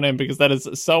added that one in because that is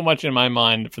so much in my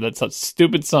mind for that such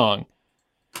stupid song.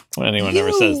 When anyone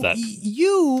ever says that,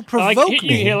 you provoke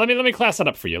me. Here, let me class it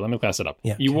up for you. Let me class it up.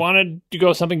 Yeah, you wanted to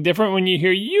go something different when you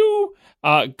hear you.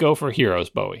 Go for Heroes,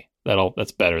 Bowie.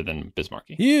 That's better than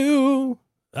Bismarcky.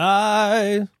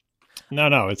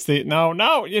 No. It's the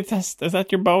no. Is that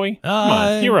your Bowie? Come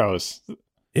on, Heroes.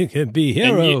 It could be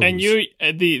Heroes. And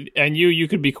you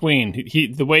could be Queen.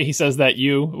 The way he says that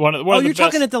you're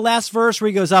talking at the last verse where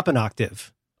he goes up an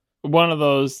octave. One of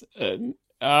those.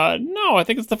 No, I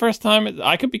think it's the first time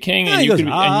I could be king and you could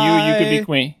be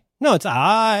queen. No, it's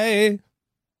I.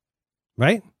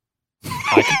 Right?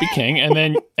 I could be king, and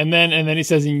then he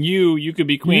says, "And you could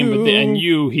be queen." But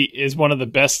he is one of the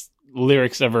best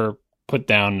lyrics ever put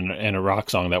down in a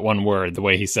rock song. That one word, the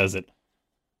way he says it,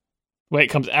 the way it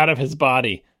comes out of his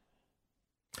body.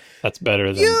 That's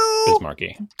better than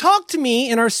Bismarcky. Talk to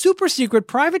me in our super secret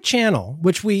private channel,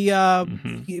 which we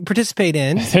participate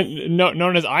in,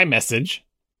 known as iMessage.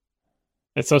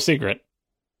 It's so secret.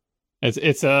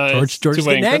 It's George is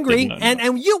getting angry,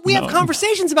 and we have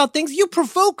conversations about things. You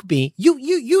provoke me.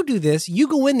 You do this. You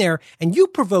go in there and you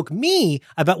provoke me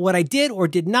about what I did or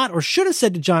did not or should have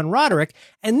said to John Roderick,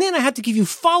 and then I have to give you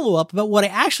follow up about what I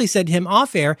actually said to him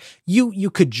off air. You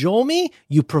cajole me.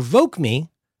 You provoke me.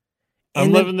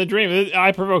 I'm living the dream.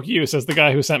 I provoke you, says the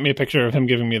guy who sent me a picture of him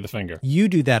giving me the finger. You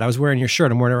do that. I was wearing your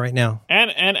shirt. I'm wearing it right now.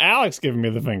 And Alex giving me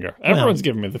the finger. Everyone's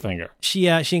giving me the finger. She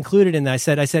included in that.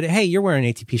 I said, hey, you're wearing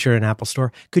an ATP shirt at an Apple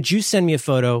store. Could you send me a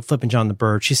photo flipping John the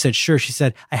Bird? She said, sure. She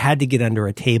said, I had to get under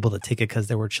a table to take it because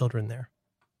there were children there.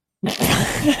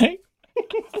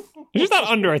 She's not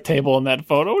under a table in that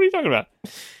photo. What are you talking about?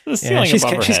 The ceiling above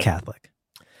her head. She's Catholic.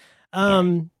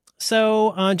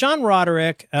 So John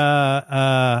Roderick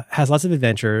has lots of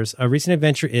adventures. A recent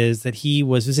adventure is that he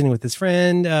was visiting with his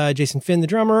friend, Jason Finn, the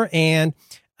drummer, and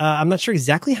I'm not sure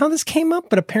exactly how this came up,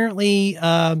 but apparently,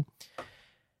 how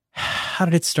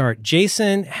did it start?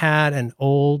 Jason had an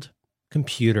old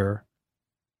computer.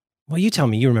 Well, you tell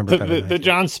me. You remember better the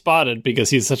John spotted because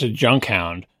he's such a junk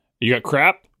hound. You got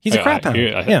crap? He's a crap hound.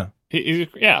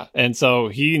 Yeah. And so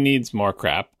he needs more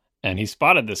crap, and he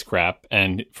spotted this crap,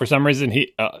 and for some reason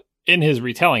he... in his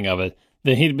retelling of it,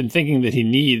 that he'd been thinking that he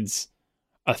needs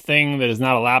a thing that is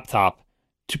not a laptop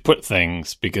to put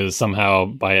things because somehow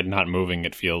by it not moving,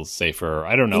 it feels safer.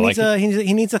 I don't know.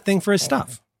 He needs a thing for his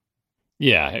stuff.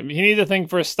 Yeah, he needs a thing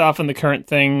for his stuff, and the current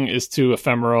thing is too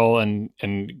ephemeral and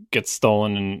gets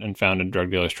stolen and found in drug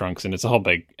dealers' trunks, and it's a whole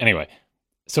big... Anyway,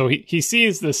 so he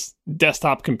sees this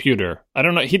desktop computer. I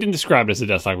don't know. He didn't describe it as a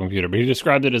desktop computer, but he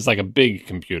described it as like a big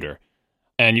computer.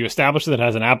 And you establish that it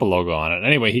has an Apple logo on it.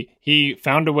 Anyway, he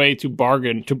found a way to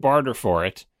barter for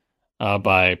it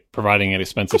by providing an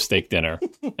expensive steak dinner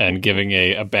and giving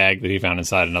a bag that he found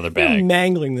inside another bag. You're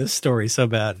mangling this story so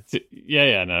bad.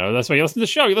 No, that's why you listen to the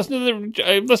show. You listen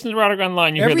to Roderick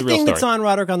Online. You hear the real story. Everything that's on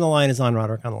Roderick on the Line is on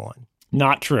Roderick on the Line.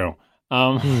 Not true.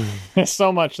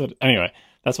 So much that anyway.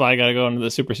 That's why I got to go into the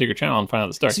super secret channel and find out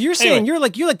the story. So you're saying you're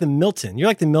like the Milton. You're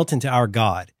like the Milton to our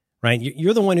God, right?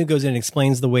 You're the one who goes in and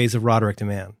explains the ways of Roderick to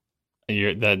man.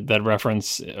 That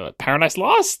reference, Paradise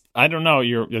Lost? I don't know.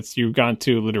 You've gone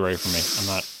too literary for me.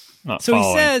 I'm not. So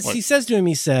he says to him,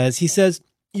 he says,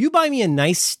 you buy me a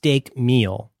nice steak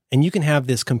meal, and you can have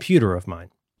this computer of mine.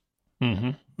 Mm-hmm.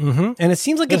 Mm-hmm. And it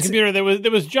seems like it's a computer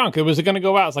that was junk. It was going to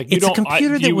go out. It's like a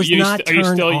computer that was not turned on. Are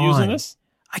you still using this?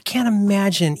 I can't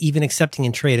imagine even accepting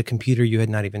in trade a computer you had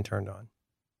not even turned on.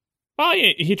 Well,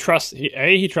 he trusts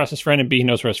his friend, and B, he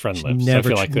knows where his friend lives.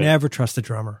 Never trust the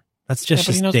drummer. That's just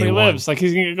he knows where he lives. Like,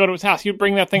 he's going to go to his house. He'd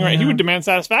bring that thing right. He would demand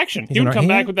satisfaction. He would come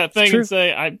back with that thing and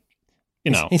say,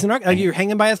 you're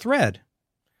hanging by a thread.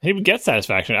 He would get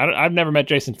satisfaction. I've never met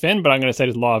Jason Finn, but I'm going to say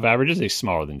his law of averages, he's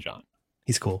smaller than John.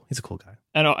 He's cool. He's a cool guy.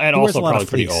 And also probably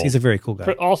pretty old. He's a very cool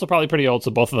guy. Also probably pretty old,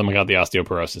 so both of them got the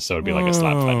osteoporosis, so it'd be like a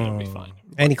slap fight and it'd be fine.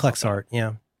 And he collects art,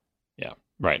 yeah. Yeah,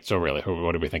 right. So really,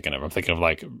 what are we thinking of? I'm thinking of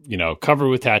like, covered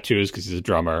with tattoos because he's a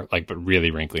drummer, like, but really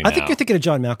wrinkly now. I think you're thinking of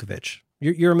John Malkovich.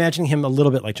 You're imagining him a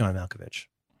little bit like John Malkovich.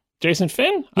 Jason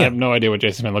Finn? Yeah. I have no idea what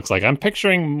Jason Finn looks like. I'm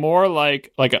picturing more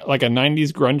like a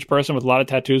 90s grunge person with a lot of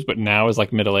tattoos, but now is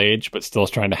like middle age, but still is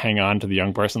trying to hang on to the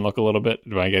young person look a little bit.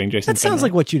 Am I getting Jason Finn? That sounds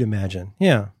like what you'd imagine.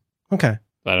 Yeah. Okay.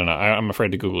 I don't know. I'm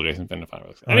afraid to Google Jason Finn to find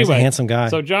out. Anyway, he's a handsome guy.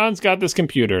 So John's got this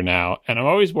computer now, and I'm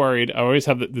always worried. I always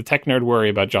have the tech nerd worry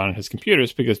about John and his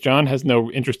computers because John has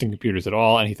no interest in computers at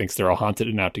all, and he thinks they're all haunted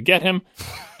and out to get him.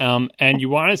 And you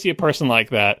want to see a person like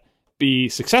that be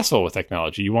successful with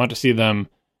technology. You want to see them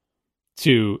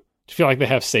to feel like they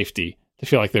have safety, to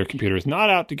feel like their computer is not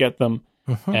out to get them,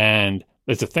 and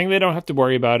it's a thing they don't have to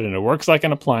worry about, and it works like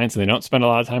an appliance, and they don't spend a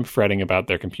lot of time fretting about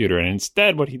their computer. And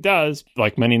instead, what he does,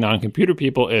 like many non-computer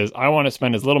people, is I want to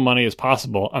spend as little money as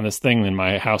possible on this thing in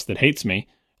my house that hates me,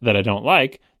 that I don't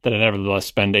like, that I nevertheless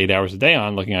spend 8 hours a day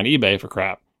on looking on eBay for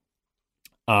crap.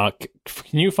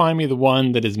 Can you find me the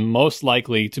one that is most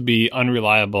likely to be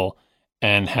unreliable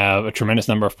and have a tremendous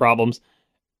number of problems?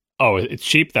 Oh, it's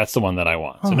cheap. That's the one that I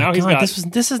want. So now he's got.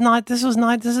 This is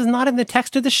not in the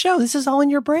text of the show. This is all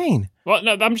in your brain. Well,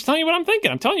 no, I'm just telling you what I'm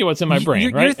thinking. I'm telling you what's in my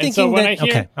brain, right? You're thinking and so when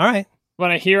okay, all right. When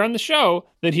I hear on the show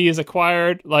that he has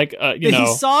acquired,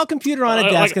 he saw a computer on a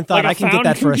desk and thought, I can get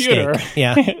that for a steak.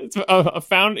 Yeah,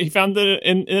 he found it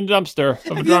in a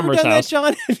dumpster of a drummer's house. Have you ever done that,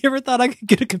 John? Have you ever thought I could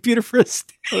get a computer for a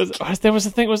steak? There was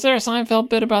a thing. Was there a Seinfeld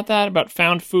bit about that? About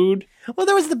found food? Well,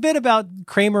 there was the bit about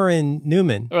Kramer and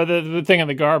Newman. Or the thing in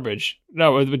the garbage.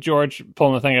 No, with George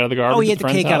pulling the thing out of the garbage. Oh, he had the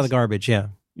cake out of the garbage, yeah.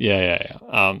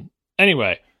 Yeah.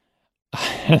 Anyway,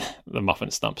 the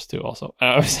muffin stumps, too, also.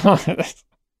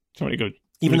 Somebody go.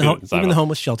 Even the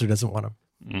homeless shelter doesn't want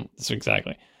them. That's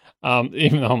exactly.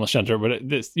 Even the homeless shelter. But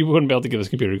you wouldn't be able to give this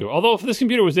computer to Goodwill. Although if this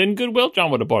computer was in Goodwill,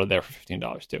 John would have bought it there for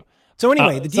 $15, too. So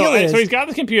anyway, the deal is... So he's got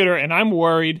the computer, and I'm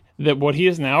worried that what he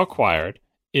has now acquired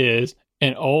is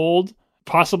an old,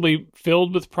 possibly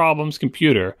filled with problems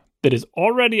computer that is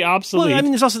already obsolete. Well, I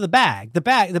mean, there's also the bag. The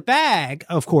bag,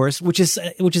 of course, which is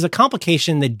a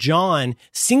complication that John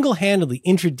single-handedly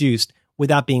introduced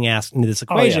without being asked into this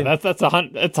equation. Oh, yeah, that's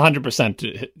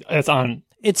 100%. It's on.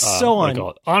 It's so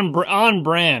on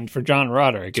brand for John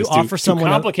Roderick to offer someone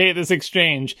to complicate this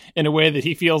exchange in a way that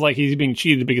he feels like he's being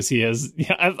cheated because he has.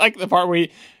 I like the part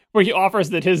where he offers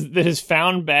that his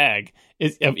found bag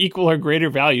is of equal or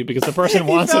greater value because the person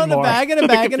wants it more. He found a bag and a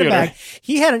bag and a bag.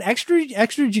 He had an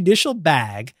extrajudicial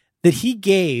bag that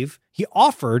he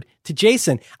offered to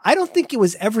Jason. I don't think it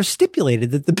was ever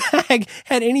stipulated that the bag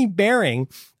had any bearing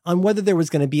on whether there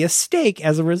was going to be a steak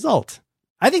as a result.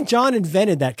 I think John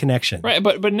invented that connection. Right,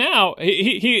 but now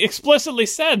he explicitly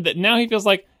said that now he feels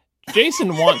like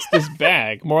Jason wants this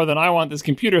bag more than I want this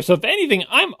computer. So if anything,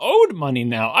 I'm owed money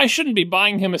now. I shouldn't be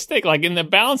buying him a steak. Like in the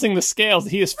balancing the scales,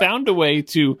 he has found a way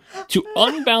to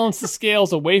unbalance the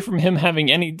scales away from him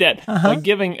having any debt by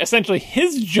giving essentially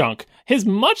his junk, his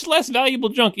much less valuable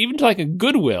junk, even to like a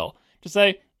Goodwill, to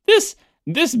say this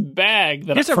bag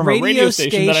that from a radio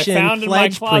station that I found in my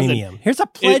closet. Premium. Here's a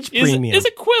pledge premium. Is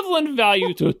equivalent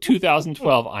value to a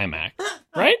 2012 iMac,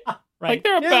 right? Right. Like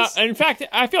they're about. In fact,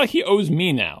 I feel like he owes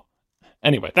me now.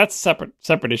 Anyway, that's a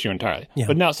separate issue entirely. Yeah.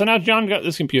 But now John got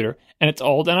this computer and it's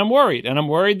old, and I'm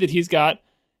worried that he's got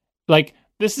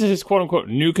this is his quote unquote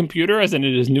new computer, as in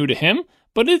it is new to him.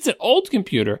 But it's an old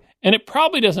computer, and it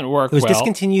probably doesn't work well. It was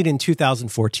discontinued in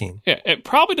 2014. Yeah, it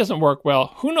probably doesn't work well.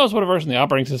 Who knows what version of the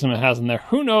operating system it has in there?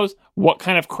 Who knows what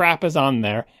kind of crap is on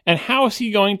there? And how is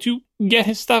he going to get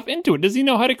his stuff into it? Does he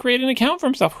know how to create an account for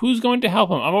himself? Who's going to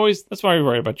help him? That's why I'm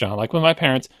worried about John. Like with my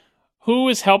parents, who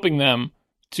is helping them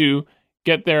to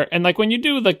get there? And like when you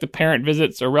do like the parent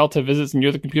visits or relative visits and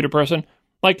you're the computer person,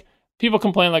 like people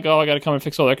complain like, oh, I got to come and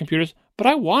fix all their computers. But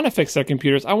I want to fix their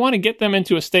computers. I want to get them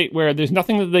into a state where there's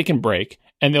nothing that they can break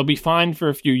and they'll be fine for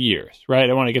a few years, right?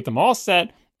 I want to get them all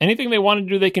set. Anything they want to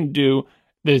do, they can do.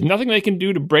 There's nothing they can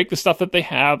do to break the stuff that they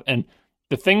have. And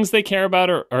the things they care about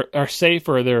are safe,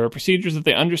 or there are procedures that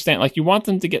they understand. Like, you want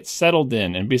them to get settled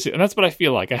in. And that's what I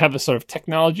feel like. I have this sort of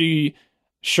technology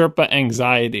Sherpa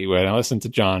anxiety when I listen to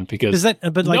John, because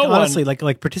honestly,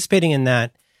 like participating in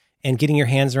that and getting your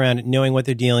hands around it, knowing what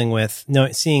they're dealing with,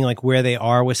 seeing like where they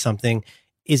are with something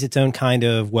is its own kind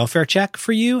of welfare check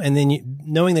for you. And then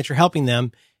knowing that you're helping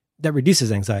them, that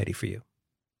reduces anxiety for you.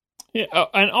 Yeah.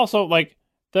 And also like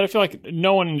that, I feel like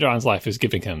no one in John's life is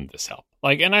giving him this help.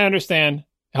 Like, and I understand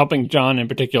helping John in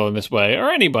particular in this way, or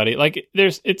anybody, like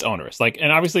it's onerous. Like,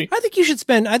 and obviously I think you should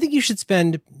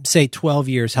spend, say 12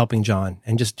 years helping John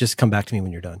and just come back to me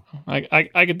when you're done.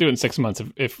 I could do it in 6 months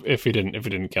if he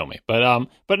didn't kill me. But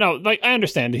no, like, I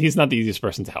understand he's not the easiest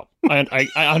person to help. I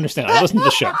understand. I listened to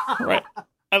the show, right?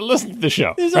 I listened to the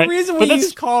show. There's a reason we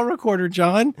use call recorder,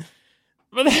 John.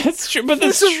 But that's true. But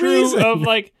that's true of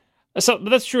like, but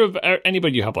that's true of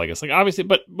anybody you help, like us. Like, obviously,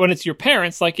 but when it's your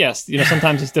parents, like, yes,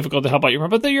 sometimes it's difficult to help out your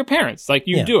parents, but they're your parents. Like,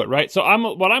 you do it, right? So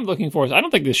what I'm looking for is, I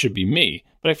don't think this should be me,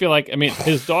 but I feel like,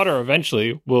 his daughter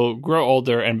eventually will grow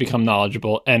older and become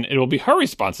knowledgeable, and it will be her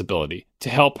responsibility to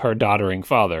help her doddering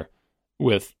father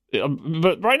with,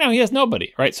 but right now he has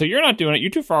nobody, right? So you're not doing it. You're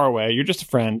too far away. You're just a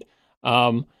friend.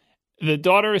 The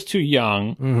daughter is too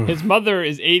young. Mm. His mother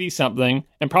is 80-something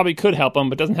and probably could help him,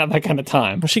 but doesn't have that kind of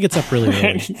time. Well, she gets up really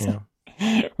early.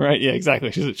 Yeah. Right, yeah,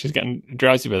 exactly. She's gotten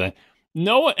drowsy by then.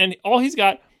 And all he's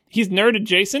nerd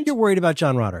adjacent. You're worried about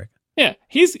John Roderick. Yeah,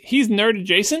 he's nerd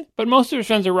adjacent, but most of his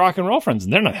friends are rock and roll friends,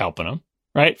 and they're not helping him,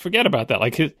 right? Forget about that.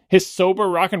 Like, his sober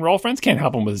rock and roll friends can't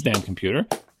help him with his damn computer,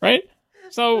 right?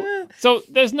 So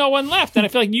there's no one left, and I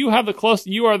feel like you have close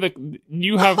proximity.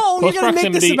 You're gonna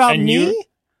make this about me?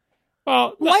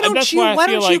 Well, why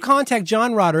don't you contact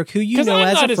John Roderick, who you know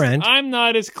as a friend? I'm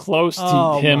not as close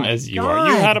to him as you are.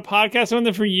 You had a podcast with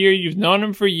him for years. You've known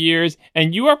him for years,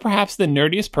 and you are perhaps the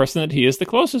nerdiest person that he is the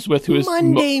closest with. Who is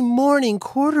Monday morning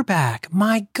quarterback?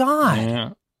 My God. Yeah.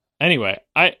 Anyway,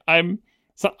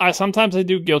 sometimes I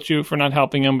do guilt you for not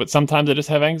helping him, but sometimes I just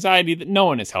have anxiety that no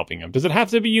one is helping him. Does it have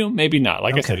to be you? Maybe not.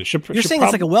 Like I said, it should. You're saying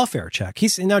it's like a welfare check.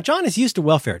 Now John is used to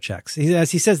welfare checks.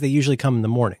 As he says, they usually come in the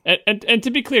morning. And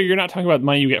to be clear, you're not talking about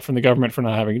money you get from the government for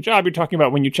not having a job. You're talking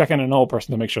about when you check in an old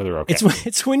person to make sure they're okay.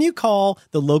 It's when you call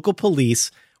the local police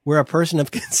where a person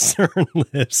of concern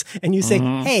lives, and you say,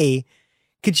 "Hey,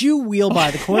 could you wheel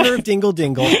by the corner of Dingle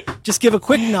Dingle? Just give a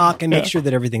quick knock and make sure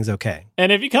that everything's okay."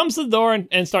 And if he comes to the door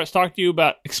and starts talking to you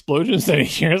about explosions that he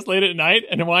hears late at night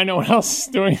and why no one else is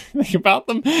doing anything about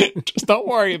them, just don't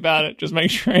worry about it. Just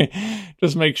make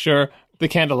sure the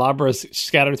candelabras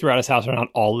scattered throughout his house are not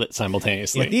all lit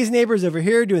simultaneously. Yeah, these neighbors over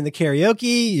here doing the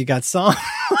karaoke. You got song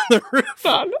on the roof.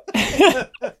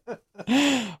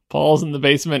 Paul's in the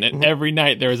basement, and every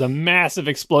night there is a massive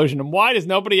explosion. And why does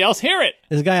nobody else hear it?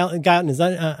 There's a guy out in his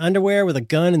underwear with a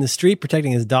gun in the street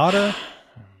protecting his daughter.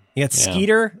 You got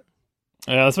Skeeter.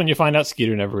 Yeah, that's when you find out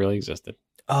Skeeter never really existed.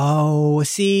 Oh,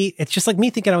 see, it's just like me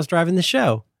thinking I was driving the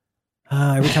show.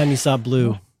 Every time you saw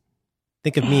blue,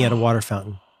 think of me at a water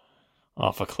fountain.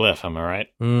 Off a cliff, am I right?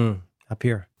 Up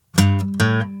here.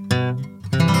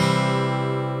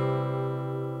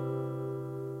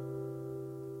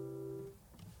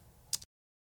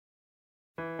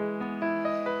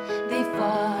 They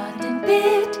fought and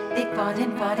bit, they fought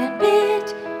and fought and bit,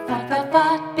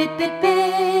 fought, bit, bit,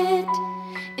 bit.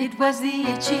 It was the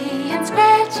Itchy and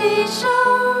Scratchy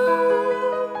Show.